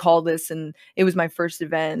call this, and it was my first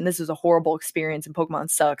event, and this was a horrible experience, and Pokemon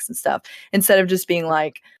sucks and stuff. Instead of just being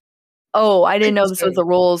like, oh, I didn't know this was the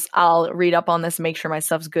rules. I'll read up on this and make sure my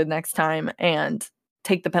stuff's good next time, and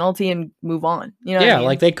take the penalty and move on. You know what I mean?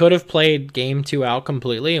 Like, they could have played game 2 out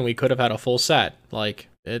completely, and we could have had a full set. Like,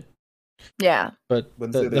 it. Yeah. But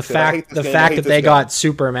the fact that they got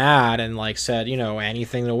super mad and like said, you know,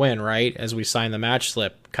 anything to win, right? As we signed the match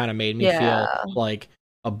slip, kind of made me feel like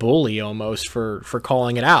a bully almost for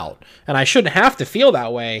calling it out. And I shouldn't have to feel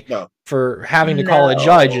that way for having to call a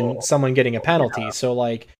judge and someone getting a penalty. So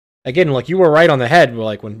like, again, like, you were right on the head.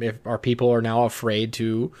 Like, if our people are now afraid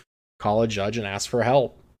to call a judge and ask for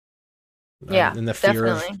help. Yeah. In the fear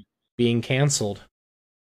of being canceled.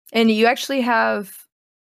 And you actually have,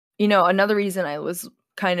 you know, another reason I was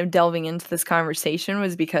kind of delving into this conversation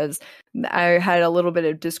was because I had a little bit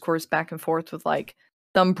of discourse back and forth with like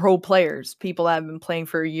some pro players, people that have been playing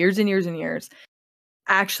for years and years and years,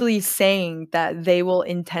 actually saying that they will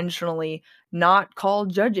intentionally not call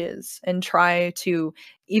judges and try to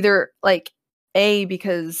either like,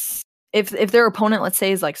 because if their opponent, let's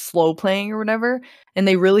say, is like slow playing or whatever, and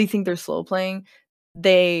they really think they're slow playing,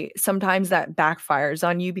 sometimes that backfires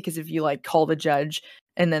on you, because if you like call the judge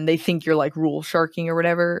and then they think you're like rule sharking or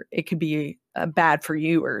whatever, it could be bad for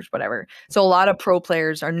you or whatever. So a lot of pro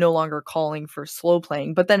players are no longer calling for slow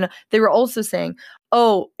playing, but then they were also saying,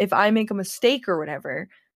 oh, if I make a mistake or whatever,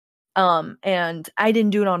 and I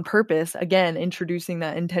didn't do it on purpose, again, introducing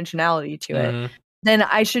that intentionality to it, then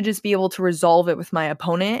I should just be able to resolve it with my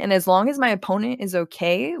opponent. And as long as my opponent is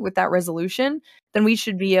okay with that resolution, then we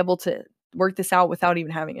should be able to work this out without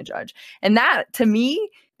even having a judge. And that, to me,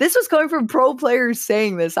 this was coming from pro players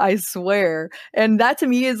saying this, I swear. And that to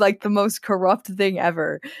me is like the most corrupt thing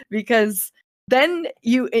ever, because then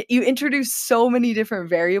you introduce so many different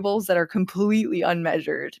variables that are completely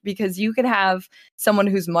unmeasured, because you could have someone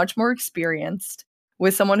who's much more experienced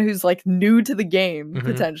with someone who's like new to the game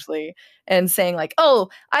potentially, and saying like, oh,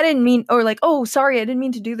 I didn't mean, or like, oh, sorry, I didn't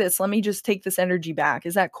mean to do this. Let me just take this energy back.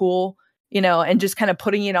 Is that cool? You know, and just kind of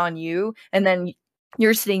putting it on you. And then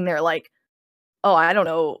you're sitting there like, oh, I don't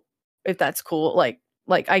know if that's cool. Like,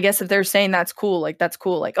 I guess if they're saying that's cool, like, that's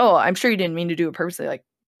cool. Like, oh, I'm sure you didn't mean to do it purposely. Like,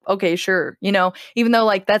 okay, sure. You know, even though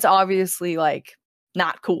like that's obviously like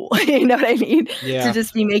not cool. You know what I mean? Yeah. To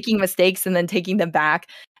just be making mistakes and then taking them back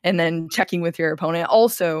and then checking with your opponent.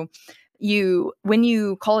 Also, when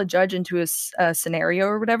you call a judge into a scenario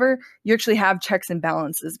or whatever, you actually have checks and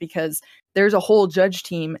balances, because there's a whole judge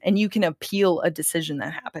team and you can appeal a decision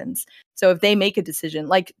that happens. So if they make a decision,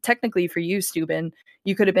 like technically for you, Steuben,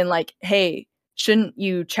 you could have been like, hey, shouldn't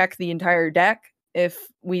you check the entire deck if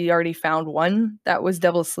we already found one that was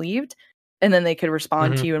double sleeved? And then they could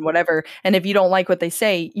respond to you and whatever. And if you don't like what they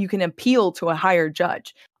say, you can appeal to a higher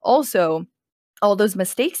judge. Also, all those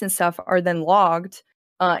mistakes and stuff are then logged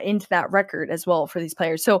into that record as well for these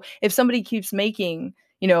players. So if somebody keeps making,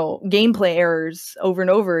 you know, gameplay errors over and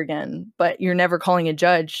over again, but you're never calling a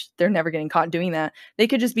judge, they're never getting caught doing that. They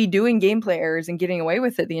could just be doing gameplay errors and getting away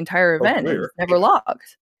with it the entire event. And it's never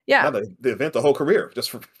logged. Yeah. Not the event, the whole career, just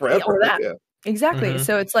forever. Or that. Yeah. Exactly.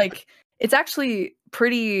 So it's like, it's actually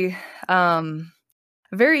pretty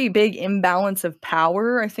very big imbalance of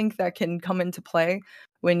power, I think, that can come into play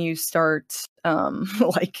when you start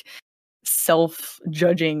like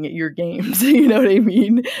self-judging your games. You know what I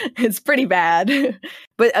mean? It's pretty bad.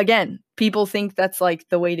 But again, people think that's like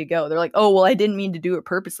the way to go. They're like, oh, well, I didn't mean to do it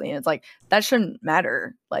purposely. And it's like, that shouldn't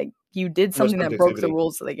matter. Like, you did something that broke the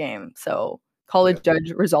rules of the game. So call a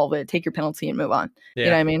judge, resolve it, take your penalty, and move on. You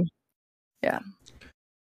know what I mean? Yeah.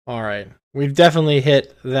 All right. We've definitely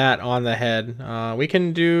hit that on the head. We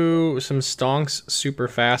can do some stonks super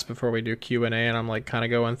fast before we do Q&A, and I'm like kind of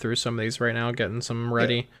going through some of these right now, getting some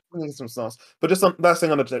ready. Yeah, some stonks. But just some last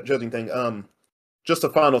thing on the judging thing. Just a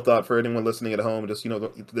final thought for anyone listening at home, just, you know,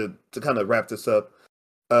 to kind of wrap this up.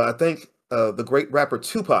 I think the great rapper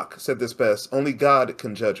Tupac said this best: "Only God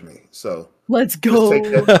can judge me." So let's go.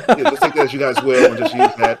 Just take that as you guys will, and just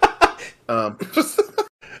use that.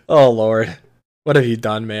 Oh Lord. What have you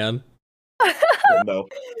done, man? No.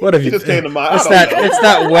 What have you just came to mind? It's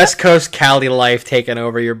that West Coast Cali life taking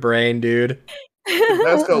over your brain, dude.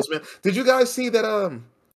 West Coast, man. Did you guys see that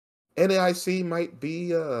NAIC might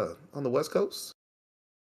be on the West Coast?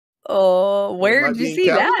 Oh, where did you see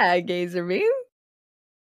that, Gazer Beam?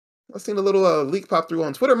 I seen a little leak pop through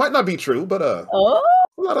on Twitter. Might not be true, but a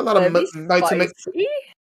lot of nights to make.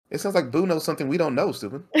 It sounds like Boo knows something we don't know,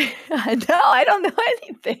 Steuben. No, I don't know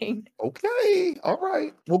anything. Okay, all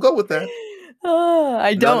right, we'll go with that.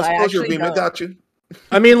 I don't. I actually don't. I got you.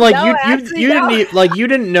 I mean, like you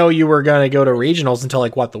didn't know you were gonna go to regionals until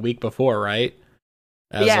like what, the week before, right?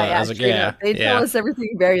 They tell us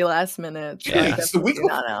everything very last minute. So the week.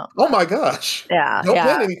 Oh my gosh. Yeah. Don't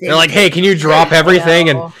plan anything. They're like, hey, can you drop everything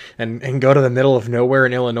and go to the middle of nowhere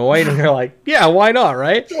in Illinois? And they're like, yeah, why not,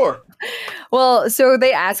 right? Sure. Well, so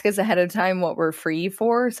they ask us ahead of time what we're free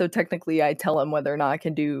for. So technically I tell them whether or not I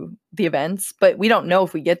can do the events, but we don't know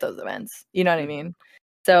if we get those events. You know what I mean?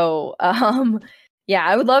 So, yeah,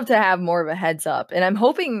 I would love to have more of a heads up, and I'm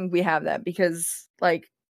hoping we have that, because like,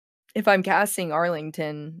 if I'm casting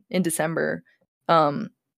Arlington in December, then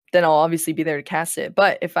I'll obviously be there to cast it.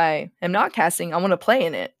 But if I am not casting, I want to play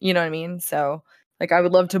in it. You know what I mean? So like, I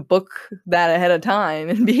would love to book that ahead of time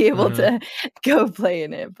and be able to go play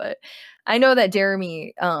in it. But I know that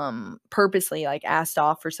Jeremy purposely like asked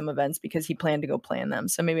off for some events because he planned to go play in them.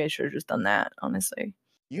 So maybe I should have just done that, honestly.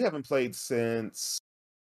 You haven't played since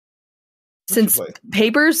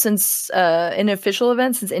Papers, since an official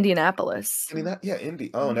event, since Indianapolis.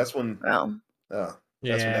 Indy. Oh, and that's when. Wow. That's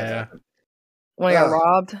when that happened. When I got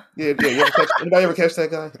robbed. Yeah. Anybody ever catch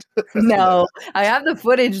that guy? No, I have the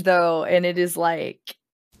footage though, and it is like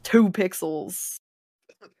 2 pixels.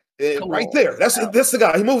 Right there. That's the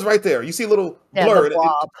guy. He moves right there. You see a little blur. The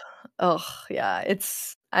blob. Oh yeah,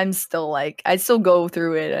 I'm still like, I still go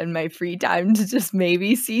through it in my free time to just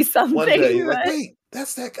maybe see something. One day, you're like, wait,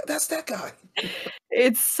 that's that guy.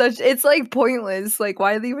 It's like pointless. Like,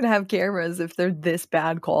 why do they even have cameras if they're this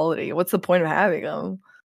bad quality? What's the point of having them?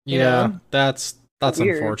 You know? that's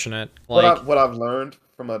unfortunate. Like, what I've learned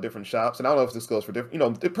from different shops, and I don't know if this goes for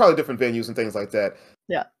different, probably different venues and things like that.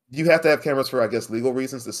 Yeah. you have to have cameras for, I guess, legal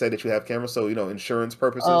reasons to say that you have cameras. So, insurance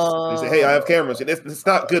purposes. You say, hey, I have cameras. And it's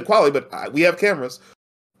not good quality, but we have cameras.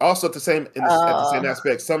 Also, at the same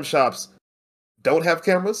aspect, some shops don't have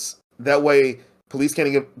cameras. That way, police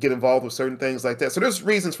can't get involved with certain things like that. So there's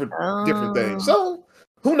reasons for different things. So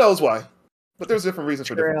who knows why? But there's different reasons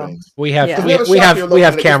for different things. We have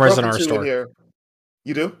cameras in our store.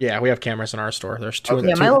 You do? Yeah, we have cameras in our store. There's two.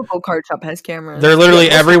 Yeah, my local card shop has cameras. They're literally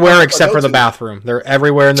everywhere except for the bathroom. They're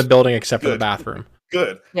everywhere in the building except for the bathroom.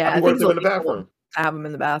 Good. Yeah, I think in the bathroom. I have them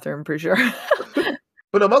in the bathroom for sure.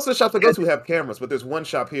 But no, most of the shops I go to have cameras. But there's one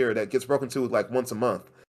shop here that gets broken to like once a month,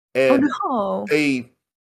 and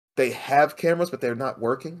they have cameras, but they're not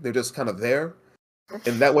working. They're just kind of there,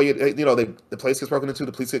 and that way, the place gets broken into.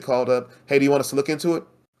 The police get called up. Hey, do you want us to look into it?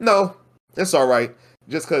 No, it's all right.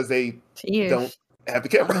 Just because they don't have the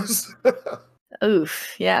cameras.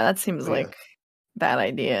 Oof. Yeah, that seems like bad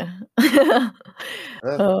idea. It's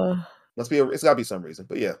gotta be some reason.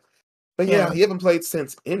 But yeah. You haven't played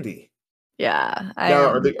since Indy. Yeah.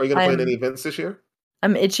 Are you gonna play in any events this year?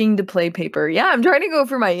 I'm itching to play Paper. Yeah, I'm trying to go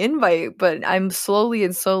for my invite, but I'm slowly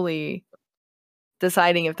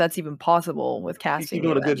deciding if that's even possible with casting.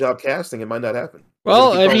 You're doing a good job casting. It might not happen.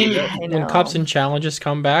 Well, I mean, when cups and challenges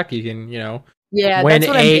come back, you can,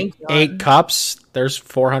 win eight cups. There's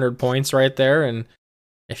 400 points right there, and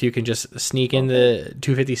if you can just sneak in the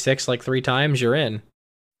 256 like 3 times, you're in.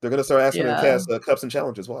 They're gonna start asking to cast cups and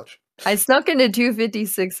challenges. Watch. I snuck into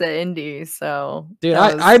 256 at Indy, so dude,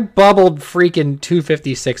 I bubbled freaking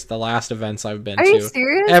 256 the last events I've been to. Are you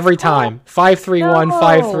serious? Every time 531,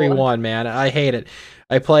 531. Man, I hate it.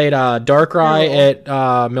 I played Darkrai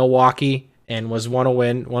at Milwaukee and was one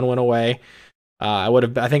win away.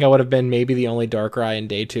 I think I would have been maybe the only Darkrai in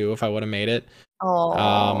day 2 if I would have made it.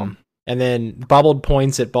 And then bubbled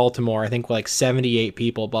points at Baltimore. I think like 78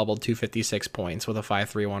 people bubbled 256 points with a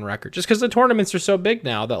 531 record. Just because the tournaments are so big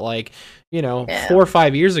now that 4 or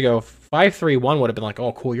 5 years ago, 531 would have been like,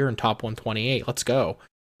 oh cool, you're in top 128. Let's go.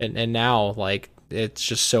 And now it's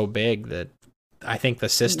just so big that I think the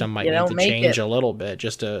system might need to change a little bit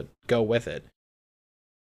just to go with it.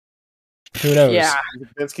 Who knows? Yeah.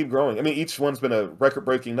 Events keep growing. I mean, each one's been a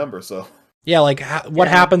record-breaking number, so. Yeah, what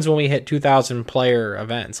happens when we hit 2,000 player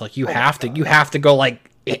events? You have to go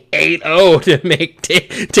 8-0 to make day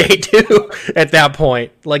 2 at that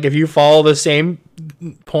point. If you follow the same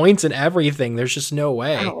points and everything, there's just no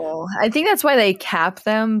way. Oh, I think that's why they cap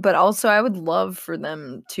them, but also I would love for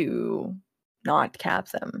them to not cap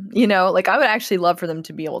them. I would actually love for them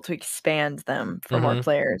to be able to expand them for more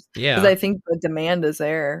players. Yeah, because I think the demand is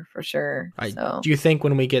there for sure. Do you think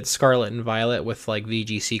when we get Scarlet and Violet with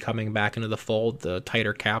VGC coming back into the fold, the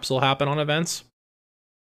tighter caps will happen on events?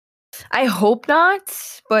 I hope not,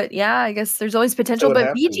 but yeah, I guess there's always potential.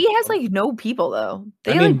 But VG has no people though.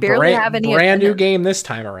 They barely have any. Brand new game this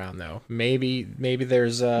time around though. Maybe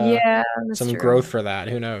there's some growth for that.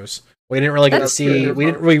 Who knows? We didn't really get to see.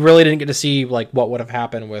 We really didn't get to see what would have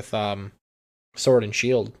happened with Sword and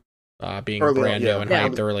Shield being brand new and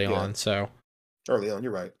hyped early on. So early on,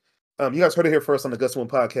 you're right. You guys heard it here first on the Gus One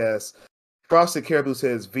podcast. Frosty Caribou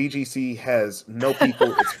says VGC has no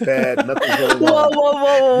people. It's bad. Nothing's going on.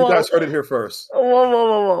 Whoa. You guys heard it here first.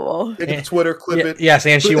 Whoa. Take it to Twitter, clip it. Yes,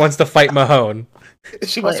 and she wants to fight Mahone.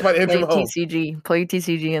 She wants to fight Andrew Mahone. Play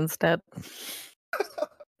TCG instead.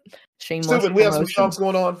 Shameless. Stupid. We have some stonks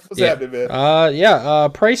going on. What's happening,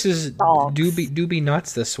 man? Prices do be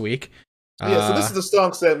nuts this week. So this is the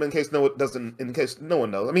stonk segment. In case no one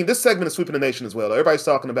knows. I mean, this segment is sweeping the nation as well. Everybody's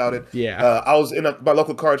talking about it. Yeah. I was in my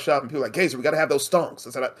local card shop and people were like, Gazer, we got to have those stonks. I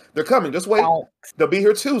said, they're coming. Just wait. They'll be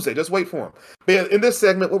here Tuesday. Just wait for them. But in this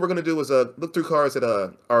segment, what we're going to do is look through cards that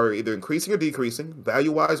are either increasing or decreasing,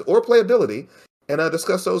 value-wise or playability, and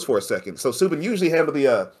discuss those for a second. So Subin usually handle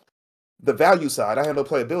the value side. I handle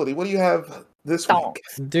playability. What do you have this week?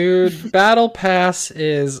 Dude, Battle Pass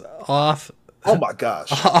is off. Oh my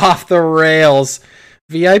gosh. Off the rails.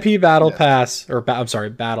 VIP Battle Pass,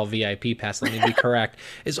 Battle VIP Pass, let me be correct,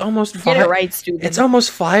 is almost Get it right, stupid. It's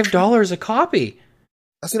almost $5 a copy.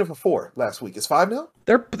 I seen it for $4 last week. It's $5 now?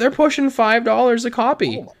 They're pushing $5 a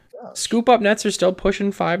copy. Oh my gosh. Scoop Up Nets are still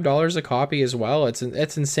pushing $5 a copy as well. It's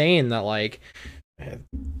insane that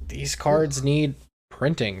these cards need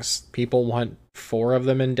printings. People want 4 of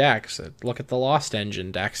them in decks. Look at the Lost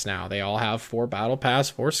Engine decks now. They all have 4 Battle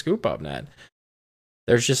Pass, 4 Scoop Up Net.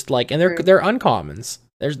 There's just and they're uncommons.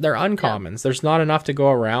 They're uncommons. Yeah. There's not enough to go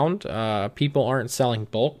around. People aren't selling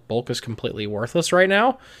bulk. Bulk is completely worthless right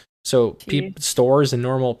now. So stores and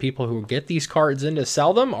normal people who get these cards in to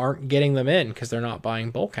sell them aren't getting them in because they're not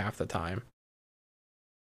buying bulk half the time.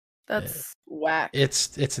 That's whack.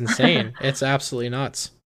 It's insane. It's absolutely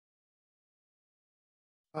nuts.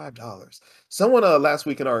 $5. Someone last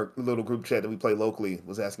week in our little group chat that we play locally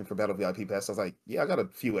was asking for Battle VIP Pass. I was like, yeah, I got a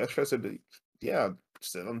few extras. So yeah,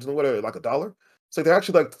 said, I'm doing what, like $1? It's like they're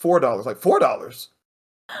actually like $4. Like $4.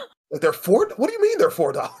 Like they're $4. What do you mean they're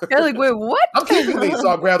 $4? Yeah, like wait, what? I'm keeping these, so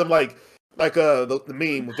I'll grab them like the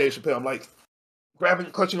meme with Dave Chappelle. I'm like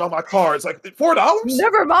grabbing, clutching all my cards. Like $4.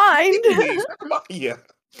 Never mind. Never mind. Yeah.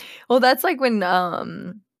 Well, that's like when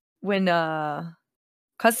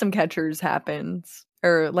custom catchers happens,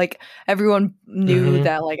 or like everyone knew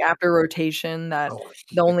that like after rotation that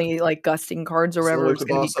the only like gusting cards or whatever was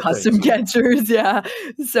going to be custom catchers. Yeah,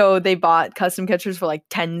 so they bought custom catchers for like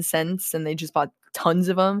 10 cents, and they just bought tons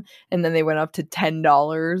of them, and then they went up to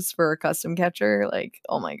 $10 for a custom catcher. Like,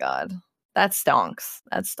 oh my god, that stonks.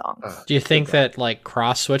 That stonks. Do you think that like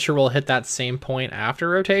Cross Switcher will hit that same point after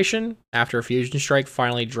rotation, after Fusion Strike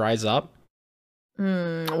finally dries up?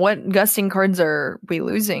 What gusting cards are we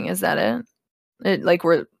losing? Is that it?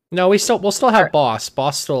 We'll still have Boss.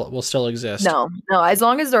 Boss will still exist. No. As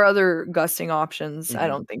long as there are other gusting options, I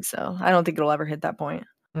don't think so. I don't think it'll ever hit that point.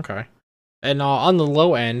 Okay. And on the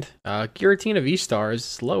low end, Giratina V-Star is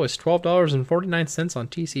as low as $12.49 on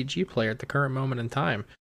TCG Player at the current moment in time.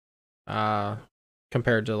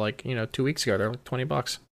 Compared to 2 weeks ago, they're like $20.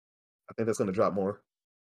 I think that's going to drop more.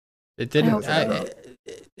 It didn't.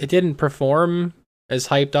 It didn't perform as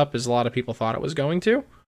hyped up as a lot of people thought it was going to.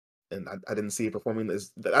 And I didn't see it performing I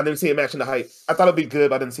didn't see it matching the hype. I thought it'd be good,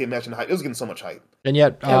 but I didn't see it matching the hype. It was getting so much hype. And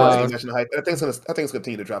yet, matching the hype. I think it's gonna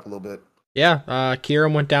continue to drop a little bit. Yeah,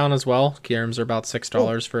 Kyurem went down as well. Kyurems are about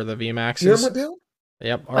 $6 for the VMAXs. Kyurem went down?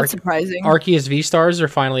 Yep. That's surprising. Arceus V-Stars are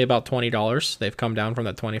finally about $20. They've come down from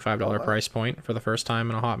that $25 price point for the first time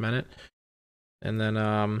in a hot minute. And then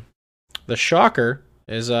the shocker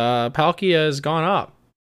is Palkia has gone up.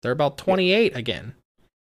 They're about 28 again,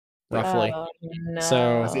 roughly. No.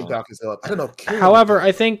 So I think Palkia's up. I don't know. However,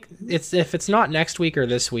 I think if it's not next week or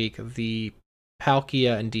this week, the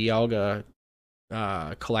Palkia and Dialga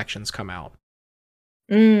collections come out.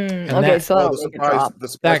 Okay, so the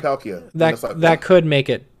surprise Palkia. That could make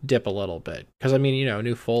it dip a little bit because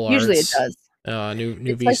new full arts. Usually it does.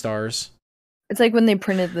 New V stars. It's like when they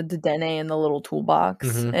printed the Dedenne in the little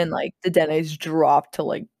toolbox, and like the Dedenne's dropped to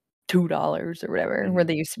like $2 or whatever, where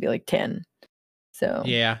they used to be like 10. So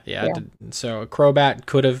yeah. So Crobat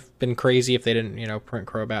could have been crazy if they didn't, print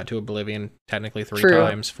Crobat to Oblivion technically 4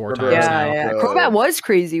 times now. Yeah. Crobat was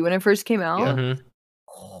crazy when it first came out. Yeah.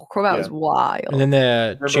 Crobat was wild. And then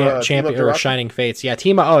the champion or Shining Fates. Yeah,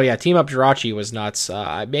 Team Up Jirachi was nuts.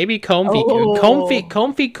 Maybe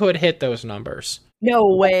Comfy could hit those numbers. No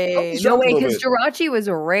way, because Jirachi was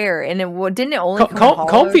a rare, and didn't it only come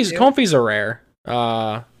Comfy's a rare,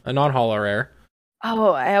 a non-holo rare.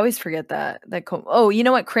 Oh, I always forget that. You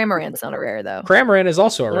know what? Cramorant's not a rare though. Cramorant is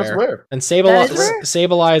also a rare. And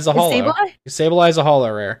Sableye is a holo. Sableye is a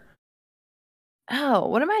holo rare. Oh,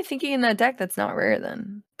 what am I thinking in that deck that's not rare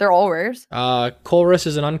then? They're all rares? Colress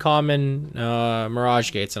is an uncommon,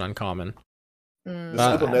 Mirage Gate's an uncommon.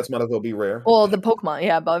 The Super Nets might as well be rare. Well, the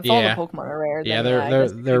Pokemon, but if all the Pokemon are rare,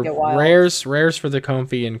 then they're rares for the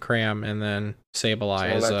Comfy and Cram, and then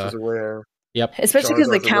Sableye is a rare. Yep. Especially because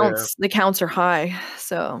the counts are high,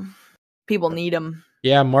 so people need them.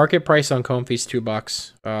 Yeah, market price on Comfy's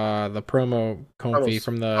 $2. The promo Comfy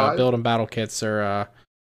from the build and battle kits are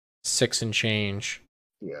 $6 and change.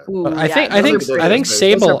 Yeah. But I think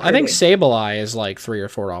Sableye is like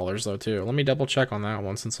 $3 or $4 though too. Let me double check on that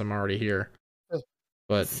one since I'm already here.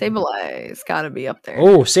 But Sableye's got to be up there.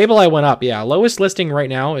 Oh, Sableye went up. Yeah, lowest listing right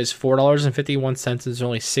now is $4.51. There's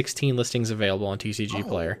only 16 listings available on TCG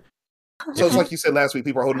Player. So it's like you said last week.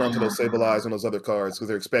 People are holding on to those Sableyes and those other cards because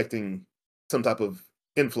they're expecting some type of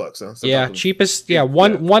influx. Huh? Cheapest. Yeah,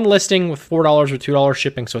 one listing with $4 or $2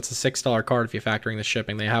 shipping, so it's a $6 card if you're factoring the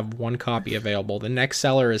shipping. They have one copy available. The next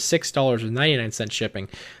seller is $6.99 shipping.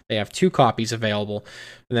 They have 2 copies available,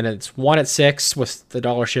 and then it's one at $6 with the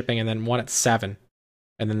dollar shipping, and then one at $7,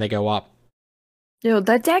 and then they go up. Yo,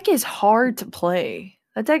 that deck is hard to play.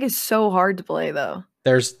 That deck is so hard to play, though.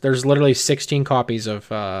 There's literally 16 copies of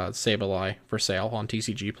Sableye for sale on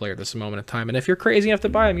TCG Player this moment in time. And if you're crazy enough to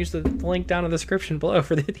buy them, use the link down in the description below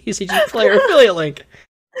for the TCG Player affiliate link.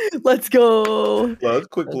 Let's go.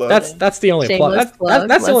 Quick plug. That's the only plug.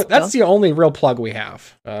 That's the only real plug we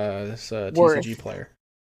have. This TCG Player.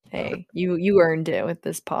 Hey, you earned it with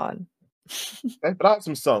this pod. Okay, but I have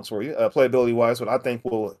some songs for you. Playability wise, what I think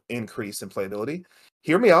will increase in playability.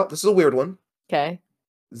 Hear me out. This is a weird one. Okay.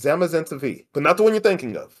 Zamazenta V, but not the one you're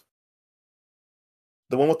thinking of.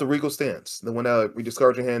 The one with the Regal stance. The one we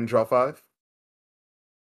discard your hand and draw 5.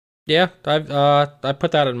 Yeah, I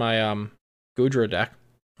put that in my Goodra deck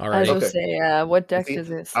I was already. gonna say, what deck See, does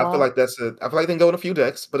it I feel slot? like I feel like they can go in a few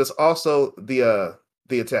decks, but it's also the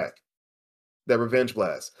attack, that Revenge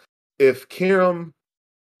Blast. If Kirim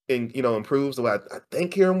improves the way I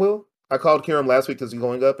think Kirim will. I called Kirim last week because he's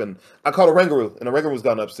going up, and I called Orangaroo, and Orangaroo's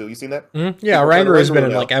gone up too. You seen that? Yeah, People are playing Rangaru's been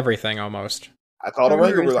in now. like everything almost. I called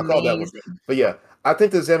Rangaroo is Orangaroo. I called that one. amazing. But yeah, I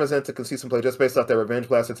think the Zamazenta can see some play just based off that Revenge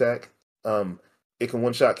Blast attack. It can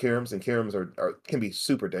one-shot Kirims, and Kirims can be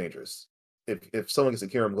super dangerous. If someone gets a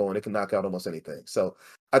Kirim going, it can knock out almost anything. So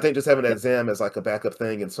I think just having that Zam as like a backup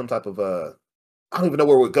thing and some type of I don't even know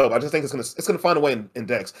where it would go. But I just think it's gonna find a way in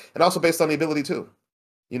decks, and also based on the ability too.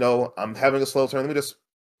 I'm having a slow turn. Let me just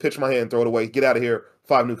pitch my hand, throw it away, get out of here.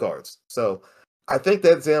 5 new cards. So I think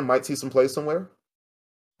that Zam might see some play somewhere.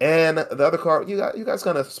 And the other card, you guys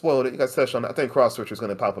kind of spoiled it. You guys touched on it. I think Cross Switcher is going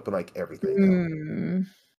to pop up in like everything now.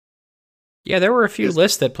 Yeah, there were a few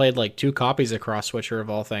lists that played like 2 copies of Cross Switcher of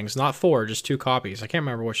all things. Not 4, just 2 copies. I can't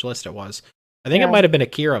remember which list it was. I think it might have been a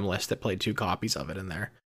Kirim list that played 2 copies of it in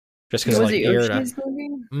there. Just because like Yoshi's movie?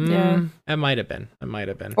 It might have been. It might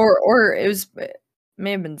have been. Or it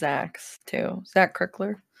may have been Zach's too. Zach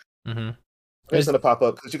Crickler. Mm-hmm. It's going to pop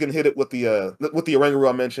up because you can hit it with the Orangaroo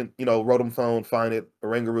I mentioned. Rotom Phone, find it,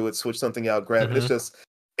 Orangaroo it, switch something out, grab it.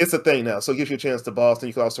 It's a thing now. So it gives you a chance to boss. Then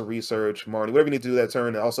you can also research Marnie, whatever you need to do that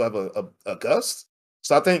turn, and also have a gust.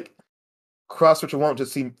 So I think Cross Switcher won't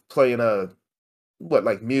just see play in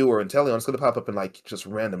like Mew or Inteleon. It's going to pop up in like just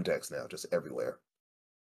random decks now, just everywhere.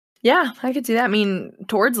 Yeah, I could see that. I mean,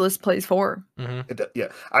 Towards List plays 4. Yeah,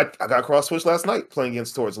 I got Cross Switch last night playing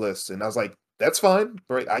against Towards List, and I was like, that's fine.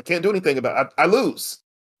 Right? I can't do anything about it. I lose.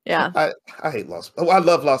 Yeah. I hate Lost. I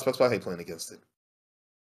love Lost Box, but I hate playing against it.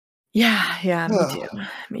 Yeah, me too.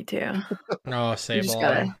 Me too. Oh, Sableye. You just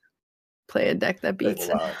gotta play a deck that beats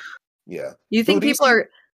it. Yeah. You think people are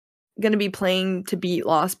going to be playing to beat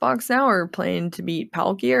Lost Box now, or playing to beat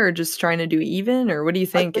Palkia, or just trying to do even, or what do you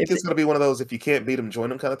think? I think it's going to be one of those, if you can't beat them, join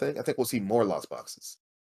them kind of thing. I think we'll see more Lost Boxes.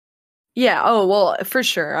 Yeah, oh, well, for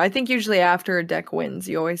sure. I think usually after a deck wins,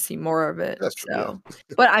 you always see more of it. That's true, so.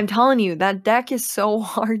 But I'm telling you, that deck is so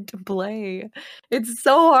hard to play. It's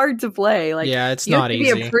so hard to play. Like, yeah, it's you not have to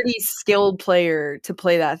easy. be a pretty skilled player to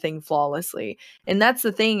play that thing flawlessly. And that's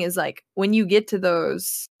the thing is, like, when you get to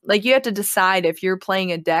those, like, you have to decide if you're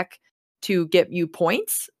playing a deck to get you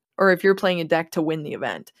points or if you're playing a deck to win the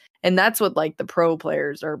event. And that's what, like, the pro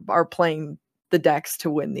players are playing the decks to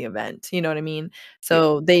win the event. You know what I mean?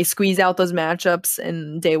 So they squeeze out those matchups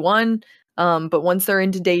in day 1. But once they're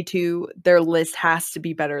into day 2, their list has to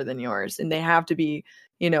be better than yours. And they have to be,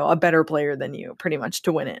 a better player than you pretty much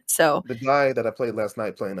to win it. So the guy that I played last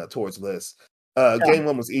night playing Towards List, game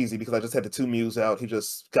 1 was easy because I just had the 2 Mews out. He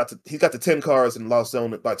got the 10 cards and lost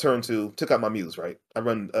zone by turn 2, took out my Mews, right? I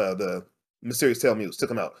run the Mysterious Tail Mews, took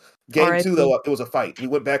him out. Game 2, though, it was a fight. We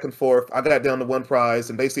went back and forth. I got down to 1 prize,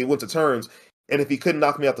 and basically it went to turns. And if he couldn't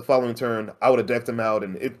knock me out the following turn, I would have decked him out.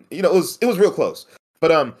 And it was real close.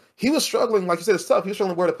 But he was struggling, like you said, it's tough. He was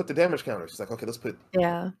struggling where to put the damage counters. He's like, okay, let's put 3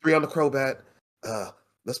 on the Crobat.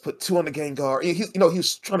 Let's put 2 on the Gengar. He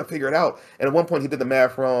was trying to figure it out. And at one point, he did the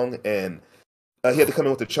math wrong, and he had to come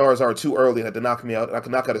in with the Charizard too early and had to knock me out. And I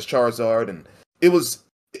could knock out his Charizard, and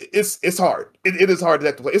it's hard. It is hard to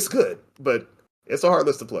deck to play. It's good, but it's a hard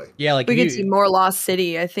list to play. Yeah, like we could see more Lost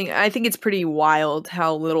City. I think it's pretty wild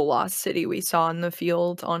how little Lost City we saw in the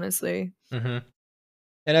field, honestly. Mm-hmm.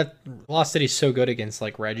 And Lost City's so good against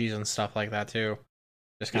like Reggies and stuff like that too.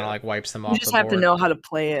 Just kind of like wipes them off. You just have to know how to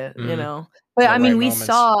play it, Mm-hmm. But I mean, we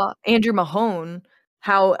saw Andrew Mahone,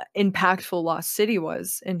 how impactful Lost City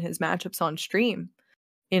was in his matchups on stream.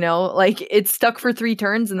 Like it stuck for 3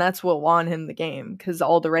 turns, and that's what won him the game because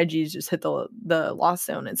all the Reggies just hit the Lost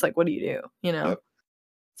Zone. It's like, what do you do? Yep.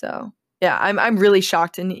 So yeah, I'm really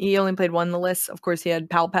shocked. And he only played 1 on the list. Of course, he had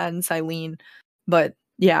Palpat and Silene, but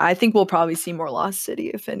yeah, I think we'll probably see more Lost City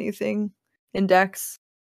if anything in decks.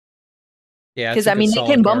 Yeah, because I mean they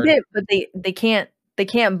can bump it, but they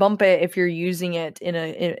can't bump it if you're using it in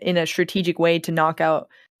a strategic way to knock out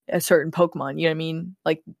a certain Pokemon. You know what I mean?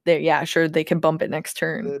 Like sure, they can bump it next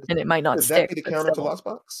turn and it might not stick. Could that be the counter to Lost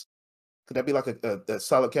Box? Could that be like a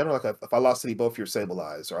solid counter? Like if I Lost City both your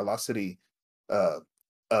Sableyes, or I Lost City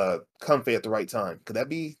Comfey at the right time, could that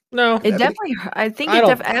be? No, it definitely. I don't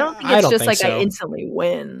think it's just like I instantly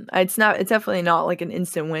win. It's definitely not like an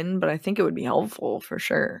instant win, but I think it would be helpful for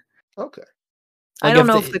sure. Okay. I don't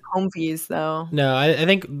know if the Comfies though. No, I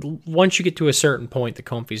think once you get to a certain point, the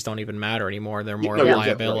Comfies don't even matter anymore. They're more of a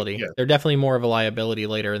liability. Yeah. They're definitely more of a liability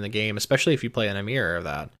later in the game, especially if you play an Emir of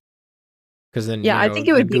that. Because then, I think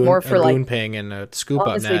it would be more for like Goonping and a scoop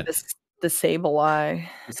up net. The Sableye.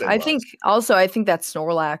 I think that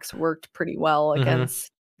Snorlax worked pretty well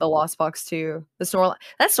against the Lost Box too. The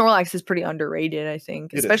Snorlax is pretty underrated, I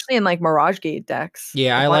think, especially in like Mirage Gate decks.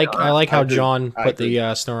 Yeah, I like how John put the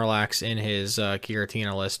Snorlax in his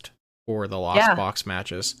Giratina list for the Lost Box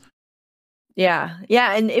matches. Yeah,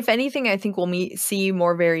 and if anything, I think we'll see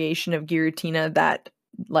more variation of Giratina that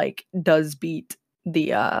like does beat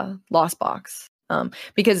the Lost Box.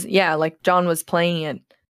 Because like John was playing it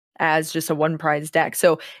as just a one prize deck.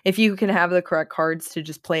 So if you can have the correct cards to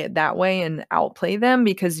just play it that way and outplay them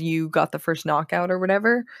because you got the first knockout or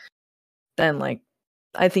whatever, then like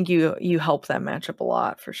I think you help that matchup a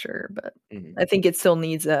lot for sure. But I think it still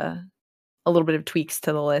needs a little bit of tweaks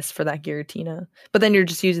to the list for that Giratina. But then you're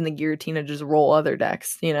just using the Giratina to just roll other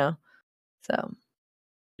decks, So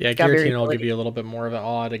yeah, Giratina will give you a little bit more of an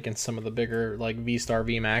odd against some of the bigger like V-Star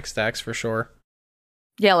V-Max decks for sure.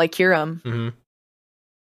 Yeah, like Kyurem. Mm-hmm.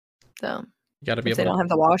 So you got to be able. They don't have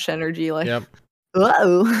the wash energy, like. Yep.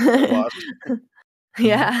 Whoa.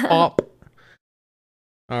 Yeah. Pop.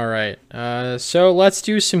 All right. So let's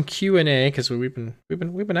do some Q&A because we've been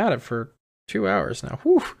at it for 2 hours now.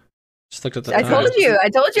 Whew. Just looked at the. I told you.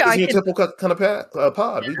 I could. Typical kind of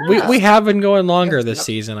pod. We have been going longer this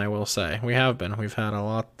season. I will say we have been. We've had a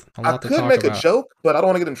lot to talk about. I could make a joke, but I don't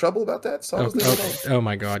want to get in trouble about that. So oh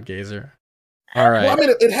my God, Gazer. All right. Well, I mean,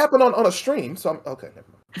 it happened on a stream, so I'm okay. Never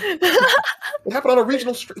mind. It happened on a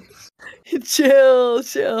regional stream. Chill.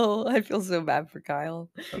 I feel so bad for Kyle.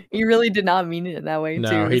 He really did not mean it in that way.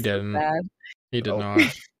 No, he didn't. He did not.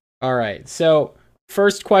 All right. So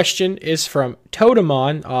first question is from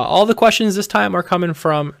Totemon. All the questions this time are coming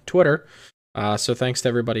from Twitter. So thanks to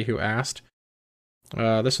everybody who asked.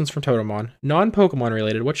 This one's from Totemon. Non-Pokemon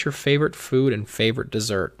related. What's your favorite food and favorite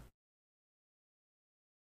dessert?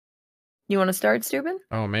 You want to start, Steuben?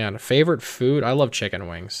 Oh man, favorite food? I love chicken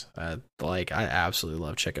wings. I absolutely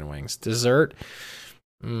love chicken wings. Dessert?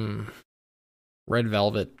 Red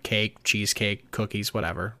velvet, cake, cheesecake, cookies,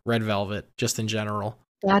 whatever. Red velvet, just in general.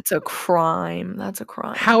 That's a crime.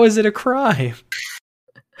 How is it a crime?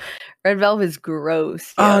 Red velvet is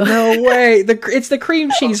gross. Oh no way! It's the cream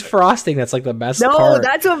cheese frosting that's like the best part. No,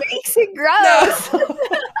 that's what makes it gross.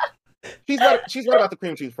 No. She's right about the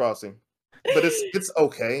cream cheese frosting, but it's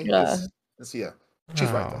okay. Yeah. She's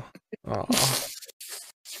right though.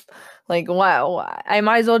 Like wow, I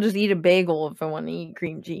might as well just eat a bagel if I want to eat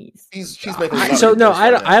cream cheese. She's making I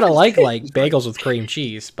don't like bagels with cream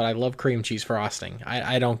cheese, but I love cream cheese frosting.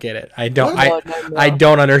 I don't get it. I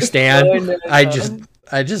don't understand. No.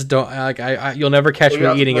 I just don't like. You'll never catch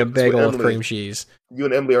me eating a bagel with cream cheese. You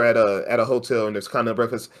and Emily are at a hotel and there's continental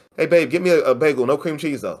breakfast. Hey babe, give me a bagel, no cream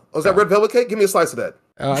cheese though. Oh, is that red velvet cake? Give me a slice of that.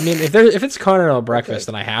 I mean, if it's continental breakfast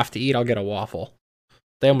and I have to eat, I'll get a waffle.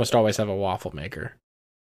 They almost always have a waffle maker.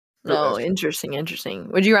 Oh,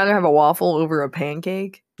 interesting. Would you rather have a waffle over a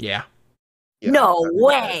pancake? Yeah. No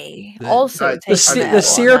way. Also, the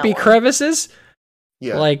syrupy crevices.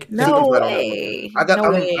 Yeah. Like no way.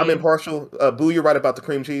 I'm impartial. Boo, you're right about the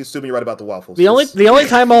cream cheese. Steuben, you're right about the waffles. The only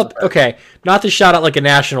time I'll not to shout out like a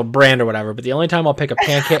national brand or whatever, but the only time I'll pick a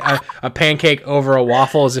pancake a pancake over a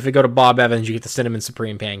waffle is if you go to Bob Evans, you get the cinnamon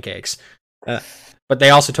supreme pancakes. But they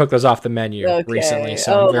also took those off the menu recently,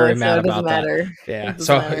 so I'm very mad about that. Yeah,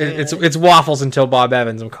 so it's waffles until Bob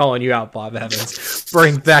Evans. I'm calling you out, Bob Evans.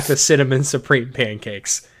 Bring back the cinnamon supreme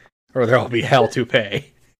pancakes, or there'll be hell to pay.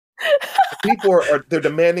 People they're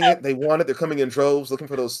demanding it. They want it. They're coming in droves looking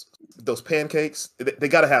for those pancakes. They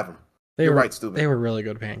got to have them. You're right, Steuben. They were really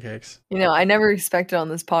good pancakes. I never expected on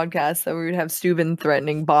this podcast that we would have Steuben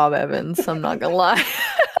threatening Bob Evans. I'm not gonna lie.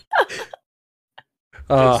 At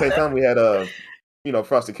the same time, we had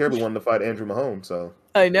Frosty Caribou wanted to fight Andrew Mahone. So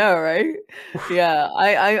I know, right? Yeah,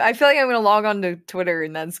 I feel like I'm gonna log on to Twitter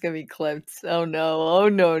and that's gonna be clipped. Oh no!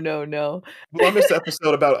 Well, I missed the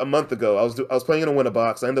episode about a month ago. I was playing in a winner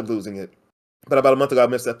box. I ended up losing it. But about a month ago, I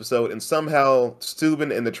missed the episode, and somehow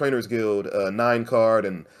Steuben and the Trainers Guild, 9 Card,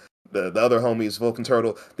 and the other homies, Vulcan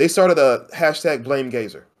Turtle, they started a hashtag Blame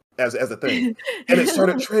Gazer as a thing, and it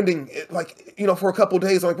started trending. For a couple of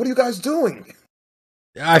days. I'm like, what are you guys doing?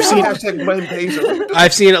 I've seen hashtag Blame Gazer.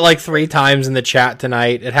 I've seen it like 3 times in the chat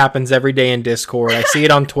tonight. It happens every day in Discord. I see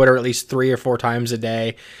it on Twitter at least 3 or 4 times a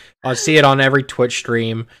day. I see it on every Twitch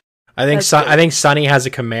stream. I think Sonny has a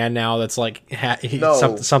command now that's like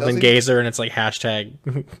something Gazer, and it's like hashtag.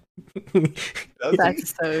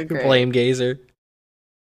 That's so great. Blame Gazer.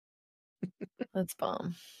 That's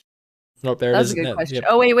bomb. Nope, there That's it is. a good question. Yep.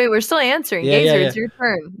 Oh wait, we're still answering. Yeah, Gazer, yeah. It's your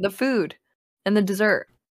turn. The food and the dessert.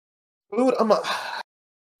 Food, I'm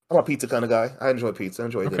a pizza kind of guy. I enjoy pizza. I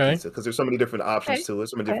enjoy good pizza because there's so many different options to it.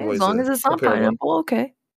 So many different ways. As long as it's not pineapple,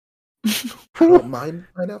 okay. I don't mind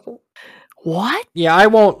pineapple. What? Yeah, I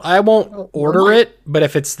won't order it, but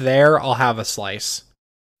if it's there, I'll have a slice.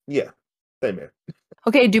 Yeah, same here.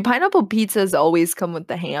 Okay, do pineapple pizzas always come with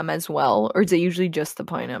the ham as well, or is it usually just the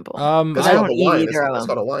pineapple? Because I don't eat either of It's them.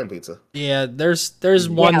 called a Hawaiian pizza. Yeah, there's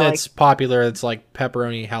one that's popular that's like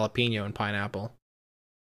pepperoni, jalapeno, and pineapple.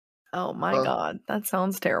 Oh my god, that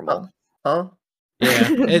sounds terrible. Huh? Yeah,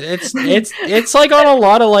 it's like on a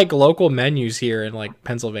lot of like local menus here in like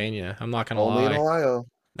Pennsylvania. I'm not gonna lie. Only in Ohio.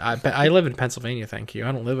 I live in Pennsylvania, thank you.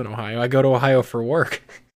 I don't live in Ohio. I go to Ohio for work.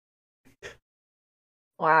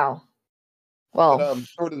 Wow. Well, But,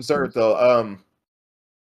 for dessert though,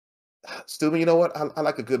 Steven, you know what? I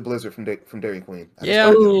like a good blizzard from Dairy Queen. Yeah.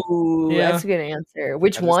 Ooh, that's a good answer.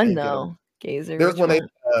 Which one though, Gazer? There's one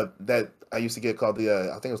that I used to get called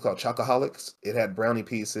I think it was called Chocoholics. It had brownie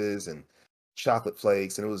pieces and chocolate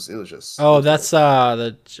flakes, and it was just. Oh, that's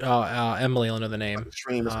Emily will know the name.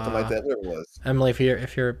 Extreme or something like that. Whatever it was. Emily,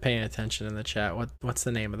 if you're paying attention in the chat, what's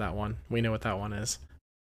the name of that one? We know what that one is.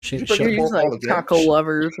 She'll like Choco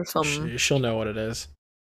Lovers or something. She'll know what it is.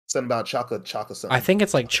 Something about chocolate something. I think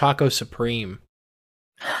it's like Choco Supreme.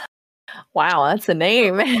 Wow, that's a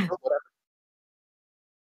name.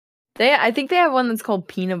 I think they have one that's called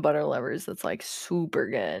Peanut Butter Lovers. That's like super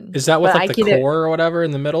good. Is that with like the core or whatever in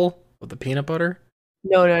the middle with the peanut butter?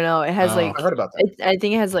 No. It has like I heard about that. I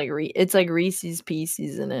think it has like it's like Reese's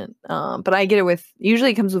Pieces in it. But I get it with usually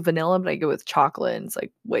it comes with vanilla, but I get it with chocolate, and it's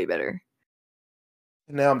like way better.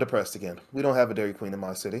 Now I'm depressed again. We don't have a Dairy Queen in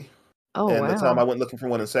my city. Oh, and the time I went looking for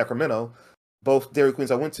one in Sacramento, both Dairy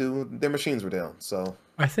Queens I went to, their machines were down. So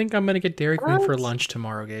I think I'm gonna get Dairy Queen for lunch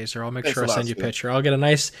tomorrow, Gazer. I'll make sure I send you a picture. I'll get a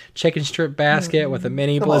nice chicken strip basket with a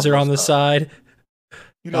mini blizzard on the side.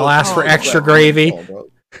 I'll ask for extra gravy.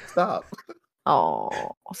 Stop.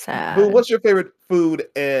 Oh, sad. Boo, what's your favorite food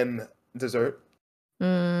and dessert?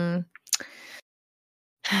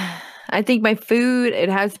 I think my food, it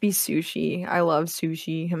has to be sushi. I love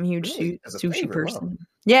sushi. I'm a huge sushi person.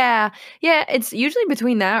 Wow. Yeah. It's usually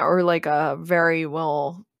between that or like a very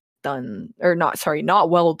well done, or not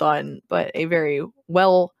well done, but a very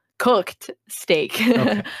well cooked steak.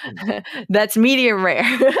 Okay. That's medium rare.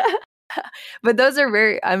 But those are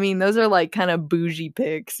those are like kind of bougie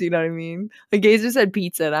picks, you know what I mean? Like Gazer said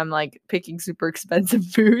pizza, and I'm like picking super expensive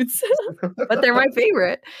foods, but they're my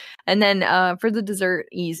favorite. And then for the dessert,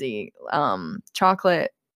 easy.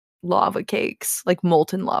 Chocolate lava cakes, like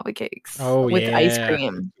molten lava cakes. With ice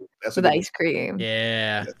cream. Ice cream.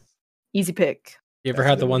 Yeah. Easy pick. You ever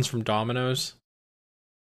had the ones from Domino's?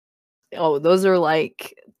 Oh, those are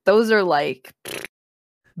like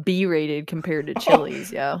B-rated compared to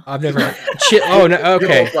Chili's, yeah. I've never had oh no,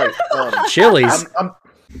 okay. Chili's.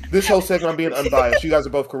 This whole segment I'm being unbiased. You guys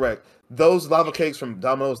are both correct. Those lava cakes from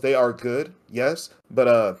Domino's, they are good, yes.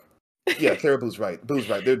 But yeah, Caribou's right. Boo's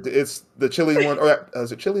right. It's the chili one, or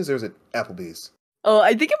is it Chili's or is it Applebee's? Oh,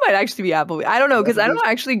 I think it might actually be Applebee's. I don't know, because I don't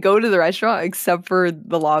actually go to the restaurant except for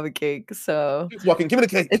the lava cake. So walking, give me the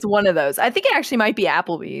cake. It's one of those. I think it actually might be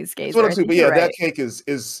Applebee's. But yeah, that cake is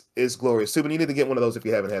glorious. Subin, you need to get one of those if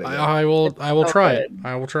you haven't had it yet. I will try it.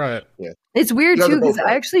 I will try it. Yeah, it's weird too because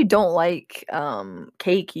I actually don't like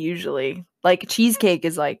cake usually. Like cheesecake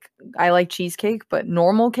is like I like cheesecake, but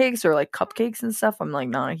normal cakes or like cupcakes and stuff, I'm like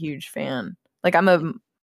not a huge fan. Like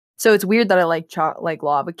so it's weird that I like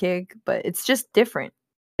lava cake, but it's just different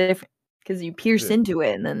because you pierce into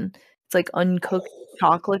it and then it's like uncooked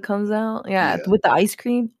chocolate comes out. Yeah, with the ice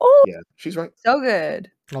cream. Oh, yeah, she's right. So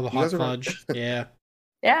good. Oh, the hot fudge. Right. Yeah.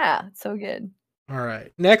 Yeah, so good. All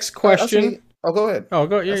right. Next question. Go ahead. Oh,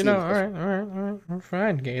 go. Yeah, no. All right. We're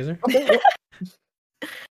fine, Gazer. Okay.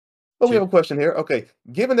 Well, we have a question here. Okay,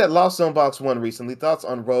 given that Lost Zone Box 1 recently, thoughts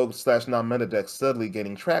on Rogue/non-meta decks steadily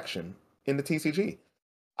gaining traction in the TCG?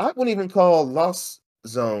 I wouldn't even call Lost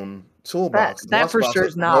Zone Toolbox. That for sure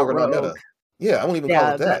is not Rogue. Yeah, I wouldn't even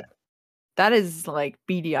call it that. That is like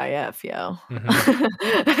BDIF, yo.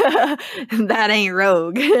 Mm-hmm. That ain't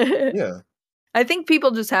Rogue. Yeah. I think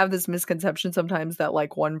people just have this misconception sometimes that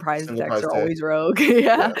like one prize decks are always Rogue.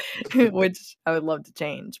 Yeah. Which I would love to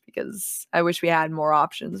change because I wish we had more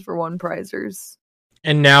options for one prizers.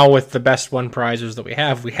 And now with the best one prizers that we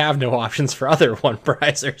have no options for other one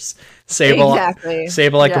prizers. Sable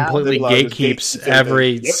completely gatekeeps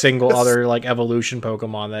every single other like evolution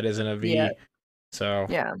Pokemon that isn't a V. Yeah. So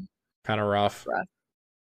kind of rough.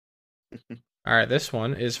 All right, this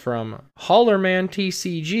one is from Hallerman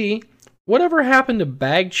TCG. Whatever happened to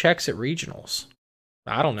bag checks at regionals?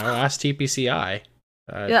 I don't know. Ask TPCI.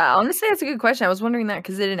 Yeah, honestly, that's a good question. I was wondering that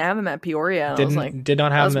because they didn't have them at Peoria. Did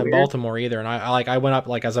not have them at Baltimore either. And I went up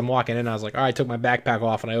like as I'm walking in, I was like, all right, I took my backpack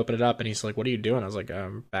off and I opened it up and he's like, what are you doing? I was like,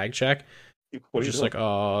 bag check. What are you just doing? like,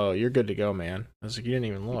 oh, you're good to go, man. I was like, you didn't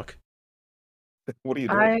even look. What are you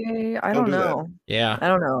doing? I Don't don't do that. know. Yeah. I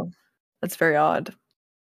don't know. That's very odd.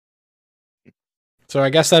 So I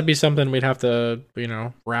guess that'd be something we'd have to,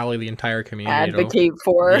 rally the entire community Advocate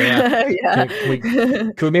for. Yeah. Yeah.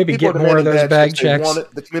 Can we maybe People are get more of demanding those bag checks. They want checks?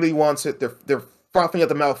 it. The community wants it. They're frothing at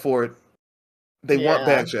the mouth for it. They want Yeah.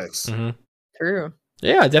 bag checks. Mm-hmm. True.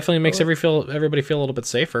 Yeah, it definitely makes everybody feel a little bit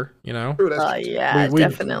safer, True, that's true. Yeah,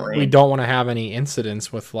 definitely. We don't want to have any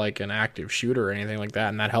incidents with like an active shooter or anything like that,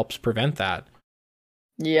 and that helps prevent that.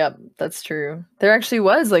 Yep, that's true. There actually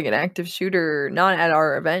was like an active shooter, not at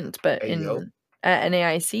our event, but Hey, yo. at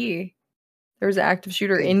NAIC. There was an active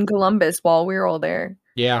shooter Hey. in Columbus while we were all there.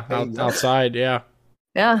 Yeah, outside. Yeah.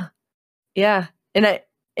 Yeah, yeah, and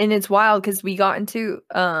it's wild because we got into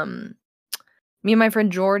me and my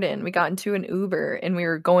friend Jordan, we got into an Uber and we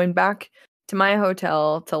were going back to my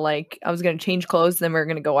hotel to like, I was going to change clothes. Then we were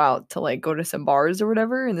going to go out to like go to some bars or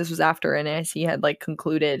whatever. And this was after NIC had like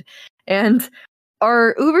concluded. And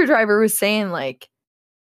our Uber driver was saying like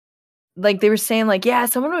they were saying like, yeah,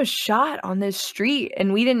 someone was shot on this street.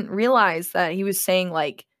 And we didn't realize that he was saying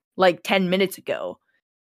like 10 minutes ago.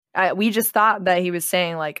 We just thought that he was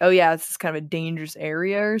saying like, oh yeah, this is kind of a dangerous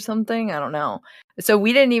area or something. I don't know. So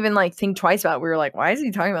we didn't even like think twice about it. We were like, why is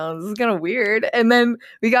he talking about this? This is kind of weird. And then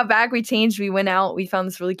we got back, we changed, we went out, we found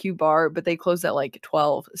this really cute bar, but they closed at like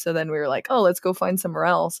 12. So then we were like, oh, let's go find somewhere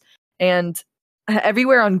else. And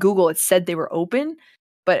everywhere on Google, it said they were open,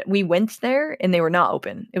 but we went there and they were not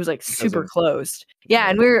open. It was like super closed.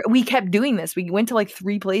 Yeah, and we kept doing this. We went to like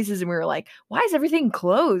 3 places and we were like, why is everything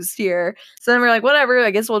closed here? So then we are like, whatever,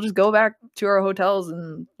 I guess we'll just go back to our hotels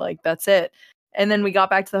and like that's it. And then we got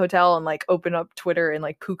back to the hotel and like opened up Twitter and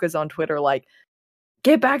like Puka's on Twitter like,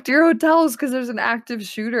 get back to your hotels because there's an active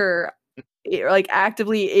shooter like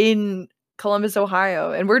actively in Columbus,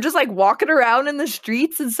 Ohio. And we're just like walking around in the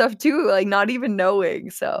streets and stuff too, like not even knowing.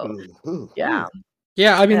 So yeah.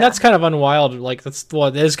 Yeah, I mean, that's kind of unwild. Like,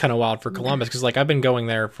 it is kind of wild for Columbus, because, like, I've been going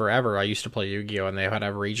there forever. I used to play Yu-Gi-Oh! And they would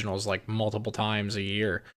have regionals, like, multiple times a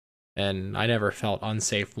year. And I never felt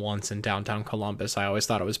unsafe once in downtown Columbus. I always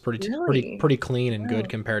thought it was pretty clean and good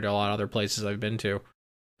compared to a lot of other places I've been to.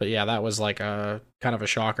 But yeah, that was, like, kind of a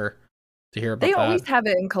shocker to hear about that. They always have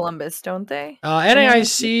it in Columbus, don't they?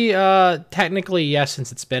 NAIC, technically, yes,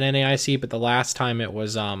 since it's been NAIC, but the last time it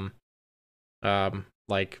was,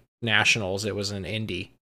 like, nationals, it was an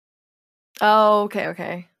Indy. Oh,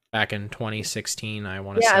 okay. Back in 2016, I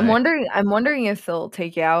want to say. Yeah, I'm wondering if they'll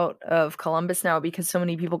take you out of Columbus now because so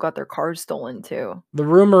many people got their cars stolen too. The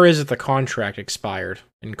rumor is that the contract expired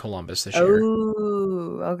in Columbus this year.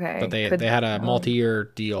 Oh, okay. But they had a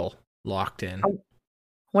multi-year deal locked in. I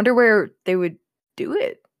wonder where they would do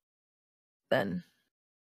it then.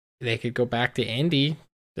 They could go back to Indy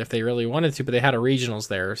if they really wanted to, but they had a regionals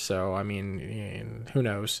there, so I mean, who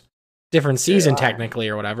knows? Different season technically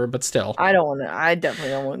or whatever, but still. I definitely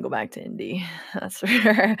don't want to go back to Indy. That's for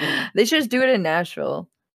sure. They should just do it in Nashville.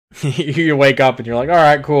 You wake up and you're like, all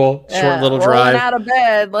right, cool. Short little drive. Out of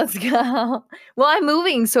bed. Let's go. Well, I'm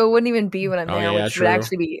moving, so it wouldn't even be when I'm there, which would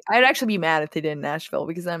I'd actually be mad if they did in Nashville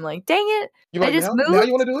because I'm like, dang it. I just moved. Now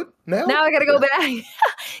you want to do it? Now I gotta go back.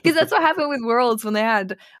 Because that's what happened with Worlds when they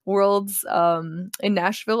had Worlds in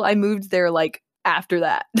Nashville. I moved there like after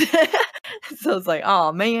that. So it's like,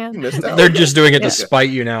 oh man. They're just doing it to spite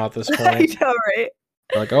you now at this point. I know, right?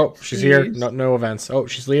 Like, oh, she's here. No events. Oh,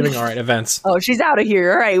 she's leaving. All right, events. Oh, she's out of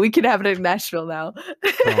here. All right, we can have it in Nashville now.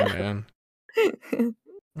 Oh man.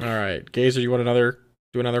 All right, Gazer, you want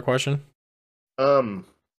do another question?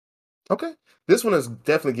 Okay. This one is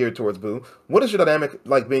definitely geared towards Boo. What is your dynamic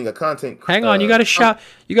like being a content? Hang on, you got to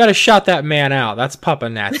shout that man out. That's Papa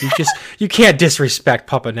Neth. You can't disrespect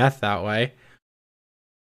Papa Neth that way.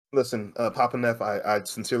 Listen, Papa Neff, I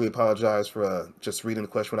sincerely apologize for just reading the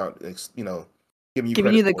question without,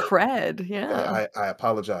 giving you the cred. Yeah, I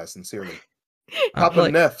apologize sincerely.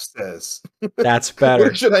 Papa Neff says, "That's better."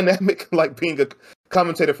 What is your dynamic like being a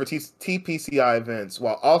commentator for TPCI events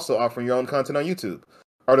while also offering your own content on YouTube?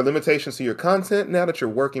 Are there limitations to your content now that you're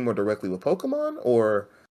working more directly with Pokemon, or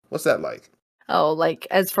what's that like? Oh, like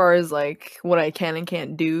as far as like what I can and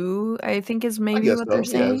can't do, I think is maybe what they're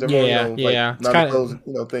saying. Yeah. It's kind of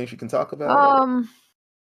things you can talk about.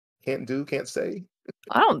 Can't do, can't say.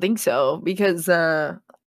 I don't think so because I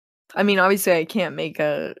mean, obviously, I can't make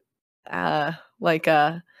any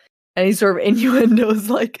sort of innuendos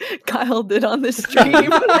like Kyle did on the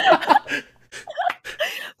stream.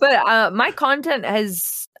 But my content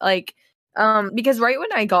has like. Because right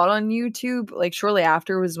when I got on YouTube, like shortly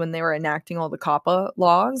after was when they were enacting all the COPPA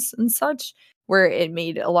laws and such, where it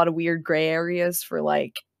made a lot of weird gray areas for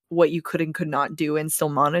like what you could and could not do and still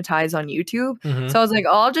monetize on YouTube. Mhm. So I was like,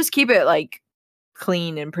 oh, I'll just keep it like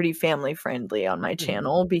clean and pretty family friendly on my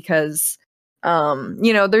channel because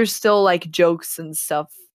you know, there's still like jokes and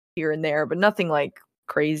stuff here and there, but nothing like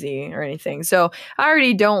crazy or anything. So I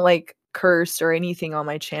already don't like curse or anything on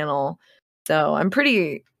my channel. So I'm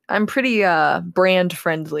pretty brand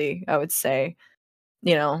friendly, I would say.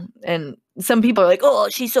 You know, and some people are like, "Oh,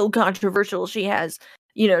 she's so controversial. She has,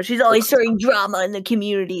 you know, she's always starting drama in the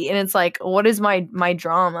community." And it's like, what is my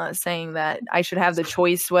drama saying that I should have the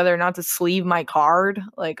choice whether or not to sleeve my card?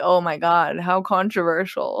 Like, oh my god, how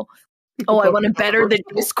controversial. Oh, I want to better the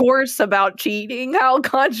discourse about cheating. How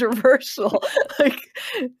controversial. Like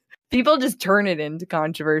people just turn it into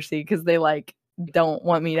controversy because they like don't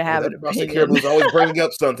want me to have an Frosty opinion. Caribou's always bringing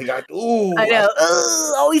up something. I know.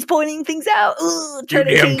 Always pointing things out. You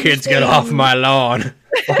damn kids, get off my lawn.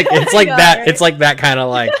 Like it's like that. Right? It's like that kind of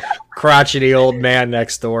like crotchety old man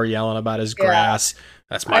next door yelling about his grass.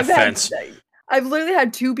 That's my fence. I've literally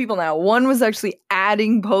had 2 people now. One was actually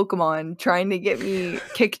adding Pokemon, trying to get me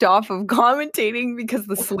kicked off of commentating because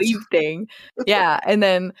the sleeve thing. Yeah. And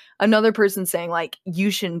then another person saying, like, you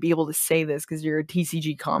shouldn't be able to say this because you're a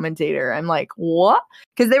TCG commentator. I'm like, what?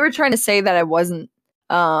 Because they were trying to say that I wasn't,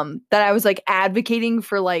 that I was like advocating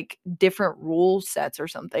for like different rule sets or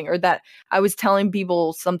something, or that I was telling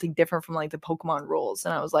people something different from like the Pokemon rules.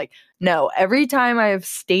 And I was like, no, every time I have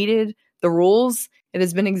stated the rules, it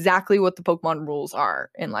has been exactly what the Pokemon rules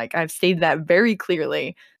are. And like I've stated that very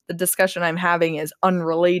clearly. The discussion I'm having is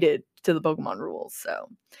unrelated to the Pokemon rules. So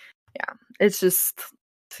yeah, it's just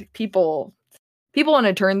people want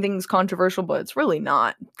to turn things controversial, but it's really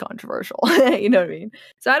not controversial. You know what I mean?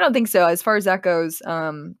 So I don't think so. As far as that goes,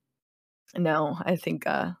 no, I think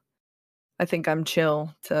I'm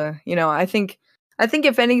chill to, you know, I think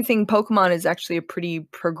if anything, Pokemon is actually a pretty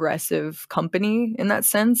progressive company in that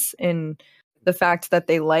sense. In the fact that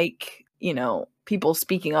they like, you know, people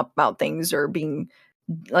speaking up about things or being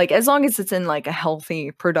like, as long as it's in like a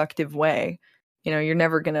healthy, productive way, you know, you're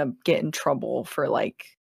never going to get in trouble for like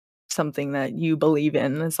something that you believe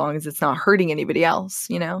in, as long as it's not hurting anybody else,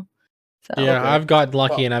 you know? So, yeah, I've gotten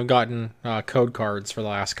lucky and I've gotten code cards for the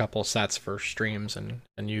last couple sets for streams and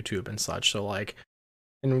YouTube and such. So like,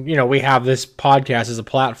 and you know, we have this podcast as a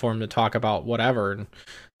platform to talk about whatever, and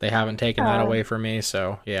they haven't taken that away from me.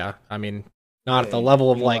 So yeah, I mean, not at the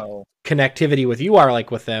level of like connectivity with you are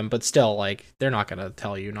like with them, but still like they're not going to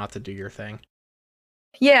tell you not to do your thing.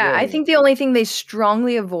 Yeah, I think the only thing they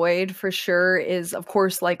strongly avoid for sure is, of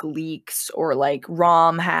course, like leaks or like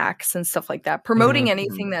ROM hacks and stuff like that. Promoting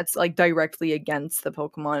anything that's like directly against the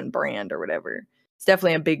Pokemon brand or whatever. It's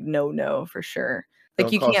definitely a big no for sure.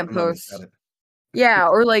 Like you can't post. Yeah,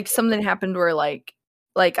 or like something happened where like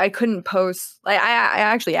I couldn't post. Like I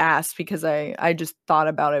actually asked because I just thought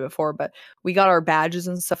about it before, but we got our badges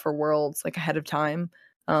and stuff for Worlds like ahead of time.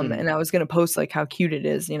 And I was gonna post like how cute it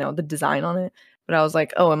is, you know, the design on it. But I was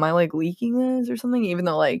like, oh, am I like leaking this or something? Even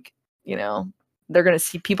though like, you know,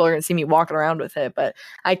 people are gonna see me walking around with it. But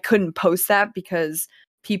I couldn't post that because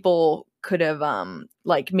people could have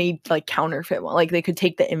like made like counterfeit one. Like they could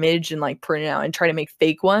take the image and like print it out and try to make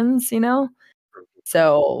fake ones, you know?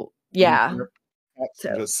 So yeah.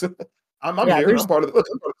 So, I'm here. I'm part of the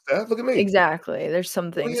staff. Look at me. Exactly. There's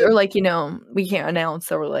some things, or like, you know, we can't announce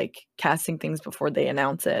that we're like casting things before they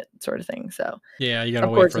announce it, sort of thing. So yeah, you gotta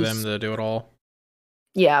wait for them to do it all.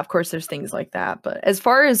 Yeah, of course there's things like that. But as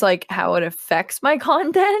far as like how it affects my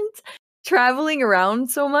content, traveling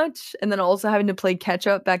around so much and then also having to play catch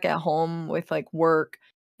up back at home with like work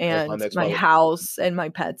and my house and my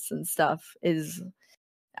pets and stuff is,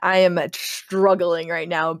 I am struggling right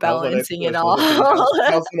now balancing it all.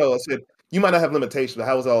 I said, you might not have limitations, but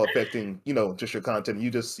how is it all affecting, you know, just your content?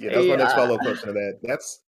 You just, that's my next follow-up question to that.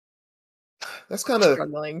 That's kind of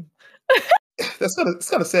struggling. It's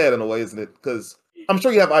kind of sad in a way, isn't it? Because I'm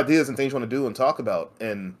sure you have ideas and things you want to do and talk about,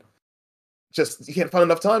 and just you can't find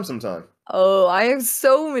enough time sometimes. Oh, I have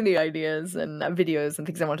so many ideas and videos and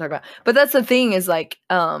things I want to talk about. But that's the thing is like,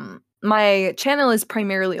 my channel is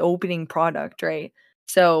primarily opening product, right?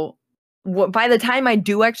 So by the time I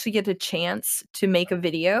do actually get a chance to make a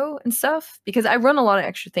video and stuff, because I run a lot of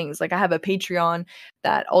extra things. Like I have a Patreon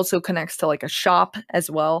that also connects to like a shop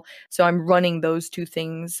as well. So I'm running those 2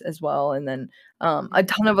 things as well. And then a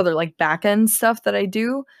ton of other like back end stuff that I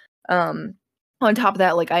do. On top of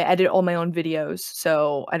that, like I edit all my own videos,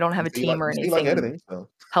 so I don't have a team or anything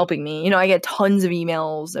helping me. You know, I get tons of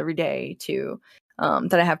emails every day too,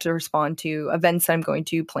 that I have to respond to, events I'm going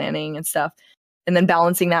to, planning and stuff. and then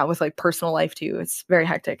balancing that with like personal life too. It's very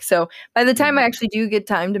hectic. So by the time I actually do get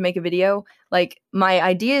time to make a video, like my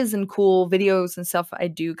ideas and cool videos and stuff, I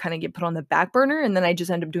do kind of get put on the back burner, and then I just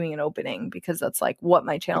end up doing an opening because that's like what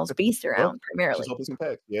my channel's based around primarily. Just open some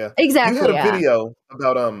packs. Yeah, exactly. You had a video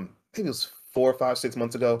about I think it was 4, 5, 6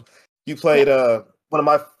 months ago. You played one of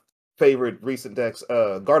my favorite recent decks,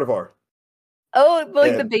 Gardevoir. Oh,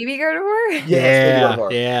 like the baby Gardevoir?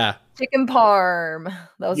 Yeah. Chicken Parm.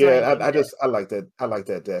 That was I like that. I like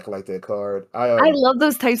that deck. I like that card. I love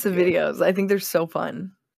those types of videos. I think they're so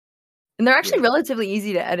fun. And they're actually relatively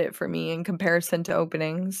easy to edit for me in comparison to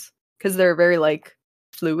openings because they're very like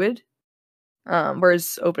fluid.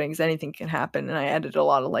 Whereas openings, anything can happen, and I edit a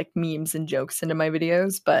lot of like memes and jokes into my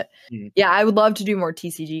videos. But yeah, I would love to do more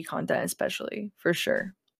TCG content, especially for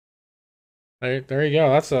sure. There you go.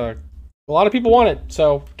 That's a lot of people want it,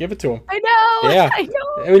 so give it to them. I know. Yeah, I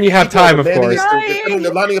know. When you have time, of course.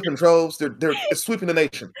 They're lining up in droves. They're sweeping the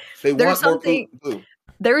nation. They want more blue.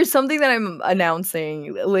 There is something that I'm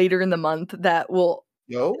announcing later in the month that will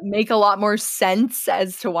make a lot more sense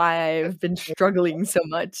as to why I've been struggling so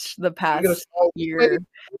much the past year.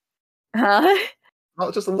 Huh?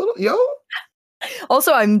 Oh, just a little,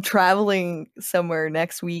 Also, I'm traveling somewhere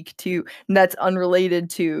next week too, and that's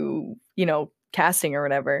unrelated to, casting or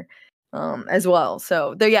whatever, as well.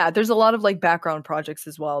 So there's a lot of like background projects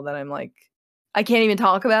as well that I'm like, I can't even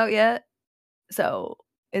talk about yet. So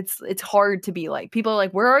it's hard to be like, people are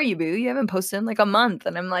like, where are you, boo? You haven't posted in like a month.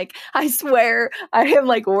 And I'm like, I swear I am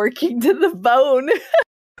like working to the bone.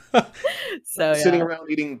 So sitting around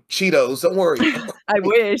eating Cheetos. Don't worry. I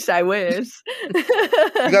wish.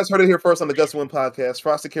 You guys heard it here first on the Gus Win podcast.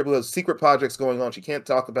 Frosty Caribou has secret projects going on she can't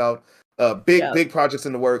talk about. Big projects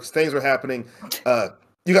in the works. Things are happening.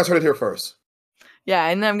 You guys heard it here first. Yeah,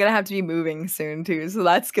 and I'm gonna have to be moving soon too, so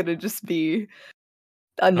that's gonna just be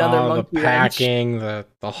another monkey the packing, the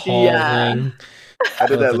hauling. I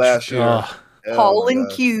did that last year. Hauling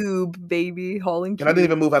cube, baby. Hauling cube. And I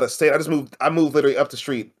didn't even move out of state. I moved literally up the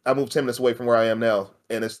street. I moved 10 minutes away from where I am now.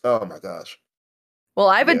 And it's, oh my gosh. Well,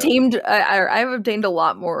 I've obtained a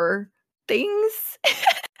lot more things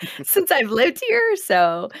since I've lived here.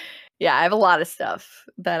 So yeah, I have a lot of stuff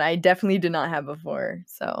that I definitely did not have before.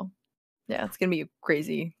 So yeah, it's going to be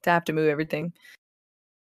crazy to have to move everything.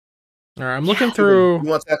 All right, I'm looking through. You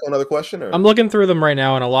want to tackle another question? Or? I'm looking through them right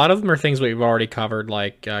now, and a lot of them are things we've already covered,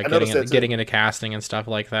 like getting into casting and stuff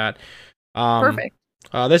like that. Perfect.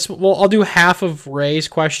 I'll do half of Ray's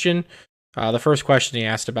question. The first question he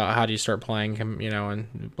asked about how do you start playing,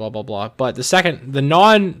 and blah blah blah. But the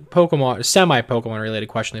non-Pokemon, semi-Pokemon related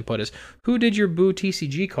question they put is, who did your Boo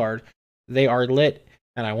TCG card? They are lit,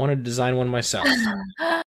 and I wanted to design one myself.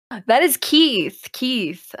 That is Keith.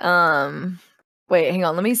 Wait, hang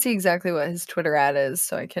on. Let me see exactly what his Twitter ad is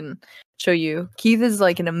so I can show you. Keith is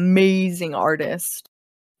like an amazing artist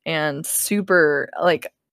and super,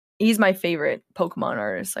 like, he's my favorite Pokemon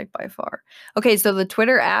artist, like, by far. Okay, so the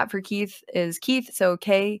Twitter at for Keith is Keith, so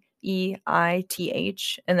Keith, and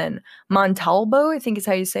then Montalbo, I think is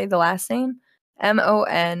how you say the last name.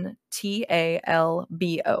 Montalbo.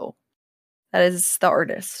 That is the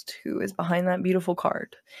artist who is behind that beautiful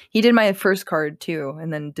card. He did my first card too,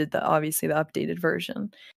 and then did the updated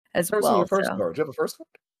version as well. Your first card? Do you have a first card?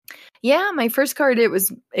 Yeah, my first card. It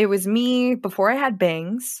was me before I had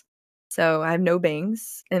bangs, so I have no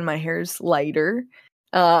bangs, and my hair's lighter.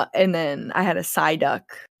 And then I had a Psyduck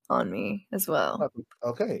on me as well.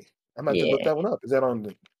 Okay, I might have to look that one up. Is it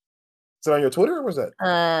on your Twitter, or was that?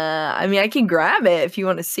 I mean, I can grab it if you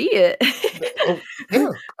want to see it. Yeah,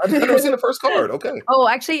 I've never seen the first card. Okay. Oh,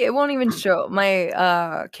 actually, it won't even show.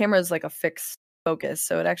 My camera is like a fixed focus,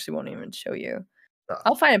 so it actually won't even show you.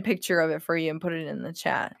 I'll find a picture of it for you and put it in the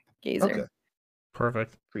chat, Gazer. Okay.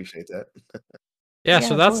 Perfect. Appreciate that. Yeah,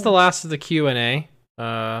 so that's the last of the Q&A. Cool.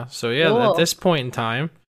 At this point in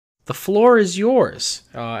time, the floor is yours.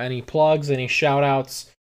 Any plugs, any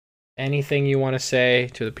shout-outs? Anything you want to say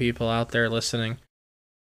to the people out there listening?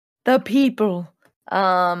 The people.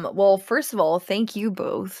 Well, first of all, thank you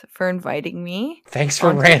both for inviting me. Thanks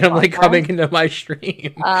for randomly coming into my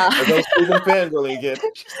stream. I'm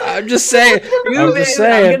just saying. I'm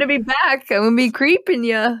gonna be back. I'm gonna be creeping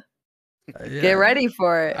you. Yeah. Get ready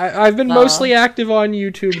for it. I've been mostly active on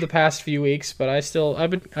YouTube the past few weeks, but I've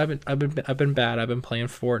been bad. I've been playing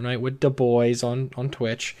Fortnite with the boys on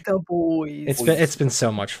Twitch. The boys. It's been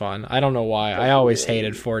so much fun. I don't know why. I always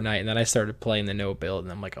hated Fortnite, and then I started playing the no build,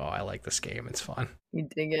 and I'm like, oh, I like this game. It's fun. You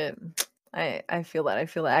dig it. I feel that.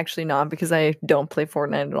 Actually not, because I don't play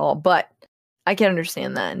Fortnite at all, but I can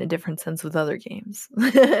understand that in a different sense with other games.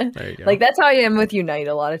 There you go. Like, that's how I am with Unite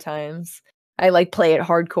a lot of times. I like play it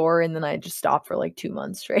hardcore and then I just stop for like 2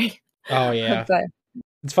 months straight. Oh yeah. But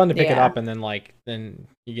it's fun to pick it yeah. up and then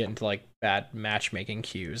you get into like bad matchmaking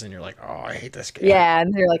queues and you're like, oh, I hate this game. Yeah,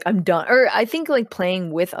 and they're like, I'm done. Or I think like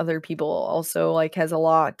playing with other people also like has a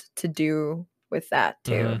lot to do with that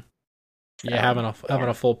too. Mhm. Yeah, having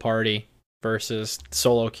a full party versus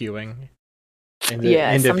solo queuing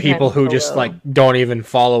into people who just like don't even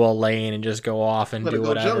follow a lane and just go off and do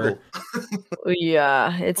whatever.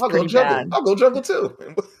 Yeah, it's I'll pretty go jungle. bad. I'll go jungle too.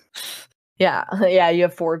 Yeah, you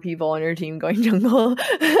have 4 people on your team going jungle.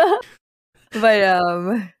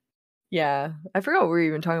 But yeah, I forgot what we were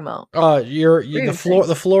even talking about.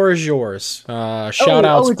 The floor is yours. Shout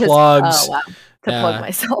outs, plugs. Wow. To plug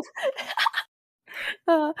myself.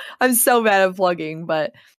 I'm so bad at plugging,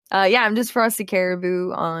 but yeah, I'm just Frosty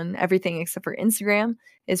Caribou on everything except for Instagram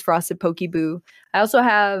is Frosted Pokeboo. I also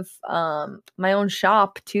have my own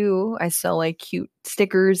shop too. I sell like cute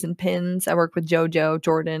stickers and pins. I work with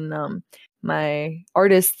Jordan, my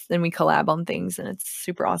artists, and we collab on things, and it's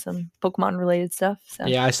super awesome. Pokemon related stuff. So.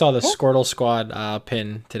 Yeah, I saw the Squirtle Squad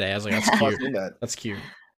pin today. I was like, that's cute. That's cute.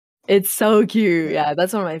 It's so cute. Yeah,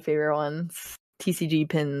 that's one of my favorite ones. TCG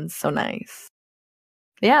pins, so nice.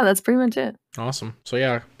 Yeah, that's pretty much it. Awesome. So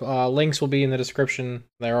yeah, links will be in the description.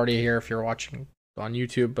 They're already here if you're watching on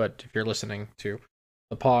YouTube, but if you're listening to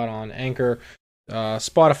the pod on Anchor,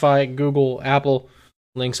 Spotify, Google, Apple,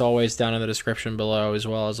 links always down in the description below, as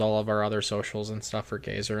well as all of our other socials and stuff for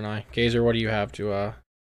Gazer and I. Gazer, what do you have to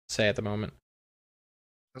say at the moment?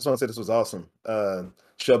 I just want to say this was awesome.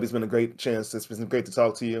 Shelby's been a great chance. It's been great to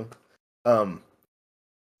talk to you.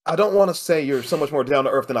 I don't want to say you're so much more down to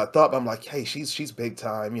earth than I thought, but I'm like, hey, she's big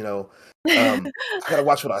time, you know. I gotta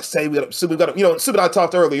watch what I say. We gotta, you know, Sub and I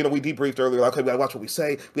talked earlier, you know, we debriefed earlier, like, okay, we gotta watch what we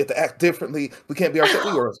say. We have to act differently. We can't be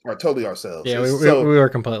ourselves. We are totally ourselves. Yeah, we were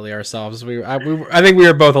completely ourselves. I think we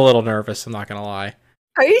were both a little nervous, I'm not gonna lie.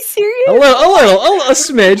 Are you serious? A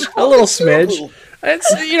smidge.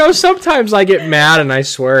 It's, you know, sometimes I get mad and I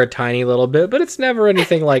swear a tiny little bit, but it's never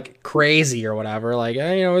anything like crazy or whatever. Like, you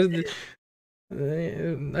know,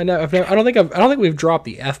 I don't think we've dropped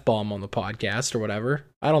the F-bomb on the podcast or whatever.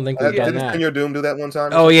 I don't think we've done that. Didn't your Doom do that one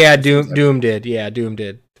time? Oh yeah, Doom did. Yeah, Doom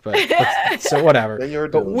did. But so whatever.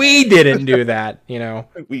 But we didn't do that, you know.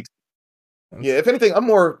 Yeah, if anything, I'm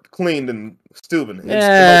more clean than Steuben.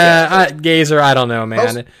 Gazer, I don't know,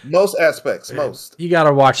 man. Most aspects, most. You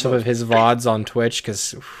gotta watch some of his VODs on Twitch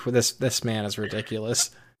because this man is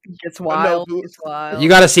ridiculous. It's wild. It's wild. You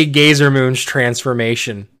got to see Gazer Moon's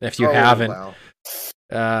transformation if you haven't. Wow.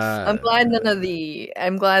 I'm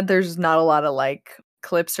glad there's not a lot of like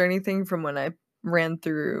clips or anything from when I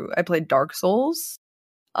played Dark Souls.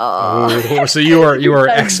 So you were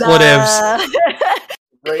expletives.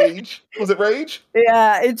 Rage? Was it Rage?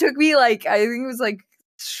 Yeah, it took me like, I think it was like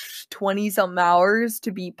 20 something hours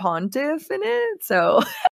to beat Pontiff in it. So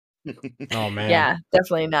oh man. Yeah,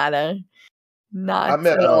 definitely not at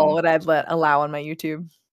all what I'd allow on my YouTube.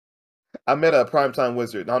 I met a Primetime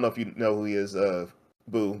Wizard. I don't know if you know who he is,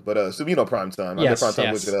 Boo, but so you know Primetime. I met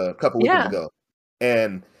Primetime Wizard a couple weekends ago,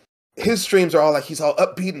 and his streams are all like he's all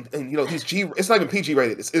upbeat and you know he's It's not even PG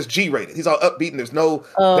rated. It's G rated. He's all upbeat and there's no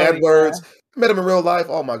bad words. I met him in real life.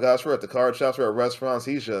 Oh my gosh, we're at the card shops, we're at restaurants.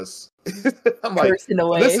 He's just I'm like,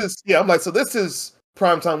 this is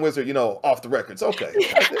Primetime Wizard, you know, off the records. Okay,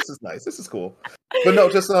 this is nice. This is cool. But no,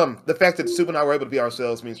 just the fact that Sub and I were able to be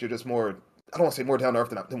ourselves means you're just more. I don't want to say more down to earth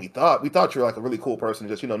than we thought. We thought you were like a really cool person,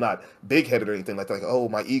 just, you know, not big headed or anything like oh,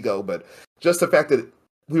 my ego, but just the fact that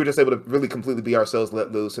we were just able to really completely be ourselves,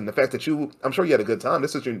 let loose, and the fact that I'm sure you had a good time.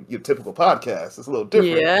 This is your typical podcast. It's a little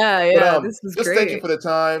different. Yeah, but, this was just great. Thank you for the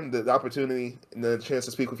time, the opportunity, and the chance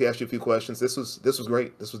to speak with you, ask you a few questions. This was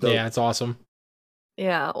great. This was dope. Yeah, it's awesome.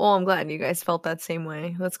 Yeah, well, I'm glad you guys felt that same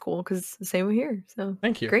way. That's cool because the same way here. So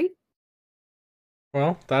thank you. Great.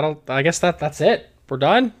 Well, I guess that's it. We're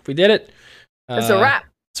done. We did it. It's a wrap.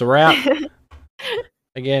 It's a wrap.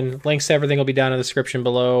 Again, links to everything will be down in the description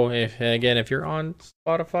below. If you're on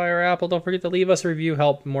Spotify or Apple, don't forget to leave us a review.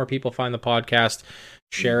 Help more people find the podcast.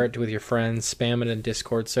 Share it with your friends. Spam it in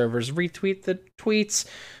Discord servers. Retweet the tweets.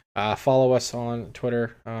 Follow us on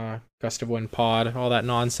Twitter. Gust of Wind Pod. All that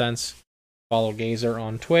nonsense. Follow Gazer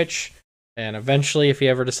on Twitch. And eventually, if he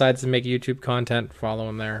ever decides to make YouTube content, follow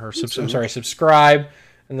him there. Or subscribe.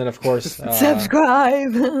 And then, of course,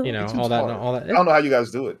 subscribe. You know, all that. I don't know how you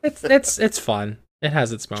guys do it. It's fun. It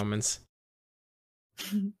has its moments.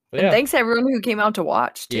 And thanks to everyone who came out to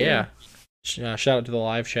watch, too. Yeah. Shout out to the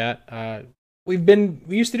live chat. We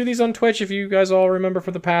used to do these on Twitch, if you guys all remember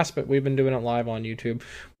from the past, but we've been doing it live on YouTube.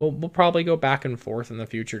 We'll probably go back and forth in the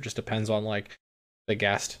future. Just depends on like the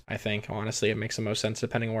guest. I think honestly, it makes the most sense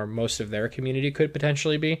depending on where most of their community could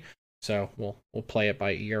potentially be. So we'll play it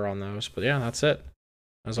by ear on those. But yeah, that's it.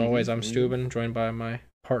 As always, I'm Steuben, joined by my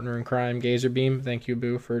partner in crime, Gazerbeam. Thank you,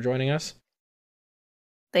 Boo, for joining us.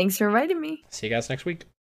 Thanks for inviting me. See you guys next week.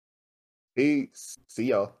 Peace. See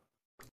y'all.